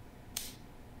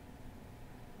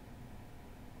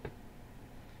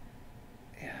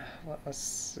 Yeah, let's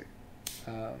see.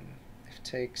 If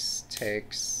takes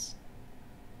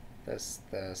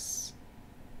this.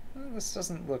 Well, this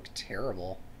doesn't look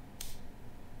terrible.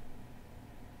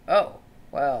 Oh,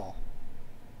 well.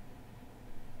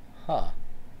 Huh.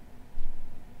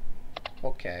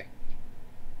 Okay.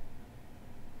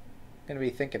 Gonna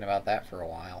be thinking about that for a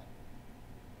while.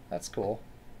 That's cool.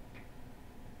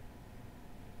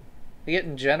 Yet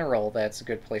in general, that's a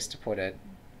good place to put it.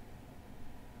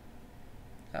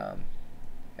 Yeah,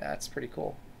 that's pretty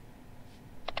cool.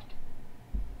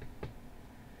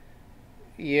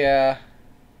 Yeah.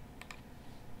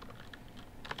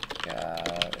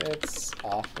 Yeah, it's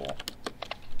awful.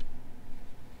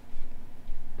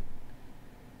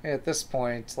 At this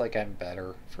point, like, I'm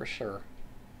better, for sure.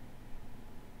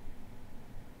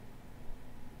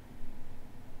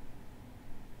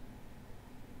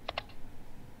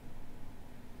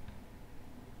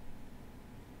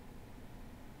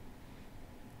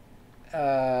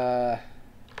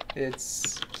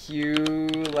 It's Q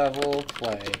level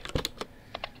play.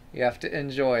 You have to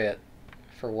enjoy it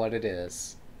for what it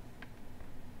is.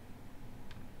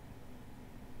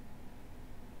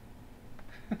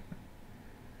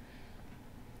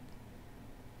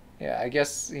 Yeah, I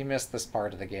guess he missed this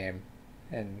part of the game.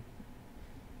 And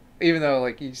even though,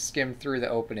 like, he skimmed through the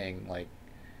opening, like,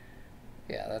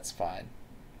 yeah, that's fine.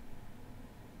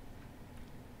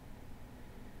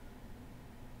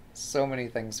 So many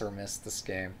things were missed this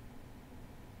game.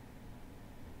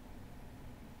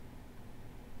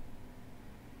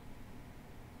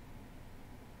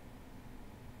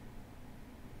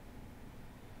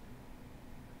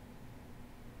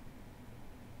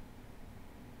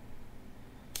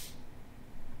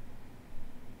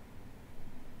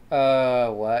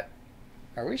 What?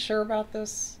 Are we sure about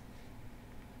this?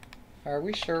 Are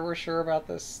we sure we're sure about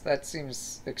this? That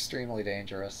seems extremely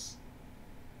dangerous.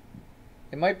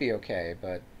 It might be okay,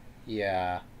 but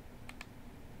yeah.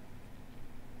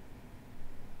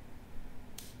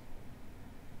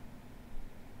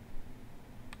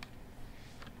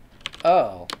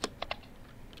 Oh.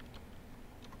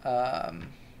 Um,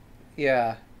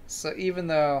 yeah. So even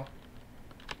though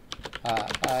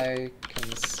I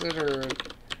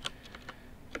considered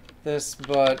this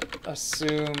but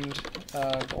assumed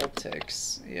gold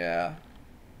takes, yeah.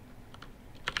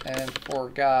 And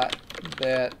forgot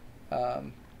that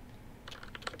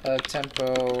a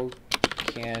tempo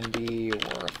can be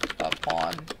worth a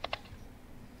pawn.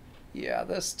 Yeah,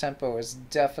 this tempo is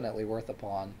definitely worth a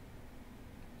pawn.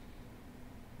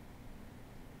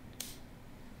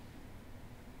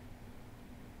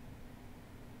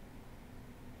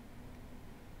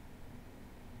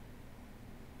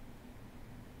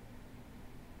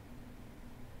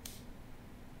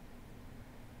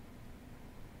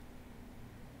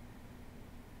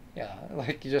 Yeah,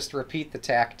 like you just repeat the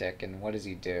tactic, and what does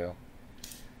he do?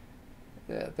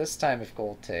 This time, if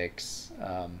gold takes,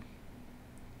 I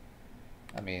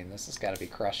mean, this has got to be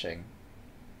crushing.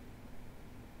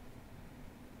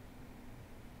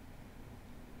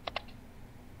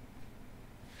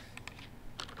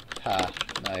 Ha,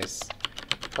 nice.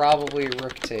 Probably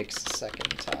rook takes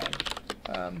second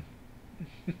time.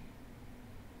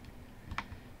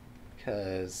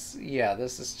 Because, yeah,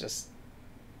 this is just...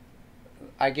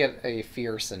 I get a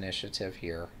fierce initiative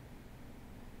here.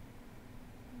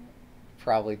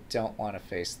 Probably don't want to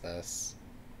face this.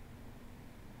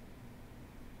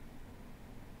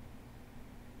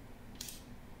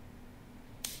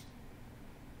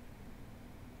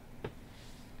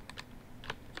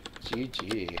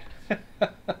 GG.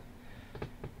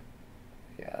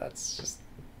 Yeah, that's just...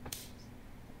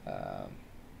 I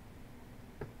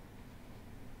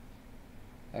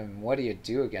mean, what do you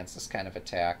do against this kind of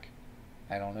attack?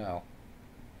 I don't know.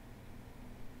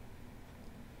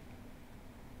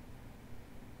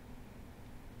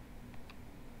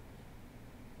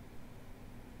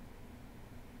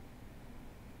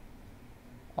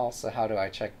 Also, how do I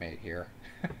checkmate here?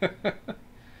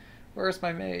 Where's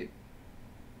my mate?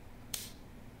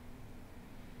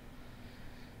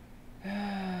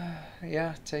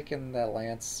 Yeah, taking that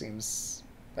lance seems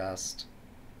best.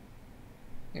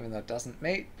 Even though it doesn't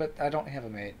mate, but I don't have a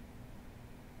mate.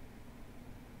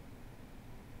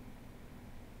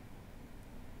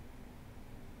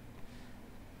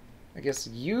 I guess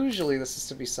usually this is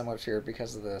to be somewhat feared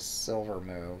because of the silver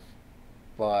move,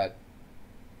 but,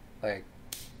 like,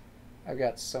 I've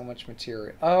got so much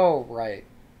material. Oh, right.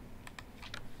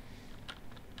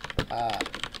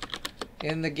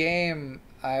 In the game,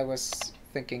 I was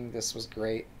thinking this was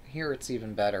great. Here it's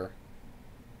even better.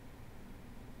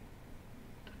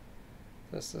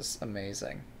 This is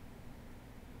amazing.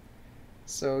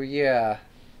 So, yeah.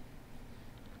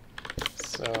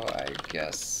 So, I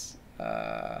guess...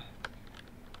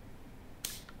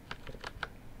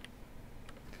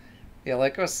 yeah,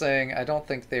 like I was saying, I don't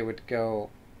think they would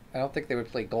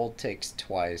play gold takes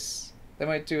twice. They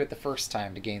might do it the first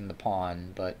time to gain the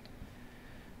pawn, but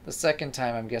the second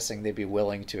time I'm guessing they'd be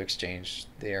willing to exchange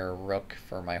their rook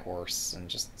for my horse and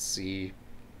just see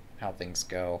how things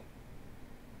go.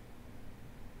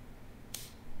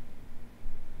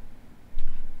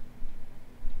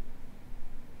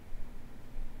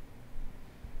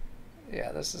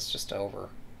 Yeah, this is just over.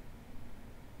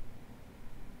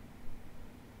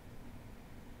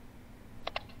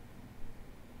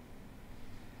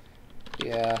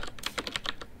 Yeah,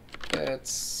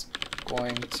 it's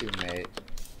going to mate.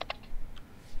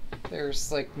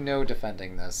 There's, like, no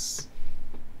defending this.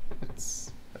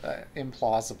 It's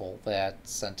implausible that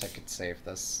Senta could save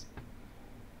this.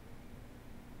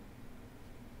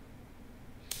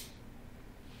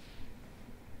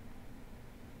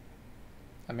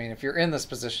 I mean, if you're in this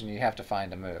position, you have to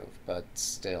find a move, but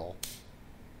still.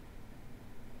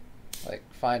 Like,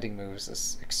 finding moves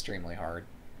is extremely hard.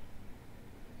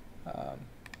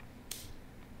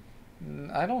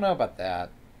 I don't know about that.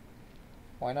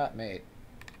 Why not mate?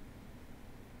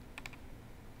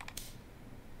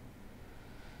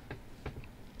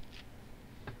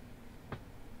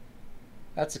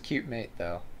 That's a cute mate,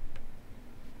 though.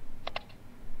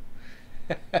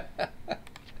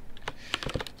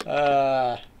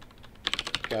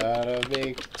 Gotta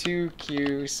make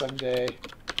 2Q someday.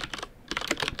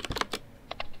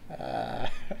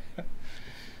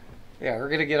 Yeah, we're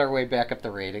gonna get our way back up the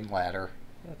rating ladder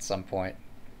at some point.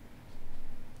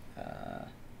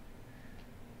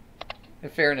 In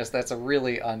fairness, that's a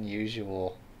really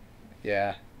unusual...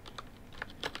 Yeah.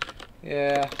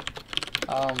 Yeah.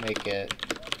 I'll make it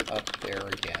up there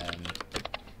again.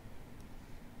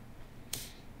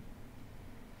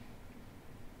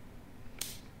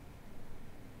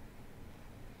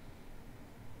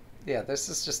 Yeah, this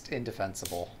is just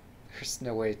indefensible. There's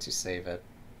no way to save it.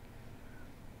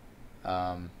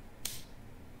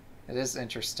 It is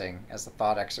interesting as a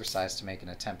thought exercise to make an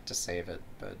attempt to save it,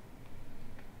 but...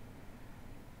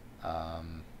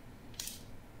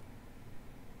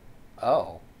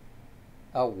 Oh.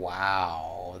 Oh,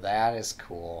 wow. That is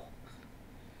cool.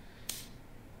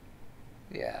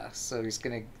 Yeah, so he's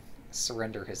gonna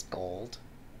surrender his gold,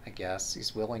 I guess.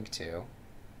 He's willing to.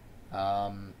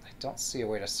 I don't see a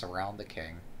way to surround the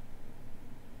king.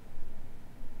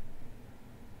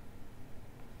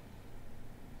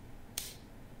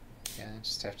 Yeah, I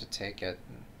just have to take it.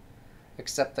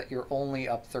 Except that you're only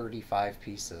up 35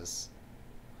 pieces.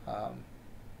 I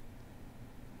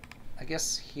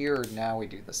guess here now we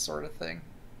do this sort of thing.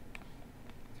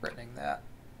 Threatening that.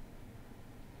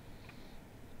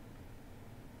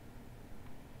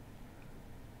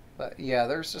 But yeah,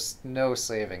 there's just no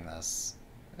saving this.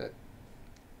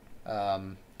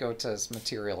 Gota's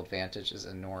material advantage is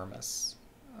enormous.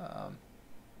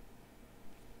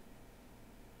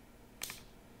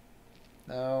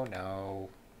 No.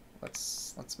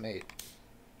 Let's mate.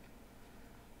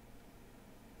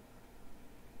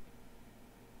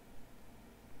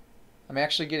 I'm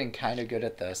actually getting kind of good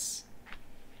at this.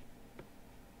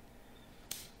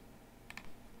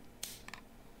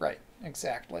 Right,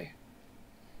 exactly.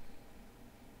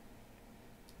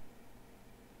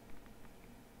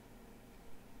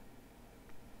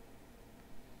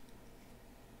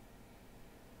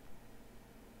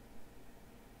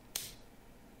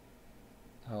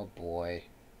 Oh boy.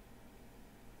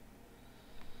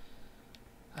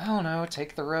 I don't know,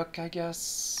 take the rook, I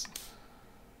guess.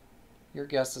 Your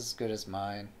guess is as good as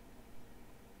mine.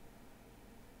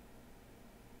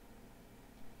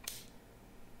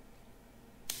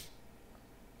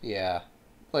 Yeah.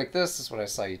 Like, this is what I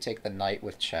saw. You take the knight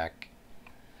with check.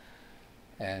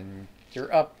 And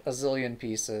you're up a zillion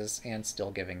pieces and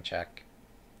still giving check.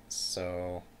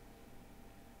 So,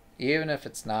 even if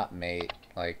it's not mate,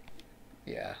 like,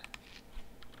 yeah.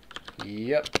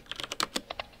 Yep.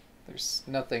 There's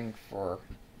nothing for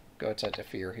Gota to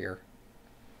fear here.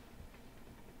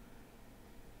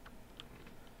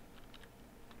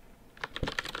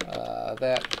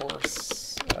 That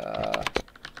horse,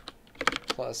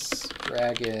 plus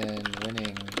dragon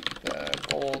winning the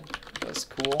gold was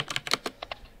cool.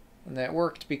 And that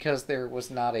worked because there was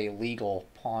not a legal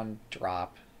pawn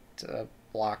drop to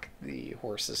block the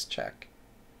horse's check.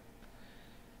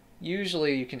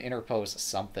 Usually you can interpose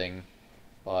something,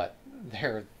 but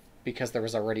because there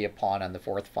was already a pawn on the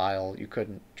fourth file, you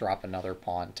couldn't drop another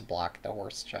pawn to block the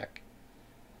horse check.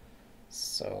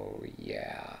 So,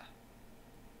 yeah.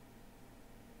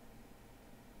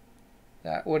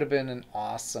 That would have been an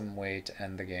awesome way to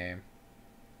end the game.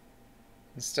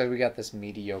 Instead, we got this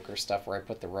mediocre stuff where I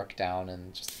put the rook down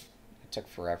and just it took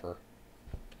forever.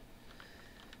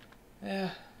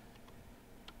 Yeah.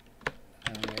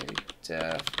 I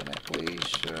definitely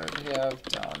should have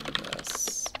done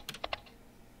this.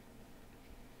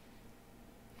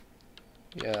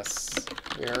 Yes,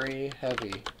 very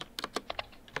heavy.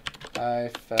 I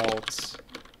felt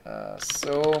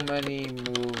so many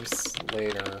moves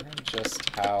later just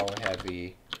how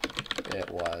heavy it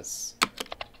was.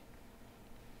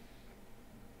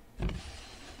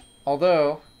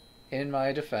 Although, in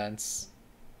my defense,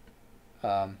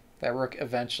 that rook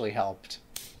eventually helped.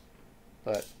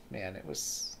 But, man, it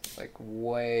was, like,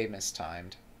 way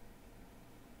mistimed.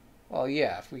 Well,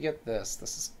 yeah, if we get this,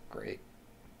 this is great.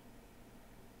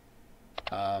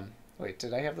 Wait,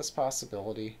 did I have this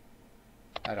possibility?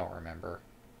 I don't remember.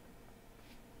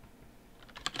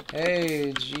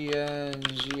 Hey,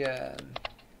 GN.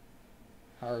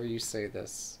 However you say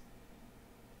this.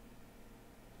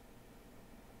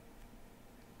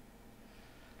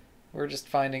 We're just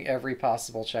finding every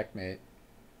possible checkmate.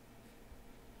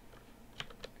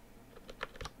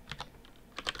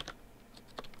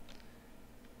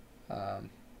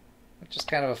 Which is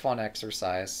kind of a fun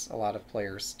exercise. A lot of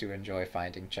players do enjoy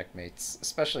finding checkmates,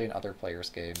 especially in other players'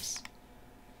 games.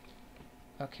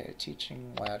 Okay,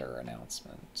 teaching ladder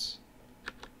announcement.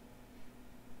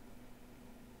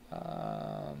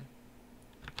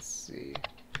 Let's see.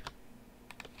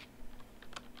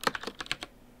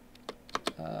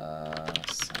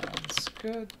 Sounds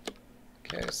good.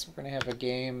 Okay, so we're going to have a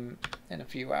game in a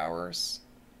few hours.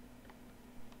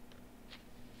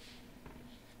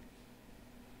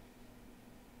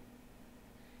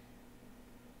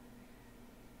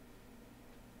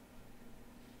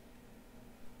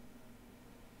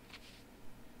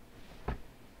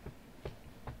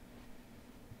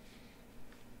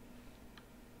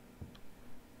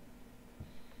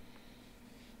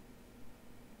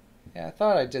 Yeah, I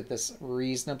thought I did this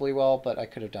reasonably well, but I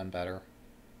could have done better.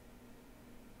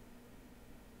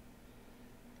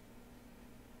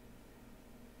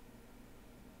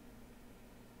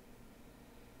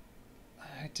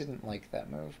 I didn't like that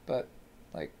move, but,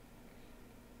 like...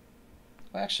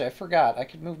 Well, actually, I forgot. I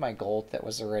could move my gold that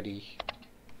was already...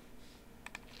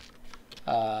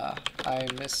 I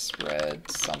misread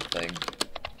something.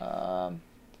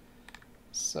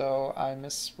 So I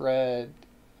misread...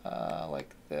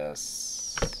 like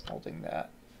this, holding that.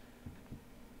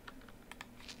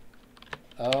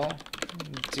 Oh,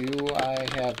 do I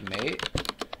have mate?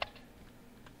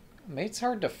 Mate's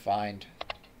hard to find.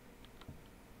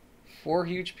 4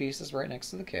 huge pieces right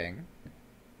next to the king.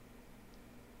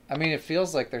 I mean, it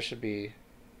feels like there should be...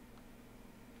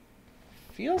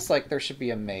 Feels like there should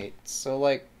be a mate. So,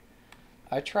 like,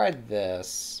 I tried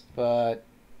this, but,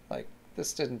 like,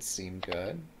 this didn't seem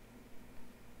good.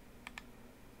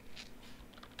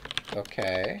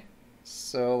 Okay.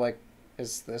 So, like,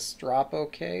 is this drop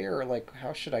okay? Or, like,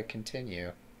 how should I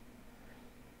continue?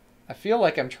 I feel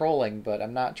like I'm trolling, but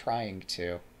I'm not trying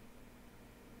to.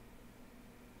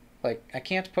 Like, I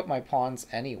can't put my pawns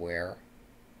anywhere.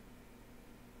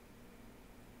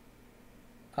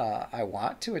 I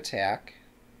want to attack,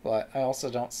 but I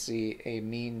also don't see a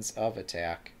means of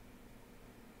attack.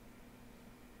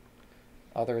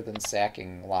 Other than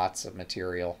sacking lots of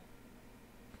material.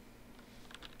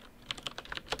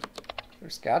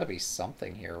 There's got to be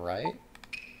something here, right?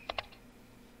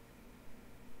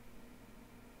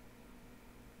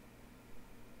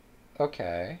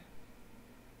 Okay.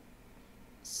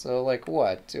 So, like,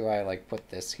 what? Do I, like, put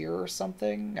this here or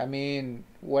something? I mean,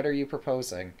 what are you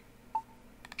proposing?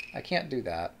 I can't do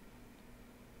that.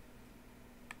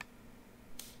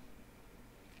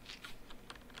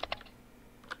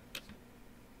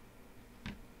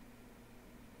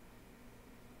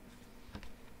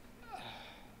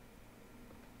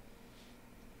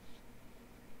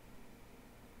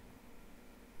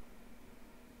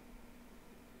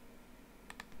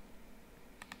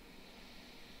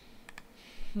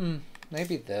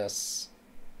 Maybe this.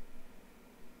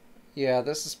 Yeah,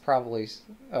 this is probably...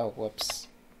 Oh, whoops.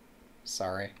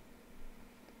 Sorry.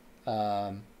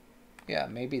 Yeah,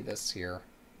 maybe this here.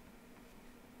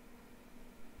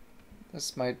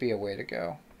 This might be a way to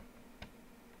go.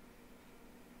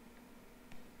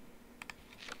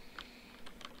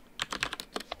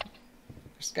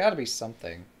 gotta be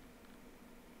something.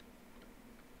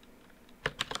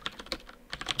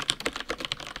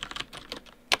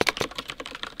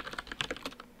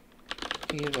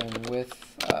 Even with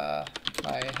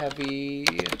my heavy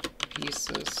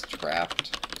pieces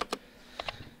trapped.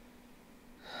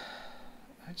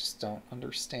 I just don't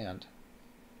understand.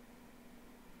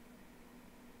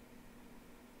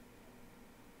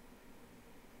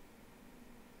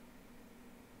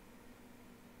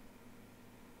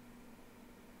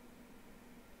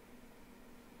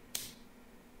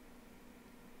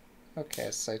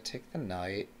 Okay, so I take the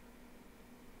knight.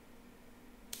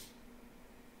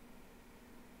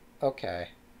 Okay.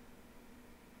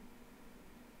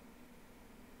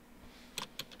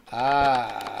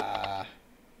 Ah.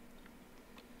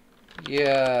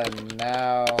 Yeah,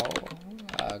 now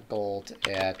gold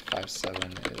at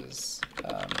 5-7 is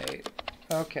mate.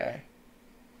 Okay.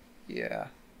 Yeah,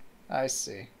 I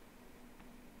see.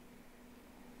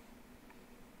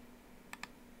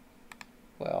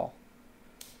 Well.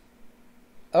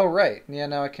 Oh, right. Yeah,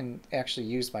 now I can actually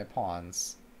use my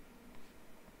pawns.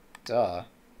 Duh.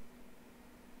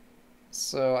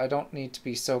 So I don't need to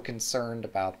be so concerned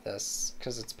about this,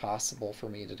 because it's possible for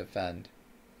me to defend.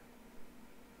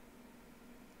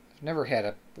 I've never had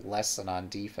a lesson on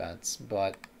defense,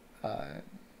 but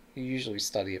you usually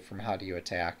study it from how do you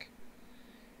attack.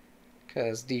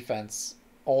 Because defense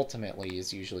ultimately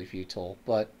is usually futile,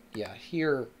 but yeah,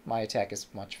 here my attack is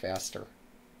much faster.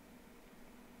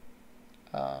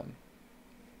 Um,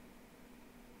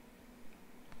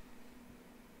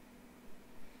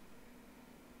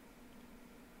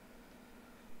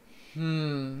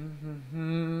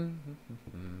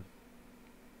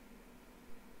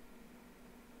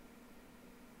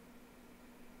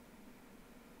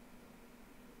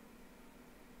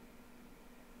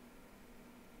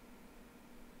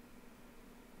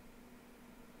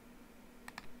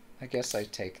 I guess I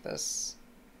take this.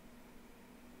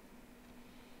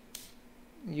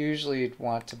 Usually you'd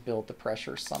want to build the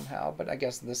pressure somehow, but I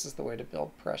guess this is the way to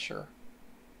build pressure.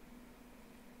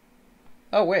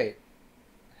 Oh, wait.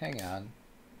 Hang on.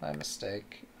 My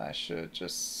mistake. I should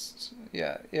just...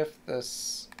 Yeah, if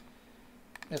this...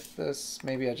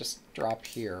 Maybe I just drop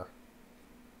here.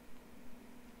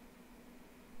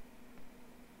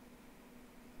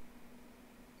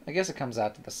 I guess it comes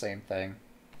out to the same thing.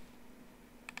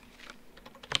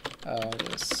 Oh,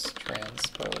 this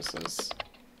transposes.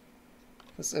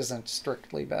 This isn't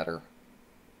strictly better.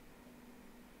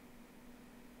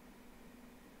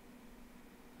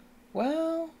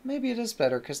 Well, maybe it is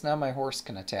better, because now my horse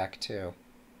can attack too.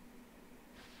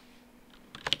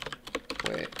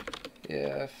 Wait,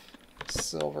 if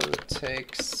silver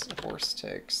takes, horse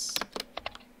takes.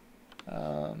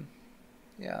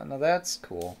 Yeah, no, that's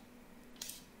cool.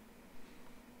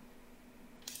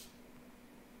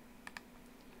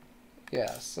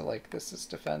 Yeah, so like this is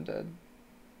defended.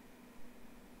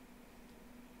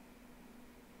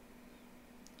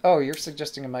 Oh, you're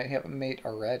suggesting I might have a mate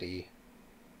already.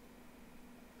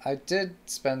 I did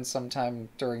spend some time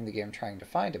during the game trying to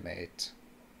find a mate.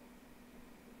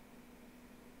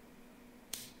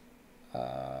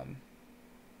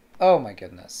 Oh my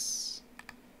goodness.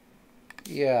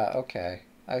 Yeah, okay.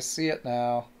 I see it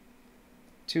now.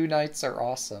 2 knights are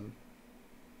awesome.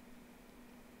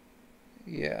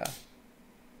 Yeah.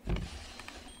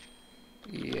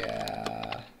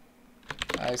 Yeah.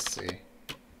 I see.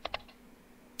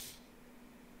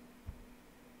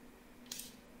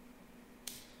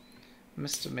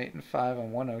 Missed a mate in 5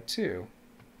 on 102.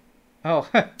 Oh,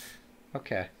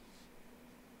 okay.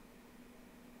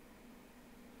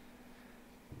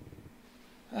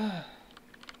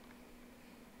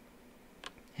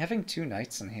 Having 2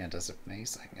 knights in hand is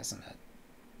amazing, isn't it?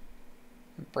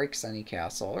 It breaks any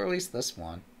castle, or at least this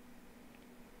one.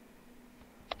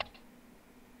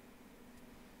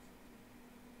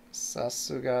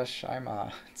 Sasuga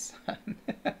Shaima-san.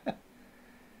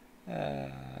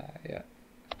 Yeah.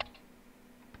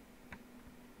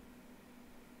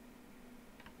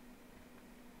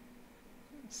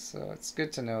 So it's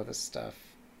good to know this stuff,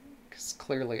 because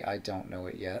clearly I don't know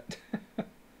it yet.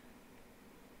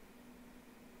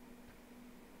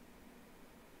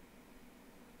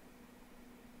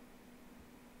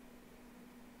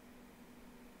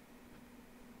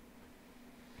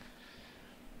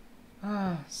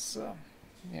 So,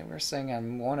 yeah, we're saying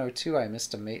on 102 I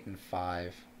missed a mate in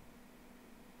 5.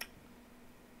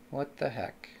 What the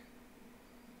heck?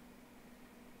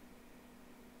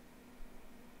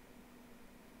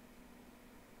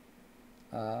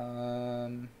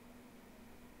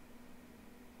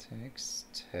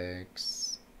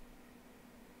 Takes.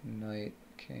 Knight,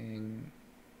 king.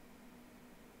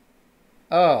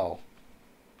 Oh.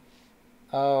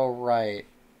 Oh, right.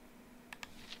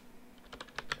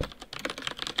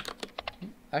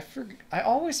 I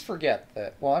always forget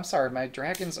that. Well, I'm sorry, my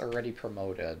dragon's already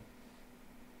promoted.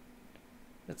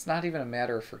 It's not even a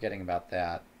matter of forgetting about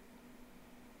that.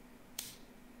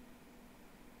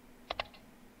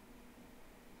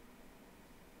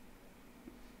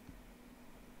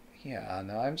 Yeah,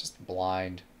 no, I'm just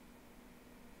blind.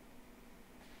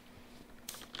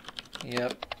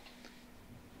 Yep.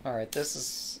 Alright, this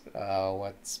is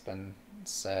what's been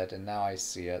said, and now I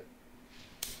see it.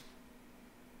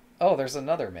 Oh, there's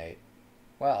another mate.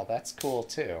 Wow, that's cool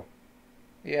too.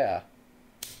 Yeah.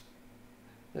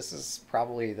 This is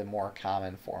probably the more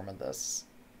common form of this,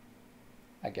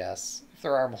 I guess, if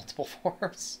there are multiple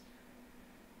forms.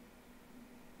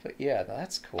 But yeah,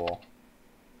 that's cool.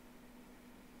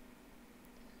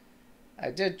 I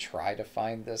did try to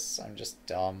find this, I'm just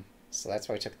dumb. So that's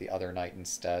why I took the other knight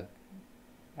instead.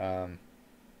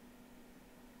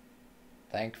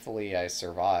 Thankfully I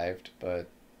survived, but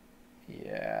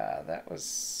yeah, that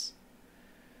was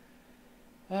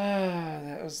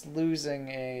losing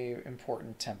a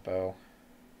important tempo.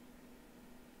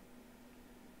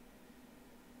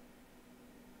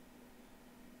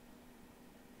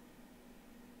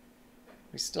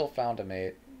 We still found a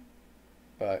mate,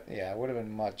 but yeah, it would have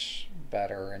been much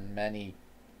better in many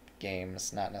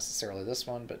games, not necessarily this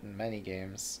one, but in many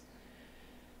games.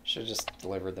 Should have just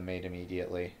delivered the mate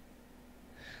immediately.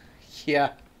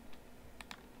 Yeah.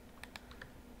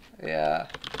 Yeah.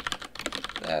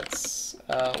 That's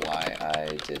why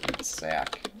I didn't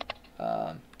sack.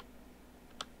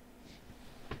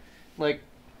 Like,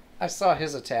 I saw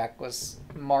his attack was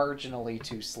marginally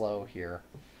too slow here.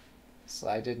 So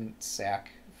I didn't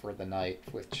sack for the knight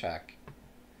with check.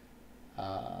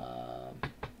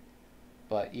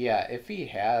 But yeah, if he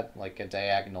had like a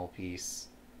diagonal piece,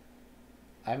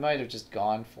 I might have just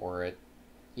gone for it,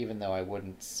 even though I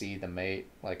wouldn't see the mate.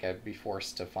 Like, I'd be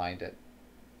forced to find it.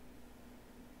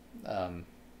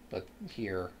 But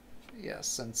here, yeah,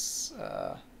 since,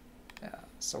 yeah,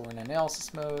 so we're in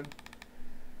analysis mode.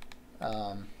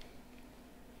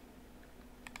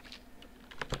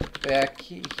 Back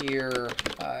here,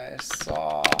 I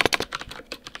saw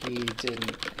he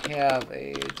didn't have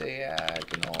a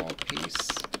diagonal piece.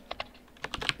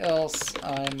 Else,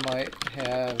 I might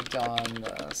have done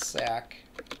the sack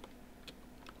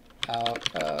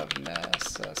out of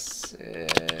necessity.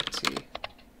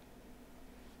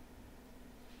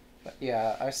 But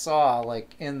yeah, I saw,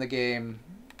 like, in the game,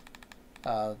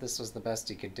 this was the best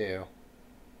he could do.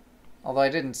 Although I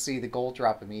didn't see the gold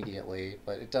drop immediately,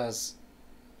 but it does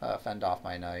fend off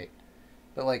my knight.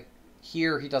 But, like,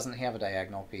 here he doesn't have a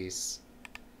diagonal piece.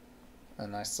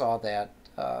 And I saw that,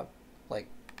 like,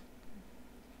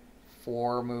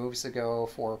 4 moves ago,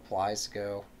 4 plies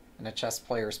ago. In a chess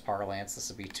player's parlance, this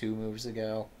would be 2 moves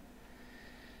ago.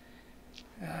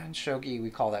 In Shogi,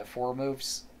 we call that 4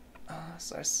 moves.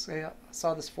 So I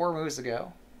saw this 4 moves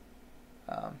ago.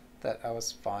 That I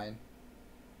was fine.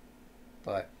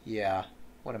 But yeah,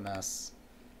 what a mess.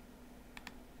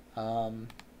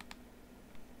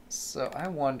 So I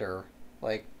wonder,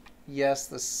 like, yes,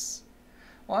 this...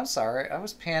 Well, I'm sorry, I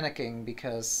was panicking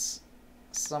because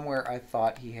somewhere I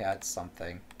thought he had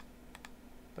something.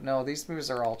 But no, these moves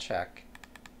are all check.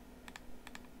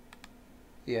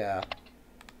 Yeah.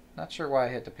 Not sure why I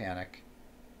had to panic.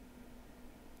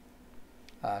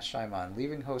 Shaimon,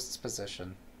 leaving host's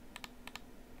position.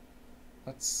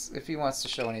 If he wants to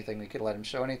show anything, we could let him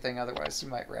show anything, otherwise he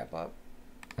might wrap up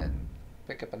and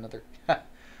pick up another...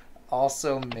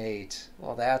 Also mate.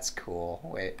 Well, that's cool.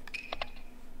 Wait.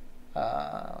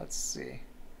 Let's see.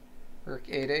 Rook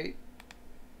 8-8.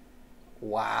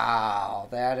 Wow,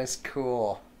 that is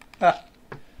cool.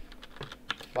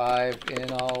 5 in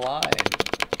a line.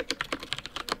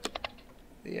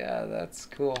 Yeah, that's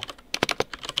cool.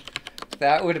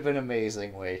 That would have been an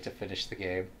amazing way to finish the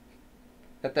game.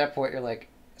 At that point, you're like,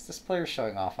 is this player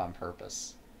showing off on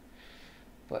purpose?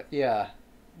 But yeah,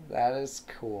 that is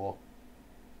cool.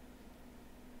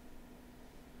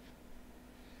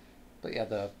 But yeah,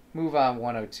 the move on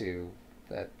 102,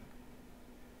 that...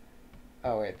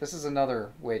 Oh wait, this is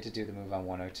another way to do the move on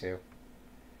 102.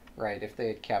 Right, if they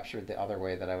had captured the other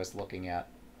way that I was looking at.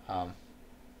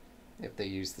 If they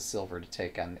used the silver to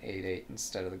take on 8-8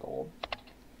 instead of the gold.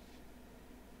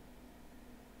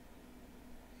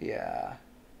 Yeah.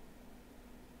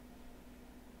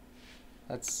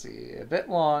 Let's see, a bit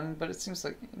long, but it seems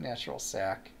like natural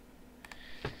sack.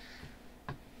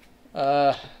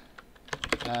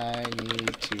 I need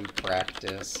to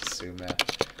practice Sume.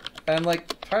 And,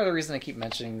 like, part of the reason I keep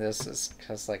mentioning this is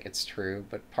because, like, it's true,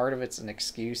 but part of it's an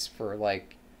excuse for,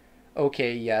 like,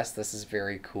 okay, yes, this is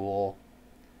very cool,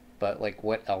 but, like,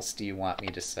 what else do you want me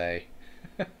to say?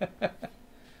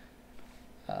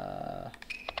 uh,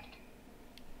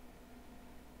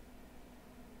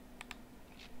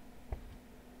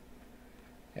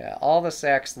 yeah, all the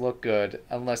sacks look good,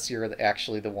 unless you're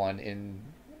actually the one in...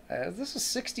 this is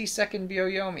 60-second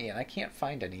Byoyomi, and I can't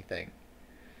find anything.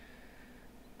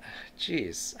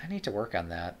 Jeez, I need to work on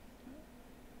that.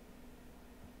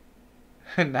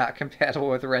 Not compatible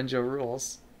with Renjo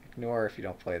rules. Ignore if you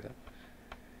don't play them.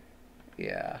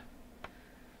 Yeah.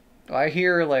 Well, I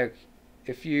hear, like,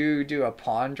 if you do a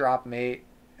pawn drop mate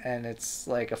and it's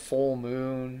like a full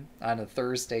moon on a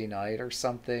Thursday night or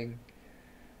something,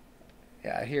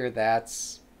 yeah, I hear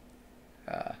that's...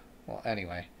 well,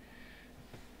 anyway.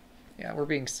 Yeah, we're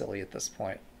being silly at this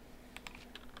point.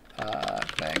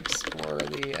 Thanks for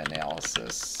the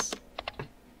analysis.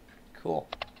 Cool.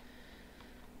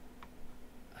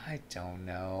 I don't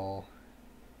know.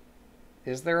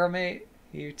 Is there a mate?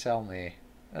 You tell me.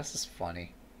 This is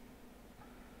funny.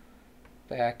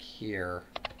 Back here.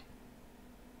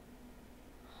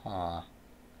 Huh.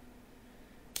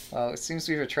 Well, it seems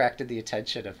we've attracted the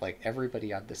attention of, like,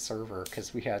 everybody on the server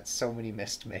because we had so many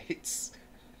missed mates.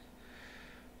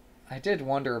 I did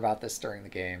wonder about this during the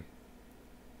game.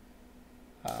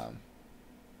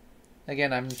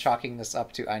 Again, I'm chalking this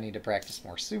up to I need to practice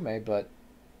more Sume, but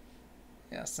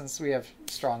yeah, since we have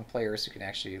strong players who can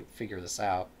actually figure this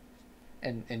out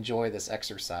and enjoy this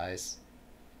exercise,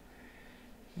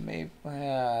 maybe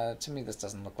to me this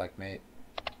doesn't look like mate.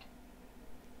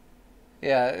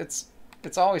 Yeah, it's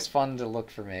always fun to look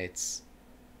for mates,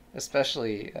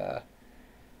 especially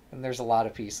when there's a lot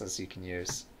of pieces you can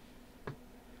use.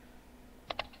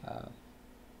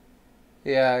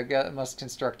 Yeah, must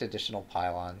construct additional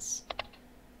pylons.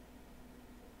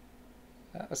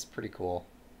 That was pretty cool.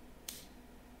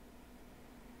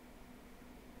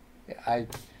 Yeah,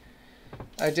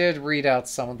 I did read out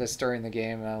some of this during the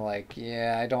game, and I'm like,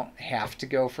 yeah, I don't have to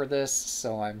go for this,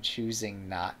 so I'm choosing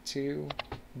not to.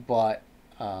 But,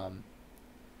 well,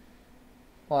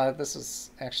 this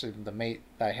was actually the mate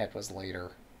I had was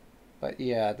later. But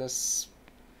yeah, there's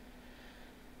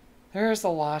a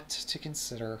lot to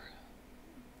consider.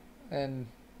 And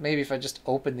maybe if I just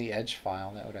opened the edge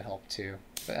file, that would have helped too.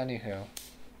 But anywho,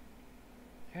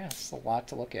 yeah, it's a lot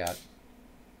to look at.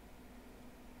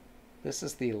 This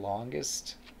is the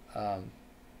longest,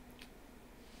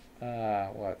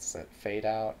 what's it, fade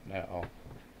out? No.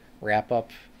 Wrap up.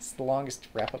 It's the longest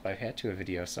wrap up I've had to a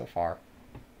video so far.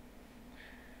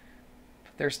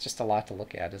 But there's just a lot to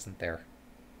look at, isn't there?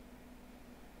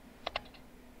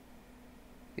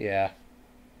 Yeah.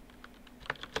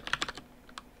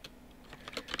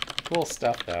 Cool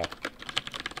stuff, though.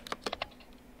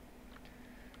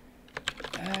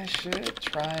 I should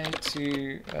try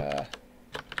to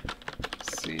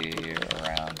see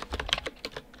around.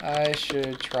 I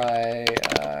should try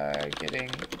getting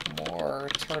more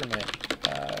tournament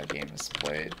games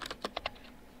played.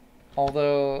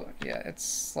 Although, yeah,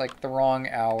 it's like the wrong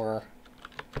hour.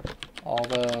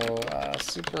 Although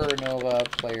Supernova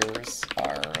players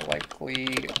are likely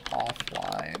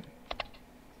offline.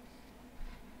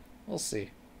 We'll see.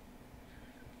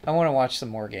 I want to watch some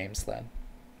more games then.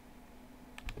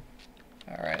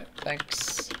 Alright,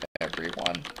 thanks.